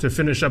Tangrams to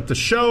finish up the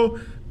show.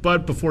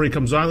 But before he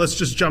comes on, let's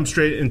just jump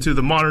straight into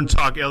the modern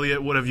talk.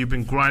 Elliot, what have you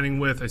been grinding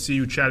with? I see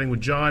you chatting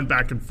with John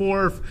back and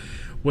forth.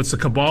 What's the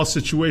Cabal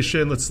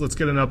situation? Let's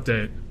get an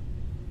update.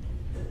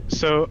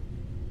 So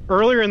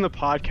earlier in the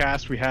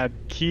podcast, we had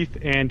Keith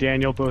and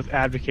Daniel both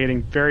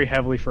advocating very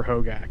heavily for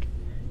Hogak.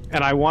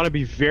 And I want to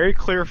be very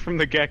clear from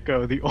the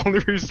get-go, the only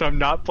reason I'm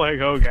not playing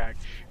Hogak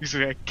is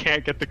because I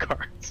can't get the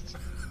cards.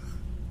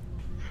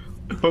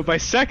 But my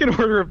second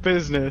order of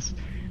business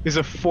is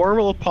a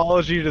formal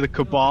apology to the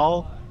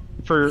Cabal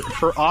for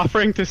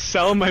offering to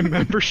sell my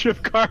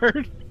membership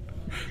card.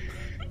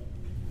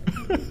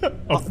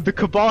 The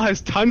Cabal has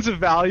tons of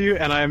value,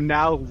 and I am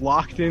now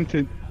locked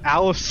into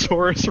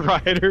Allosaurus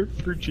Rider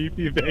for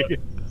GP Vegas.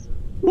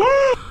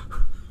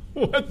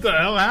 What the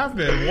hell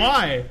happened?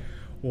 Why?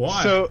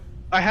 So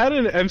I had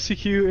an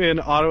MCQ in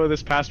Ottawa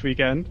this past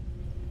weekend.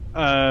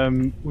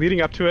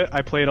 Leading up to it,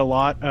 I played a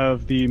lot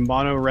of the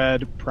Mono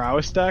Red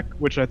Prowess deck,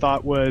 which I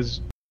thought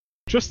was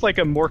just like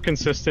a more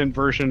consistent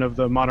version of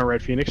the Mono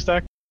Red Phoenix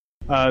deck.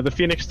 The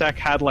Phoenix deck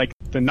had like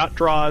the nut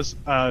draws.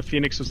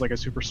 Phoenix was like a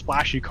super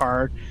splashy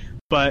card,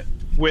 but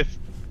with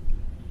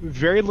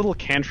very little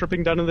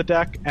cantripping done in the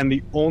deck, and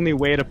the only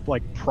way to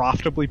like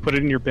profitably put it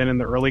in your bin in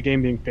the early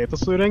game being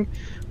Faithless Looting,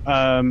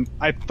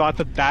 I thought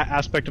that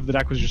aspect of the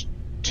deck was just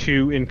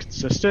too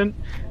inconsistent,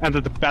 and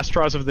that the best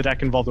draws of the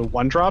deck involved a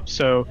 1-drop,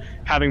 so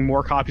having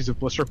more copies of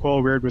Blister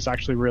Coil Weird was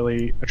actually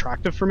really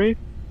attractive for me.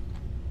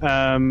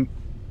 I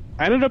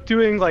ended up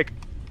doing like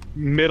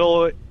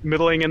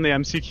middling in the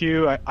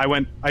MCQ.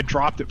 I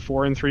dropped at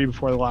 4-3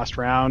 before the last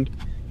round.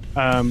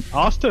 I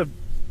lost to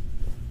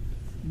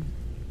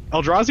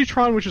Eldrazi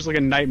Tron, which is like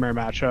a nightmare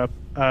matchup.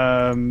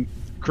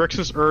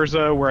 Grixis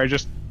Urza, where I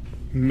just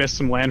missed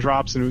some land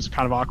drops and it was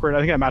kind of awkward. I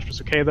think that match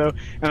was okay though.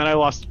 And then I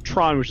lost to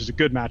Tron, which is a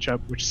good matchup,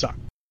 which sucked.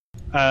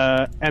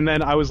 And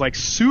then I was like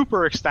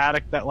super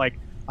ecstatic that like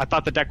I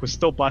thought the deck was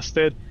still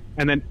busted.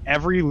 And then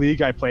every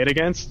league I played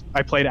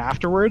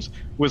afterwards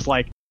was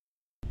like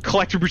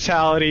Collector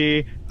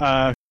Brutality,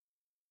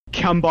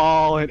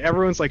 Kembal, and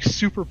everyone's like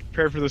super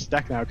prepared for this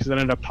deck now because it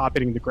ended up top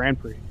hitting the Grand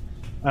Prix.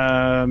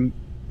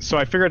 So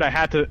I figured I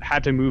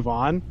had to move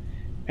on,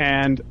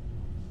 and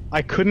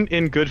I couldn't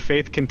in good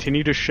faith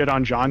continue to shit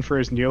on John for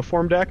his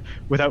Neoform deck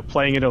without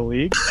playing in a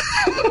league.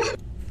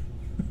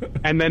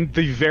 And then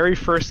the very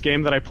first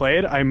game that I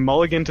played, I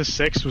mulliganed to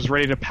 6, was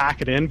ready to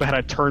pack it in, but had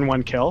a turn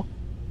 1 kill.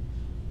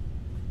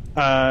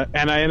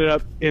 And I ended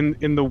up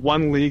in the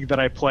one league that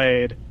I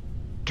played,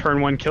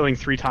 turn 1 killing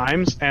 3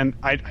 times, and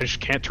I just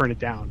can't turn it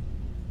down.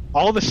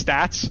 All the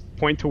stats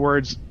point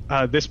towards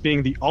this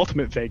being the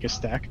ultimate Vegas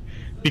deck,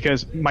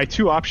 because my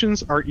 2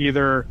 options are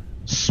either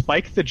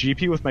spike the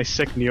GP with my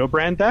sick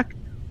Neobrand deck,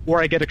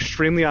 or I get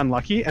extremely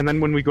unlucky, and then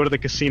when we go to the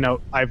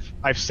casino,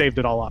 I've saved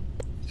it all up.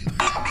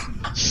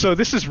 So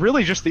this is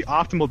really just the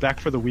optimal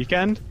deck for the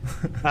weekend,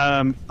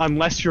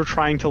 unless you're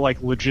trying to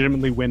like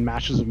legitimately win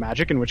matches of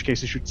Magic, in which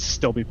case you should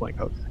still be playing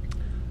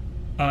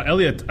Hogaak.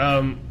 Elliot,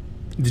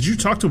 did you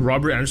talk to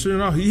Robert Anderson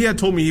at all? He had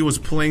told me he was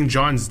playing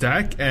John's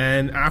deck,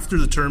 and after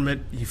the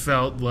tournament, he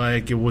felt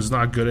like it was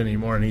not good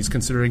anymore, and he's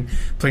considering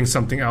playing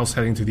something else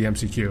heading to the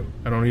MCQ.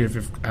 I don't know if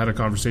you've had a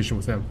conversation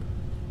with him.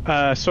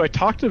 So I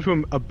talked to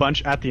him a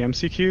bunch at the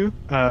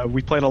MCQ.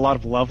 We played a lot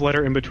of Love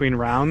Letter in between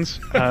rounds.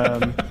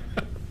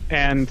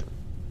 And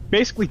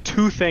basically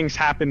 2 things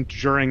happened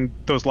during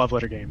those Love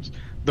Letter games.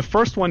 The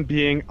first one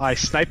being I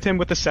sniped him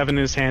with a 7 in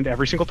his hand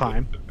every single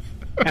time.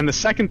 And the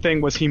second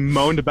thing was he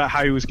moaned about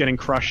how he was getting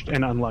crushed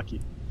and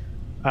unlucky.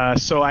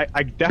 So I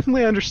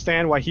definitely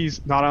understand why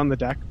he's not on the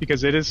deck,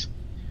 because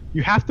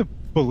you have to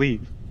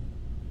believe.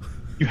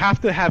 You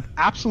have to have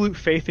absolute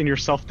faith in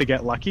yourself to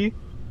get lucky,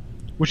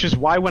 which is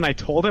why when I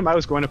told him I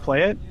was going to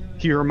play it,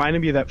 he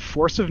reminded me that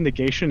Force of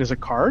Negation is a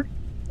card.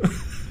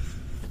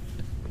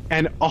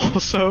 And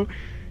also,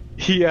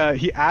 he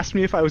asked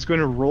me if I was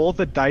going to roll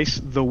the dice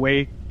the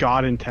way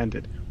God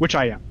intended, which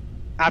I am.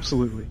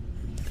 Absolutely.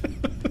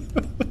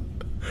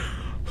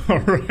 All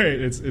right,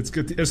 it's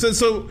good.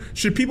 So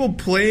should people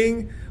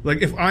playing,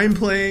 like if I'm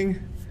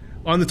playing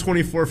on the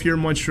 24th here in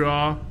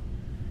Montreal,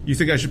 you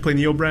think I should play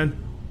Neobrand?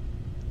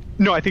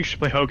 No, I think you should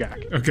play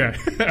Hogaak. Okay.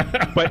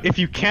 But if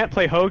you can't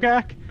play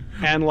Hogaak,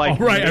 and like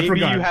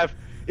maybe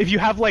if you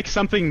have like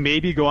something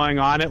maybe going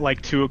on at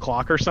like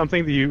 2:00 or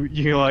something, that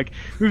you like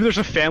maybe there's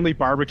a family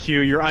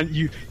barbecue,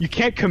 you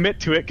can't commit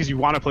to it because you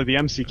want to play the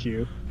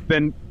MCQ,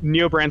 then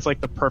Neobrand's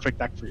like the perfect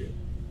deck for you.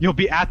 You'll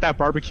be at that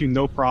barbecue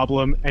no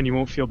problem, and you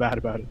won't feel bad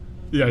about it.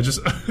 Yeah, I just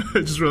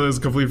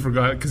realized, completely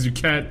forgot, because you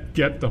can't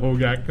get the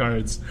Hogaak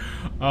cards.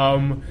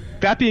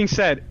 That being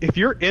said, if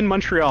you're in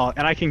Montreal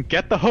and I can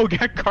get the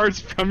Hogaak cards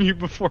from you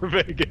before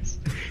Vegas,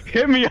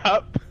 hit me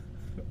up.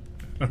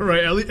 All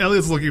right,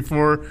 Elliot's looking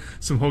for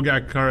some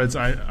Hogaak cards.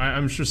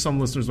 I'm sure some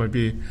listeners might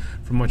be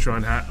from Montreal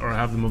or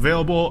have them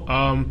available.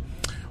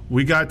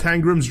 We got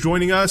Tangrams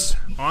joining us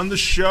on the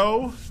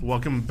show.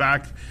 Welcome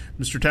back,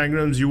 Mr.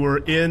 Tangrams. You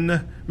were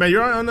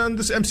you're on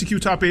this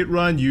MCQ top 8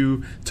 run.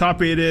 You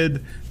top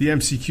 8'd the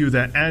MCQ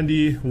that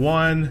Andy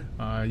won.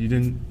 You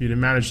didn't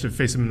manage to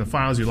face him in the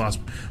finals. You lost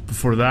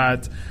before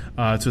that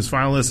to his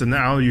finalists, and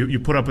now you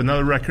put up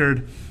another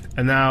record.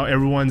 And now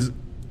everyone's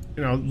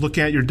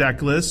looking at your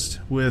deck list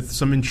with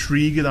some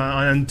intrigue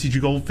on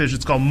TG Goldfish.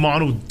 It's called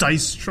Mono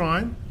Dice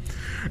Tron,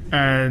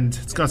 and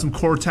it's got some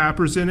core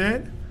tappers in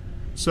it.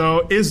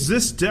 So is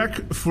this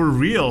deck for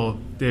real,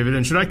 David?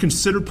 And should I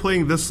consider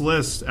playing this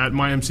list at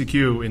my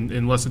MCQ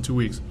in less than 2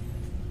 weeks?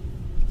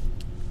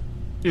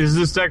 Is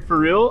this deck for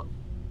real?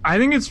 I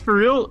think it's for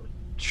real.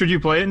 Should you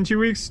play it in 2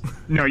 weeks?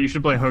 No, you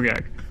should play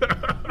Hogaak.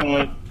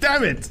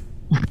 Damn it!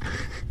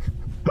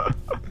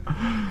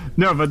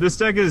 No, but this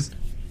deck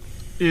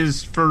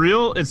is for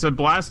real. It's a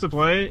blast to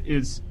play.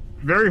 It's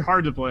very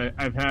hard to play.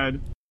 I've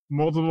had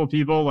multiple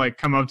people like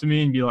come up to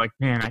me and be like,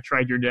 "Man, I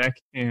tried your deck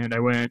and I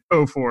went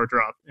 0-4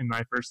 drop in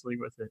my first league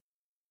with it."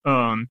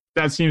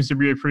 That seems to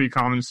be a pretty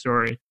common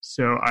story.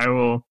 So I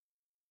will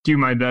do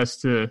my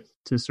best to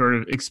sort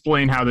of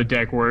explain how the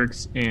deck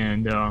works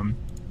and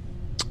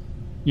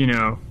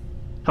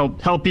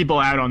help people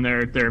out on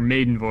their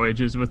maiden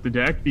voyages with the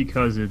deck,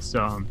 because it's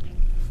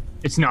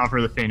not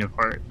for the faint of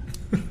heart.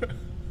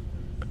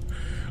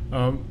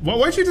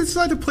 Why did you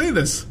decide to play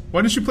this?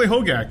 Why didn't you play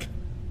Hogaak?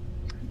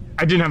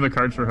 I didn't have the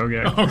cards for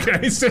Hogaak.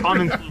 Okay, so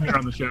common theme here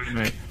on the show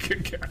tonight.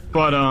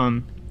 But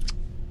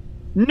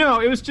no,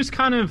 it was just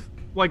kind of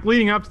like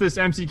leading up to this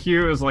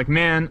MCQ. It was like,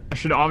 man, I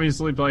should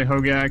obviously play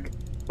Hogaak,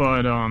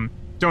 but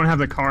don't have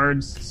the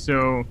cards.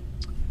 So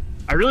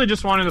I really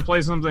just wanted to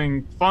play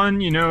something fun,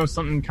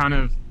 something kind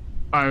of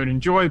I would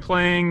enjoy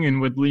playing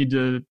and would lead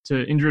to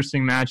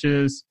interesting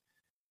matches.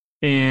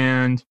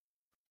 And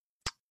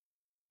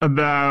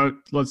about,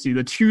 let's see,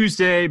 the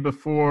Tuesday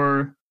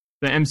before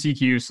the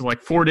MCQ, so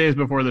like 4 days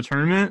before the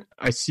tournament,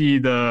 I see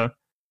the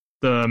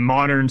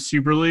Modern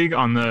Super League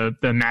on the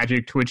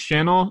Magic Twitch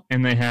channel,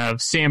 and they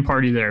have Sam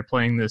Party there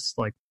playing this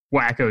like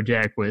wacko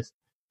deck with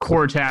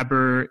Core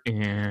Tapper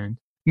and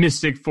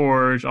Mystic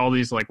Forge, all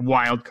these like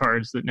wild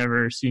cards that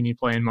never see me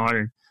play in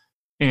Modern.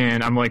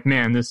 And I'm like,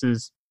 man, this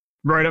is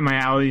right up my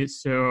alley.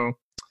 So,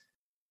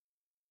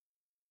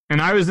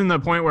 and I was in the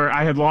point where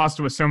I had lost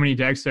with so many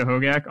decks to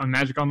Hogak on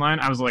Magic Online.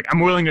 I was like, I'm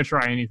willing to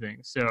try anything.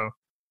 So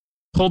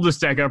pulled this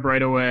deck up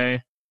right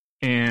away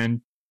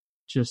and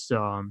just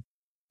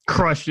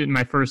crushed it in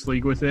my first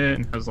league with it.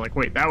 And I was like,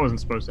 wait, that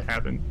wasn't supposed to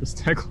happen. This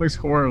deck looks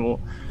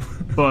horrible.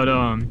 But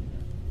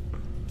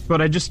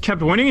I just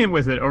kept winning it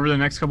with it over the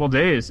next couple of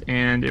days.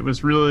 And it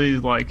was really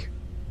like,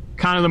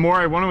 kind of the more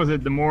I won with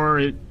it, the more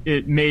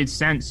it made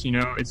sense. You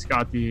know, it's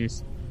got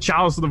these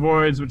Chalice of the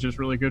Voids, which is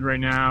really good right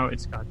now.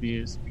 It's got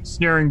these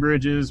Snaring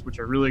Bridges, which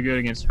are really good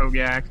against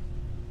Hogak.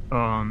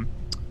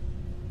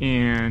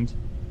 And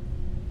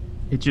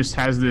it just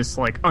has this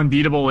like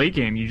unbeatable late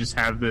game. You just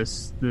have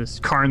this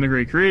Karn the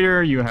Great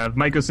Creator. You have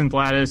Mycosynth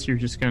Lattice. You're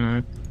just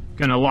gonna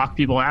lock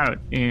people out.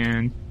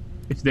 And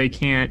if they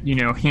can't, you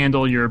know,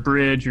 handle your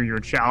bridge or your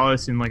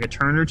Chalice in like a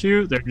turn or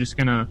two, they're just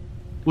gonna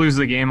lose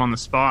the game on the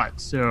spot.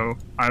 So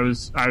I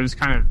was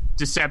kind of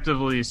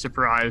deceptively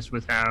surprised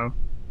with how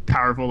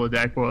powerful the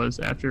deck was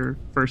after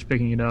first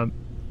picking it up.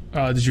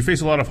 Did you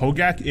face a lot of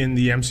Hogak in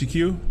the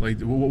MCQ? Like,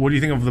 what do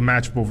you think of the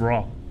matchup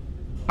overall?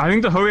 I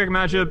think the Hogak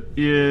matchup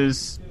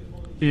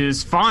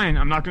is fine.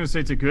 I'm not going to say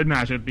it's a good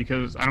matchup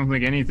because I don't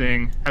think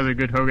anything has a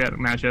good Hogak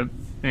matchup.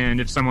 And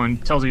if someone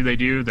tells you they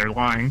do, they're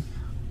lying.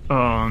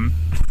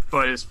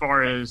 But as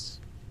far as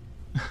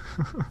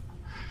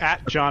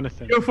At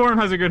Jonathan. Neoform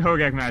has a good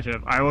Hogak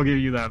matchup. I will give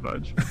you that,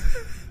 Budge.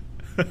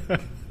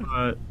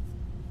 But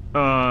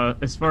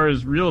as far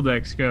as real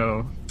decks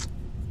go,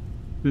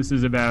 this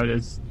is about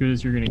as good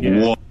as you're going to get.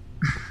 Whoa.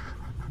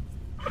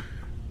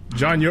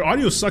 John, your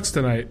audio sucks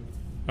tonight.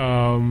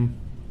 What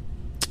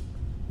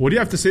do you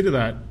have to say to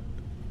that?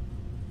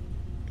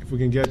 If we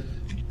can get...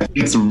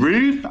 It's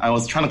rude. I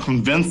was trying to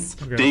convince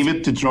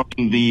David to join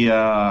the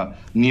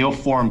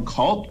Neoform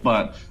cult,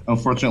 but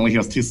unfortunately he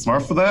was too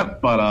smart for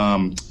that. But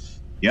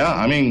yeah,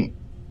 I mean...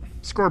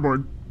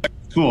 Scoreboard.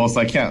 Cool,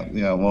 so I can't.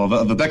 Yeah, well,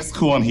 the deck's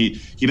cool, and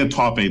he did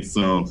top 8,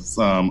 so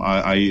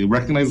I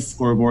recognize the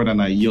scoreboard,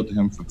 and I yield to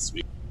him for this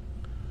week.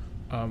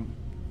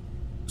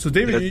 So,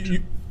 David,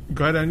 you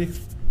go ahead, Andy.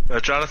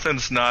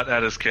 Jonathan's not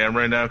at his cam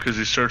right now because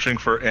he's searching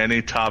for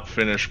any top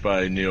finish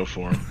by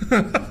Neoform.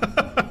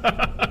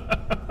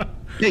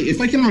 Hey,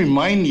 if I can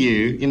remind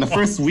you, in the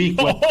first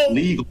week when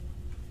league,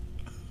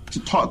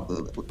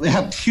 they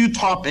had 2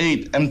 top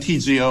 8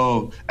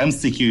 MTGO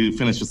MCQ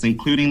finishes,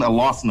 including a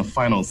loss in the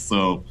finals.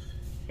 So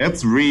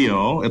it's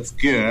real. It's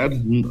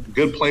good.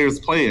 Good players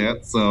play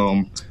it.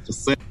 So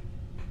just say.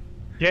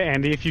 Yeah,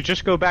 Andy, if you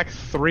just go back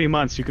 3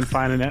 months, you can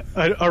find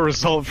a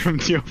result from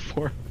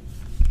Neoform.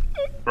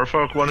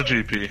 Merfolk won a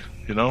GP,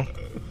 you know?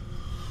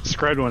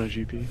 Scred won a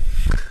GP.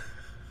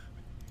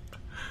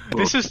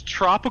 This is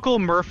Tropical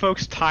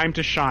Merfolk's time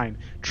to shine.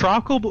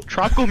 Tropical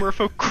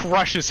Merfolk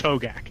crushes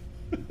Hogak.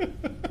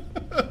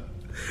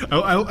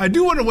 I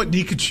do wonder what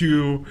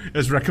Nikachu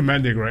is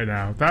recommending right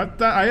now.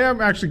 That I am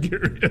actually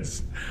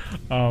curious,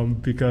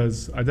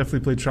 because I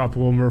definitely played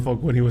Tropical Merfolk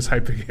when he was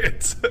hyping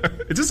it.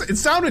 It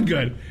sounded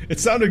good.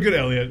 It sounded good,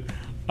 Elliot.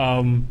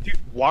 Dude,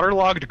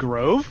 Waterlogged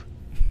Grove?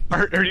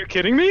 Are you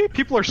kidding me?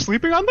 People are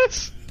sleeping on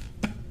this?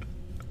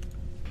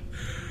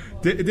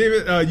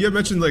 David, you had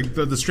mentioned like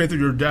the strength of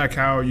your deck,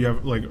 how you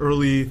have like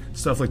early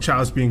stuff like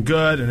Chalice being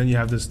good, and then you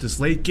have this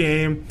late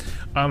game.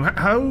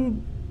 How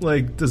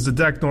like does the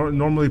deck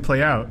normally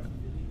play out?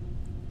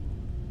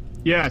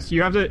 Yes,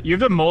 you have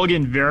to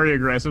mulligan very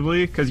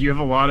aggressively because you have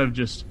a lot of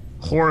just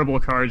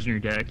horrible cards in your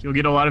deck. You'll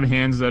get a lot of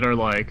hands that are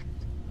like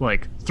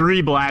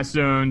 3 Blast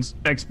Zones,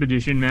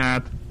 Expedition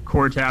Map,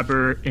 Core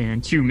Tapper,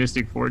 and 2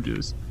 Mystic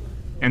Forges.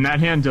 And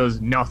that hand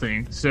does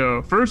nothing.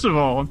 So first of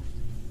all,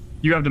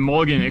 you have to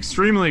mulligan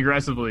extremely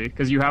aggressively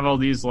because you have all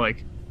these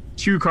like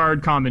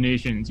 2-card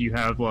combinations. You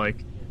have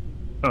like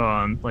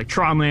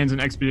Tron Lands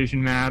and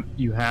Expedition Map.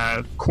 You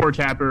have Core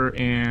Tapper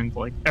and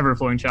like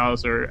Everflowing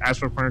Chalice or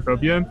Astral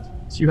Cornucopia.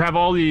 So you have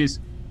all these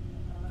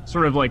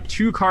sort of like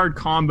 2-card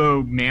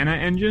combo mana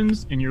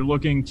engines, and you're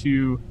looking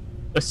to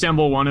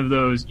assemble one of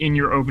those in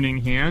your opening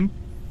hand.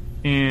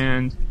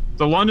 And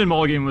the London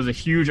Mulligan was a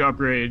huge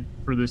upgrade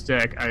for this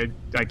deck.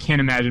 I can't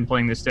imagine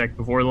playing this deck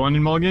before the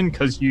London Mulligan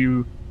because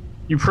you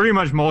pretty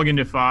much mulligan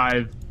to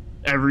 5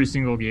 every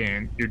single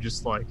game. You're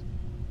just like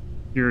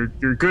your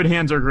good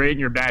hands are great and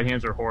your bad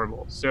hands are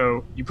horrible.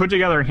 So you put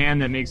together a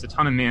hand that makes a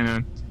ton of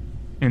mana,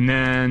 and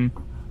then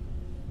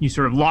you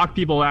sort of lock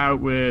people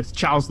out with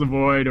Chalice of the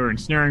Void or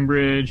Ensnaring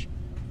Bridge.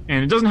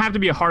 And it doesn't have to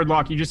be a hard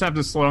lock. You just have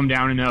to slow them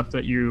down enough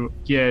that you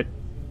get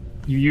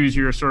you use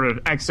your sort of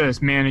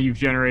excess mana you've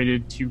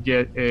generated to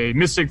get a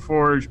Mystic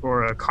Forge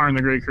or a Karn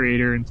the Great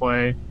Creator in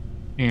play,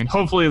 and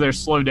hopefully they're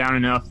slowed down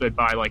enough that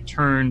by like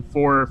turn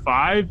 4 or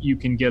 5 you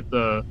can get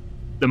the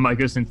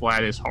Mycos and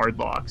Flatus hard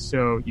lock.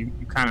 So you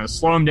kind of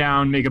slow them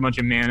down, make a bunch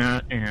of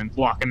mana, and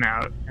block them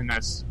out, and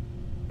that's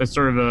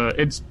sort of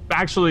it's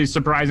actually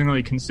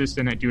surprisingly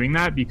consistent at doing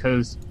that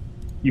because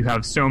you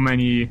have so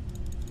many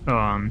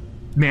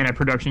mana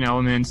production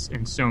elements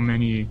and so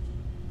many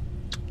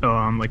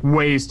like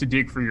ways to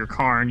dig for your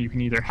Karn. You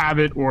can either have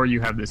it or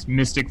you have this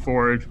Mystic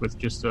Forge with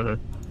just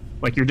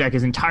like your deck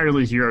is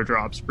entirely 0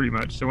 drops pretty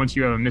much. So once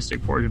you have a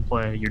Mystic Forge in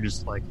play, you're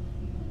just like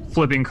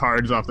flipping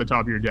cards off the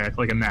top of your deck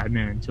like a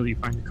madman until you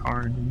find a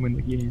Karn and win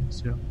the game.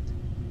 So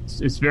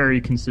it's very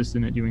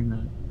consistent at doing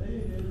that.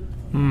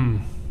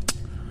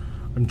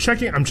 I'm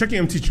checking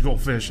MTG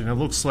Goldfish, and it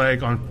looks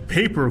like on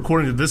paper,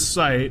 according to this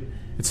site,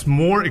 it's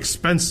more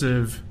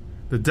expensive.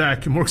 The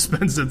deck more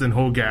expensive than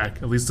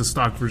Hogak, at least the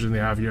stock version they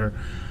have here.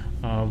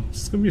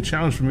 It's gonna be a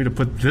challenge for me to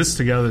put this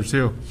together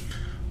too.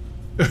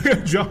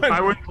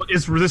 John,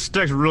 this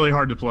deck's really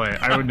hard to play.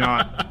 I would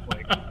not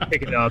like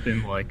pick it up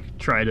and like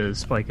try to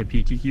spike a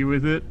PTQ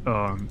with it.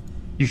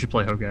 You should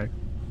play Hogak,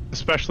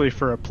 especially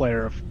for a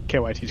player of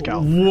KYT's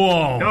caliber.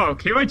 Whoa! No,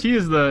 KYT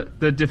is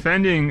the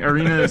defending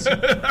arenas.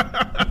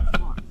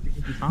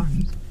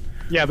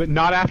 Yeah, but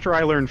not after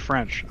I learned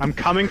French. I'm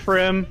coming for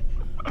him.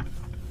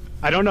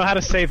 I don't know how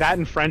to say that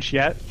in French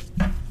yet,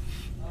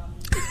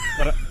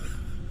 but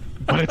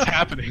it's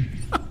happening.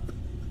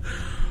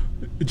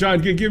 John,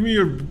 give me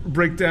your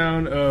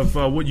breakdown of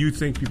what you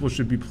think people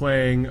should be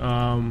playing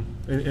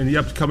in the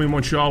upcoming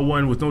Montreal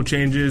one with no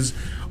changes.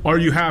 Are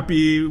you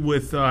happy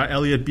with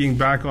Elliot being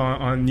back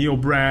on Neil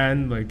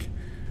Brand, like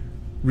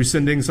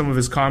rescinding some of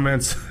his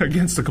comments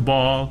against the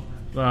Cabal?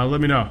 Let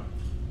me know.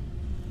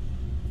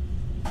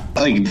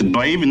 Like, do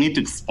I even need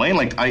to explain?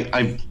 Like,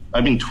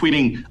 I've been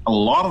tweeting a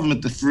lot of them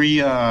at the free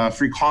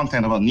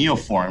content about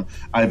Neoform.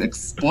 I've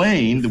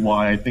explained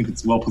why I think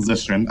it's well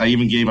positioned. I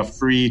even gave a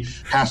free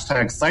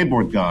hashtag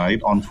sideboard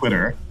guide on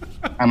Twitter,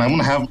 and I'm going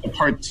to have a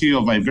part 2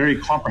 of my very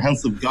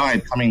comprehensive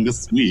guide coming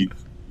this week.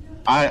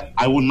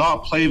 I will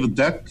not play the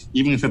deck,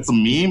 even if it's a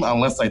meme,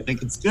 unless I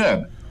think it's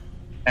good.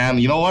 And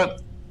you know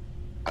what?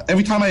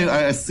 Every time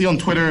I see on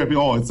Twitter,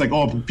 it's like,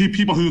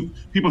 people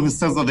who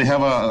says that they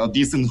have a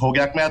decent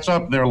Hogak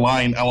matchup, they're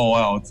lying,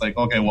 LOL. It's like,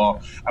 okay,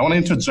 well, I want to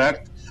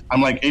interject.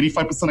 I'm like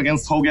 85%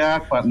 against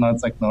Hogak, but no,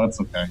 it's like, no, it's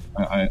okay.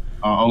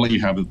 I'll let you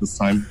have it this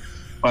time.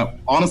 But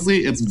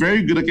honestly, it's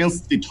very good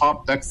against the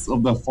top decks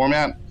of the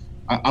format.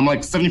 I'm like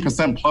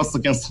 70% plus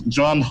against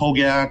John,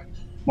 Hogak,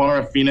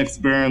 Monarch, Phoenix,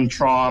 Baron,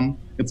 Tron.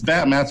 It's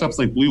bad matchups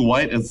like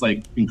Blue-White. It's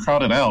like being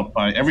crowded out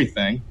by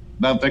everything.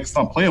 That deck's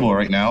not playable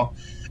right now.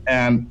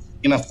 And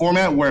in a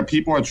format where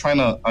people are trying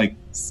to like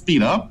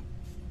speed up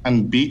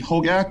and beat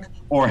Hogak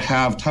or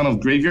have ton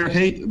of graveyard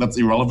hate that's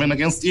irrelevant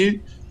against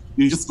you,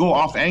 you just go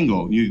off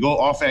angle. You go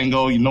off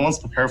angle. No one's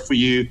prepared for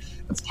you.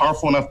 It's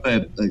powerful enough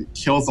that it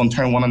kills on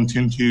turn 1 and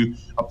turn 2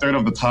 a third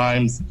of the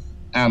times.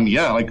 And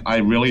yeah, like I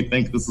really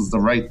think this is the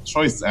right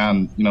choice.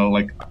 And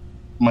like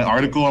my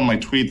article and my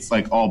tweets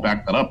like all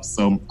back that up.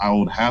 So I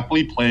would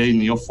happily play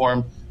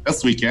Neoform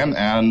this weekend,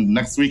 and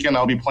next weekend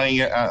I'll be playing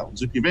it at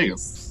GP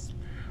Vegas.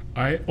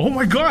 Oh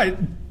my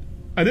god,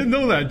 I didn't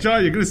know that,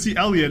 John. You're gonna see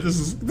Elliot. This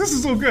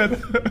is so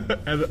good,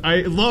 and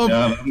I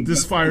love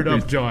this fired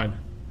up, John.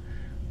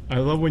 I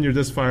love when you're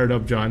this fired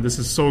up, John. This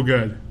is so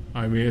good.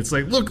 I mean, it's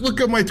like look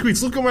at my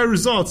tweets, look at my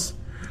results.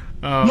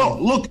 No,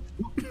 look,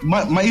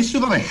 my issue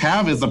that I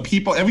have is that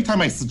people every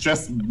time I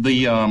suggest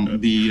the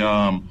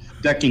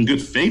deck in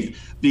good faith,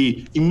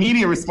 the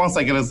immediate response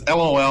I get is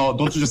LOL.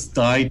 Don't you just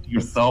die to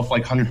yourself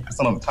like 100%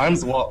 of the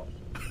times? Well,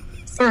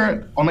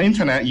 sir, on the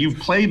internet, you've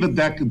played the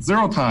deck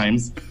 0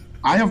 times.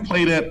 I have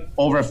played it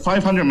over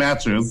 500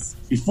 matches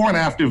before and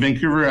after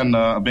Vancouver and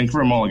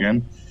Vancouver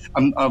Mulligan.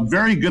 A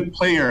very good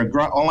player,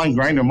 online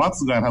grinder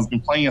Matsugan, has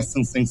been playing it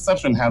since the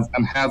inception,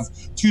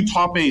 has 2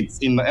 top 8s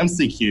in the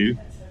MCQ.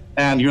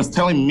 And you're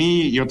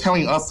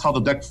telling us how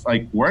the deck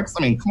works?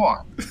 I mean, come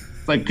on.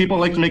 It's like people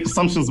like to make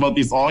assumptions about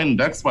these all-in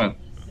decks, but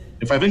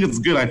if I think it's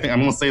good, I'm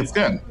going to say it's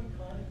good.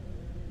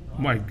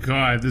 My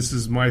God, this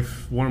is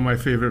one of my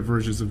favorite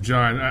versions of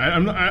John.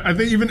 I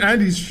think even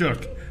Andy's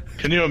shook.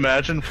 Can you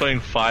imagine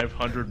playing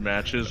 500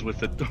 matches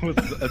with a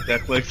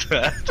deck like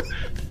that?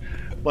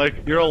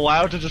 Like, you're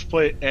allowed to just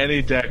play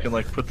any deck and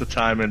like put the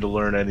time in to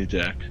learn any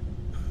deck.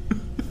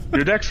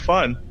 Your deck's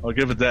fun, I'll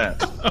give it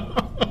that.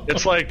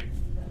 It's like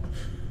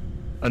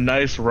a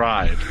nice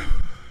ride,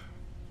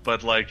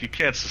 but like you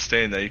can't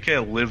sustain that. You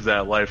can't live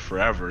that life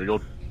forever.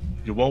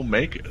 You won't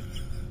make it.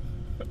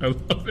 I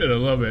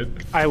love it.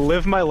 I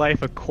live my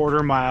life a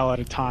quarter mile at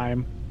a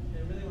time.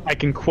 I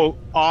can quote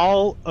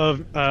all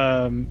of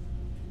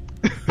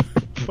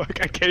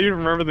fuck, I can't even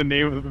remember the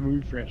name of the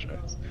movie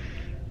franchise.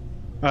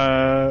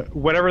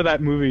 Whatever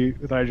that movie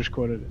that I just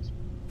quoted is.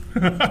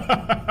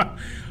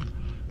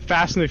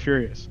 Fast and the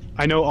Furious.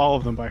 I know all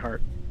of them by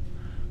heart.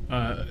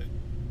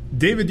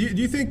 David, do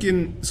you think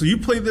so you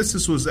played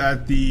this was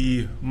at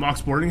the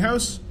Mox Boarding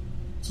House?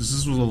 So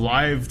this was a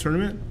live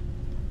tournament?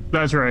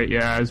 That's right.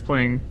 Yeah, I was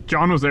playing.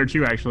 John was there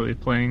too, actually,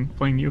 playing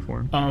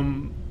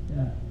Neoform.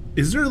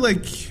 Is there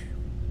like?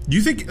 Do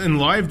you think in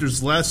live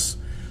there's less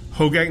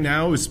Hogak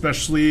now,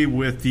 especially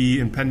with the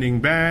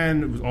impending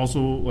ban? Also,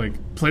 like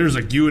players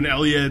like you and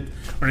Elliot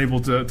aren't able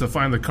to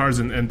find the cards,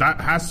 and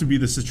that has to be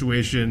the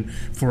situation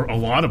for a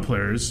lot of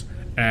players.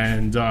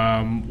 And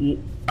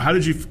how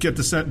did you get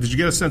the sense? Did you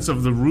get a sense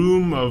of the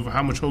room, of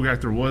how much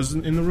Hogak there was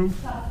in the room?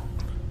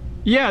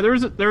 Yeah, there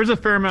was a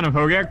fair amount of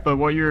Hogak, but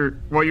what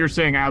you're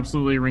saying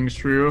absolutely rings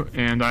true,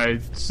 and I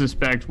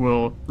suspect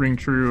will ring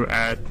true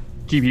at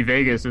GP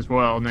Vegas as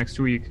well next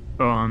week.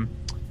 No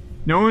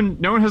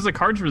one has the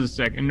cards for this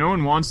deck, and no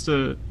one wants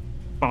to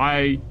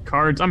buy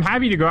cards. I'm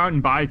happy to go out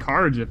and buy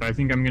cards if I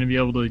think I'm going to be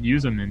able to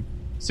use them in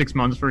 6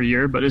 months or a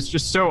year, but it's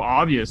just so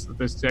obvious that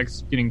this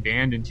deck's getting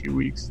banned in 2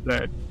 weeks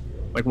that,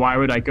 like, why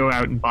would I go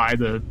out and buy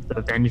the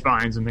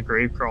Vengevines and the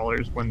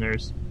Gravecrawlers when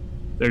there's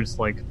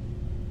like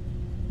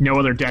no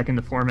other deck in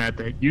the format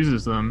that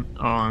uses them?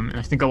 And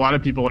I think a lot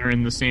of people are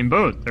in the same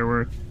boat. There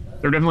were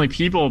definitely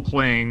people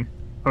playing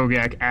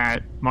Hogak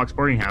at Mock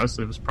Sporting House.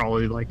 It was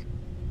probably like,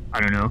 I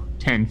don't know,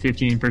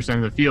 10-15%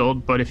 of the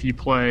field. But if you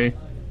play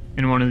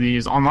in one of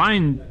these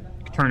online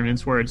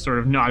tournaments where it's sort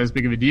of not as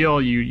big of a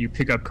deal, you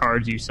pick up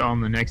cards, you sell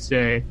them the next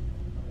day,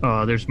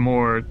 there's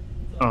more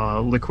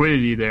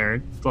liquidity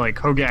there. Like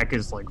Hogak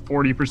is like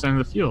 40% of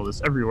the field.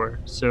 It's everywhere.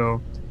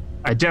 So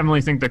I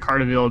definitely think the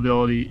card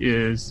availability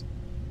is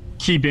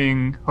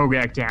keeping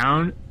Hogak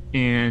down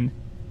and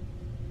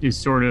is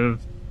sort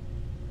of,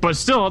 but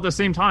still at the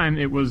same time,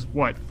 it was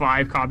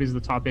 5 copies of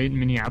the top 8 in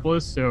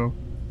Minneapolis. So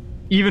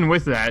even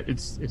with that,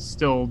 it's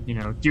still,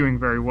 doing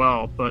very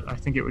well. But I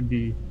think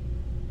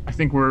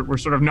we're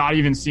sort of not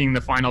even seeing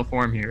the final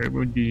form here. It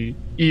would be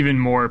even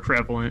more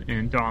prevalent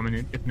and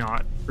dominant if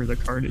not for the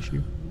card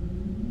issue.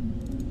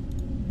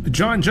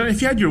 John,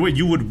 if you had your way,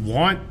 you would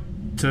want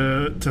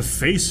to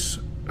face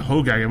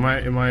Hogak.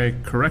 Am I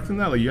correct in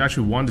that? Like, you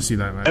actually want to see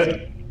that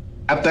match?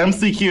 At the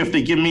MCQ, if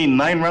they give me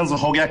 9 rounds of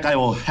Hogak, I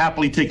will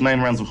happily take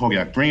 9 rounds of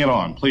Hogak. Bring it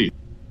on, please.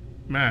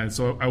 Man,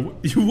 so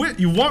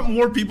you want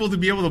more people to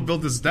be able to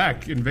build this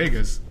deck in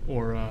Vegas,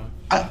 or?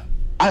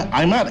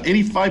 I'm at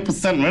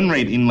 85% win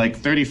rate in like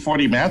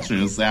 30-40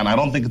 matches, and I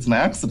don't think it's an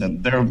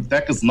accident. Their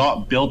deck is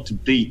not built to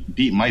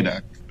beat my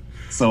deck.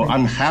 So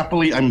I'm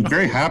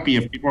very happy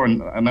if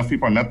enough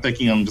people are net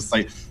decking. I'm just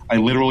like, I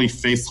literally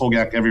face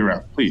Hogak every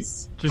round.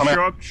 Please. Just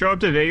show up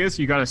to Vegas.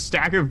 You got a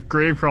stack of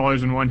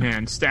Gravecrawlers in one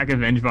hand, stack of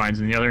Vengevines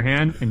in the other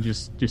hand, and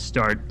just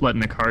start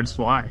letting the cards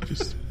fly.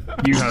 Just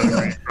you have a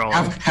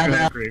Gravecrawler. You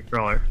have a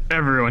Gravecrawler.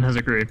 Everyone has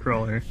a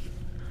Gravecrawler.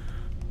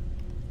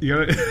 You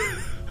got it,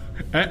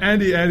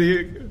 Andy.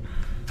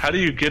 How do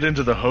you get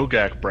into the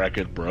Hogak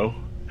bracket, bro?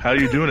 How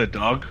you doing it,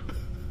 dog?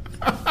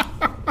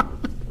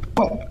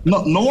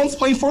 No one's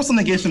playing Force of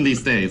Negation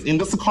these days. In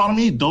this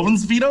economy,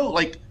 Dovin's Veto?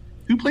 Like,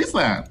 who plays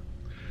that?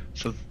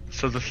 So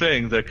the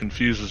thing that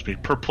confuses me,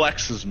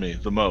 perplexes me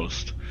the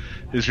most,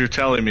 is you're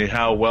telling me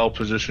how well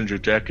positioned your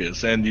deck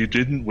is, and you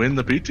didn't win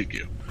the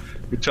PTQ.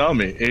 You're telling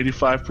me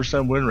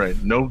 85% win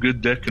rate. No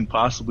good deck can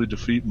possibly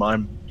defeat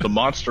the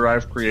monster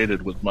I've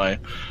created with my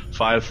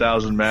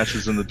 5,000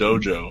 matches in the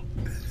dojo,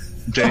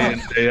 day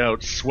in, day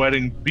out,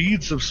 sweating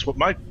beads of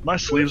sweat. My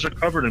sleeves are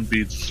covered in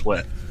beads of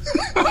sweat.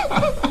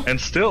 And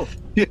still,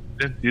 you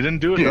didn't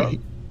do it. Yeah.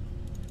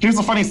 Here's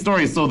a funny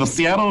story. So the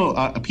Seattle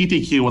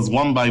PTQ was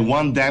won by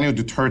one Daniel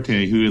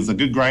Duterte, who is a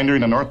good grinder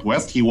in the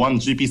Northwest. He won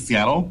GP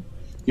Seattle.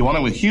 He won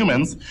it with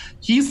humans.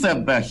 He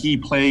said that he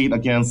played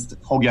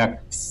against Hogak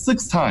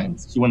 6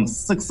 times. He won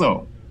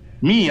 6-0.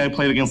 Me, I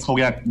played against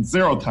Hogak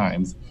 0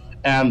 times.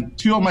 And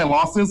 2 of my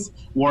losses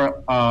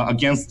were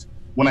against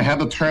when I had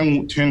the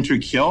turn to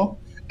kill,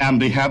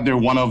 and they had their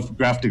one of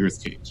Grafdigger's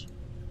Cage.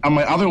 And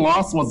my other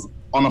loss was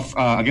on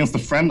against a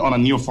friend on a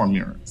Neoform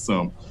mirror.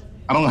 So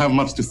I don't have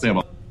much to say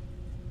about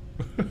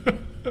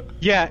it.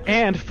 Yeah,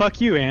 and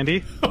fuck you,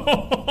 Andy.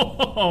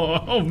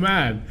 Oh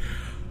man.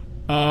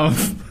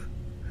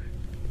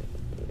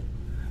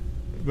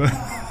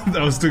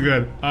 That was too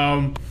good.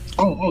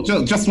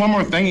 Just one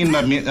more thing. In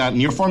that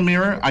Neoform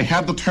mirror, I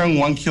had the turn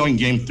 1 kill in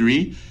game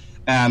 3,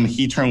 and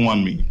he turn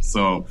 1 me.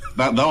 So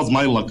that was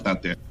my luck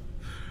that day.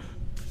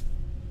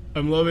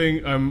 I'm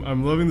loving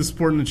the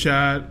support in the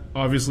chat.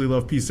 Obviously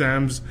love P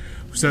Sams,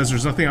 who says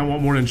there's nothing I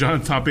want more than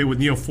John top 8 with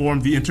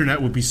Neoform. The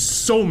internet would be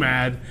so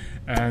mad,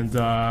 and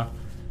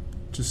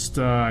just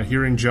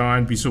hearing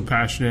John be so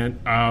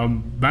passionate,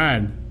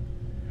 man.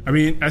 I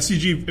mean,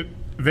 SCG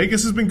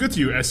Vegas has been good to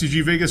you.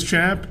 SCG Vegas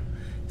champ,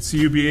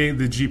 CU being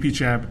the GP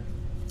champ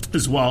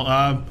as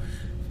well.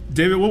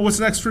 David, what's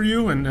next for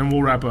you? And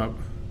we'll wrap up.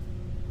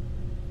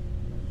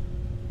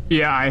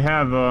 Yeah, I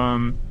have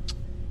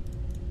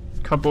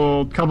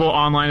couple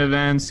online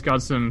events.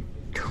 Got some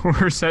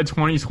Core Set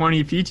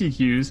 2020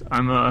 PTQs.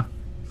 I'm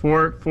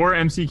 4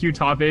 MCQ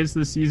top 8s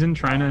this season.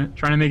 Trying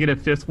to make it a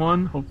 5th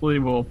one. Hopefully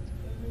we'll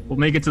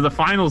make it to the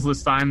finals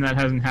this time. That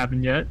hasn't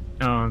happened yet.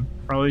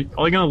 Probably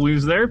gonna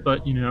lose there,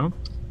 but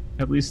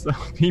at least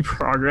that'll be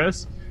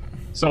progress.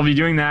 So I'll be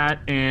doing that,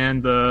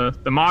 and the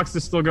Mox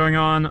is still going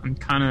on. I'm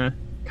kind of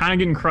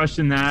getting crushed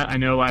in that. I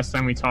know last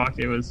time we talked,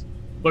 it was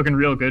looking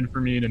real good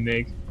for me to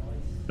make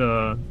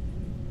the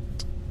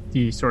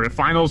sort of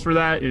finals for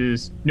that. It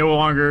is no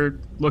longer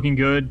looking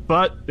good,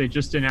 but they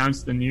just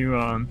announced the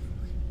new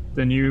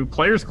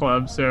Players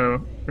Club,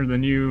 or the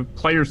new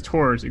Players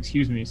Tours,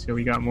 excuse me. So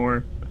we got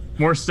more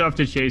stuff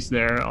to chase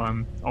there.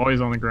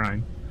 Always on the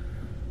grind.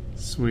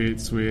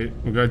 Sweet.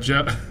 We got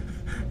John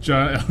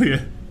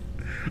Elliott.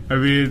 I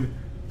mean,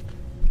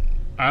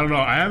 I don't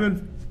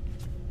know.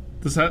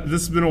 This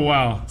has been a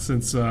while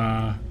since.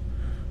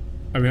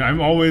 I mean,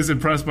 I'm always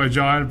impressed by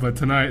John, but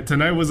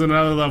tonight was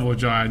another level,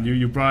 John.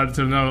 You brought it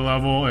to another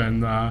level,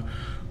 and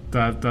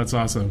that's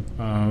awesome.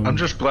 I'm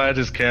just glad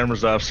his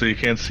camera's off so you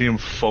can't see him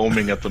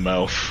foaming at the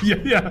mouth.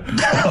 Yeah.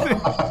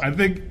 I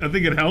think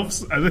it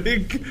helps. I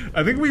think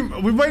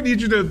we might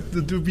need you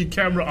to be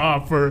camera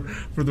off for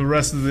the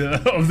rest of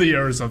the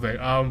year or something.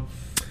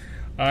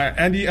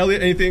 Andy,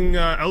 Elliot, anything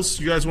else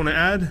you guys want to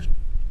add?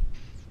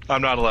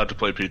 I'm not allowed to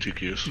play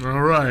PTQs.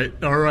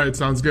 All right,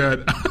 sounds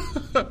good.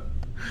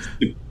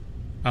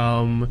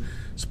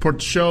 Support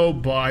the show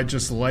by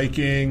just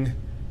liking,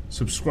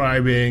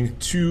 subscribing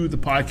to the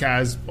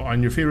podcast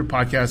on your favorite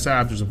podcast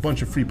app. There's a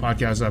bunch of free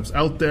podcast apps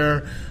out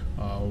there.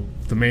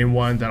 The main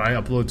one that I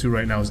upload to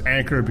right now is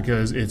Anchor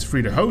because it's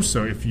free to host.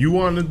 So if you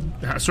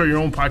want to start your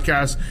own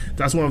podcast,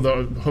 that's one of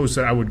the hosts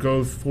that I would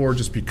go for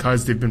just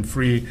because they've been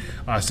free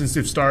since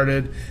they've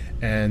started.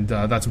 And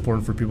that's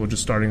important for people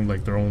just starting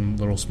like their own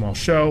little small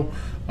show.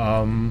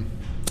 And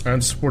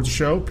support the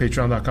show,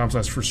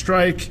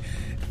 patreon.com/firststrike.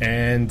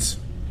 And,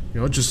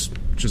 you know, just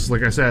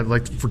like I said,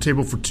 like for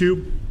Table for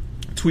Two,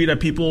 tweet at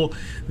people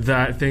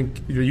that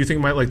you think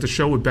might like the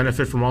show, would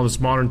benefit from all this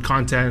modern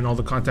content and all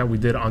the content we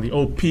did on the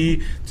OP,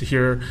 to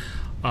hear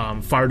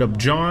Fired Up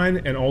John.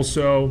 And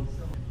also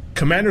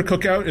Commander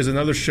Cookout is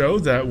another show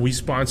that we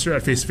sponsor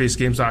at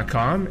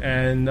face2facegames.com,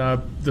 and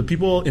the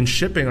people in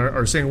shipping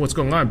are saying what's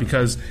going on,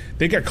 because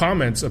they get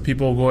comments of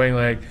people going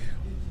like,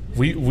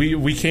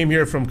 we came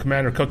here from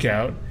Commander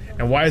Cookout,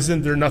 and why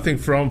isn't there nothing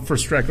from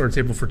First Strike or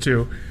Table for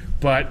Two?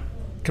 But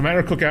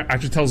Commander Cookout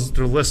actually tells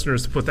their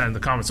listeners to put that in the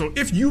comments. So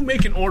if you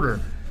make an order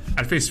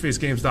at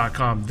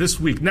face2facegames.com this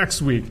week,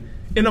 next week,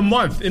 in a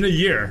month, in a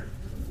year,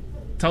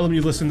 tell them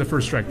you listen to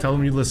First Strike. Tell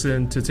them you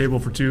listen to Table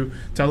for Two.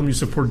 Tell them you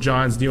support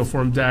John's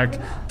Neoform deck.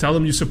 Tell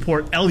them you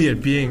support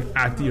Elliot being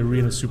at the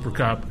Arena Super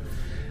Cup.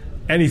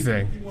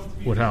 Anything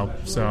would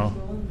help. So,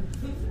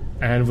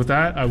 and with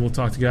that, I will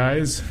talk to you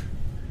guys.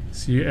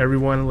 See you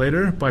everyone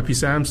later. Bye, P.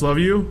 Sams. Love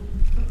you.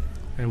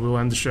 And we'll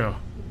end the show.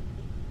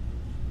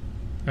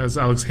 As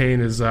Alex Hain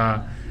is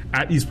at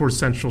Esports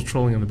Central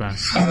trolling in the back.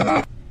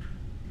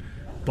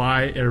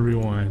 Bye,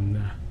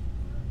 everyone.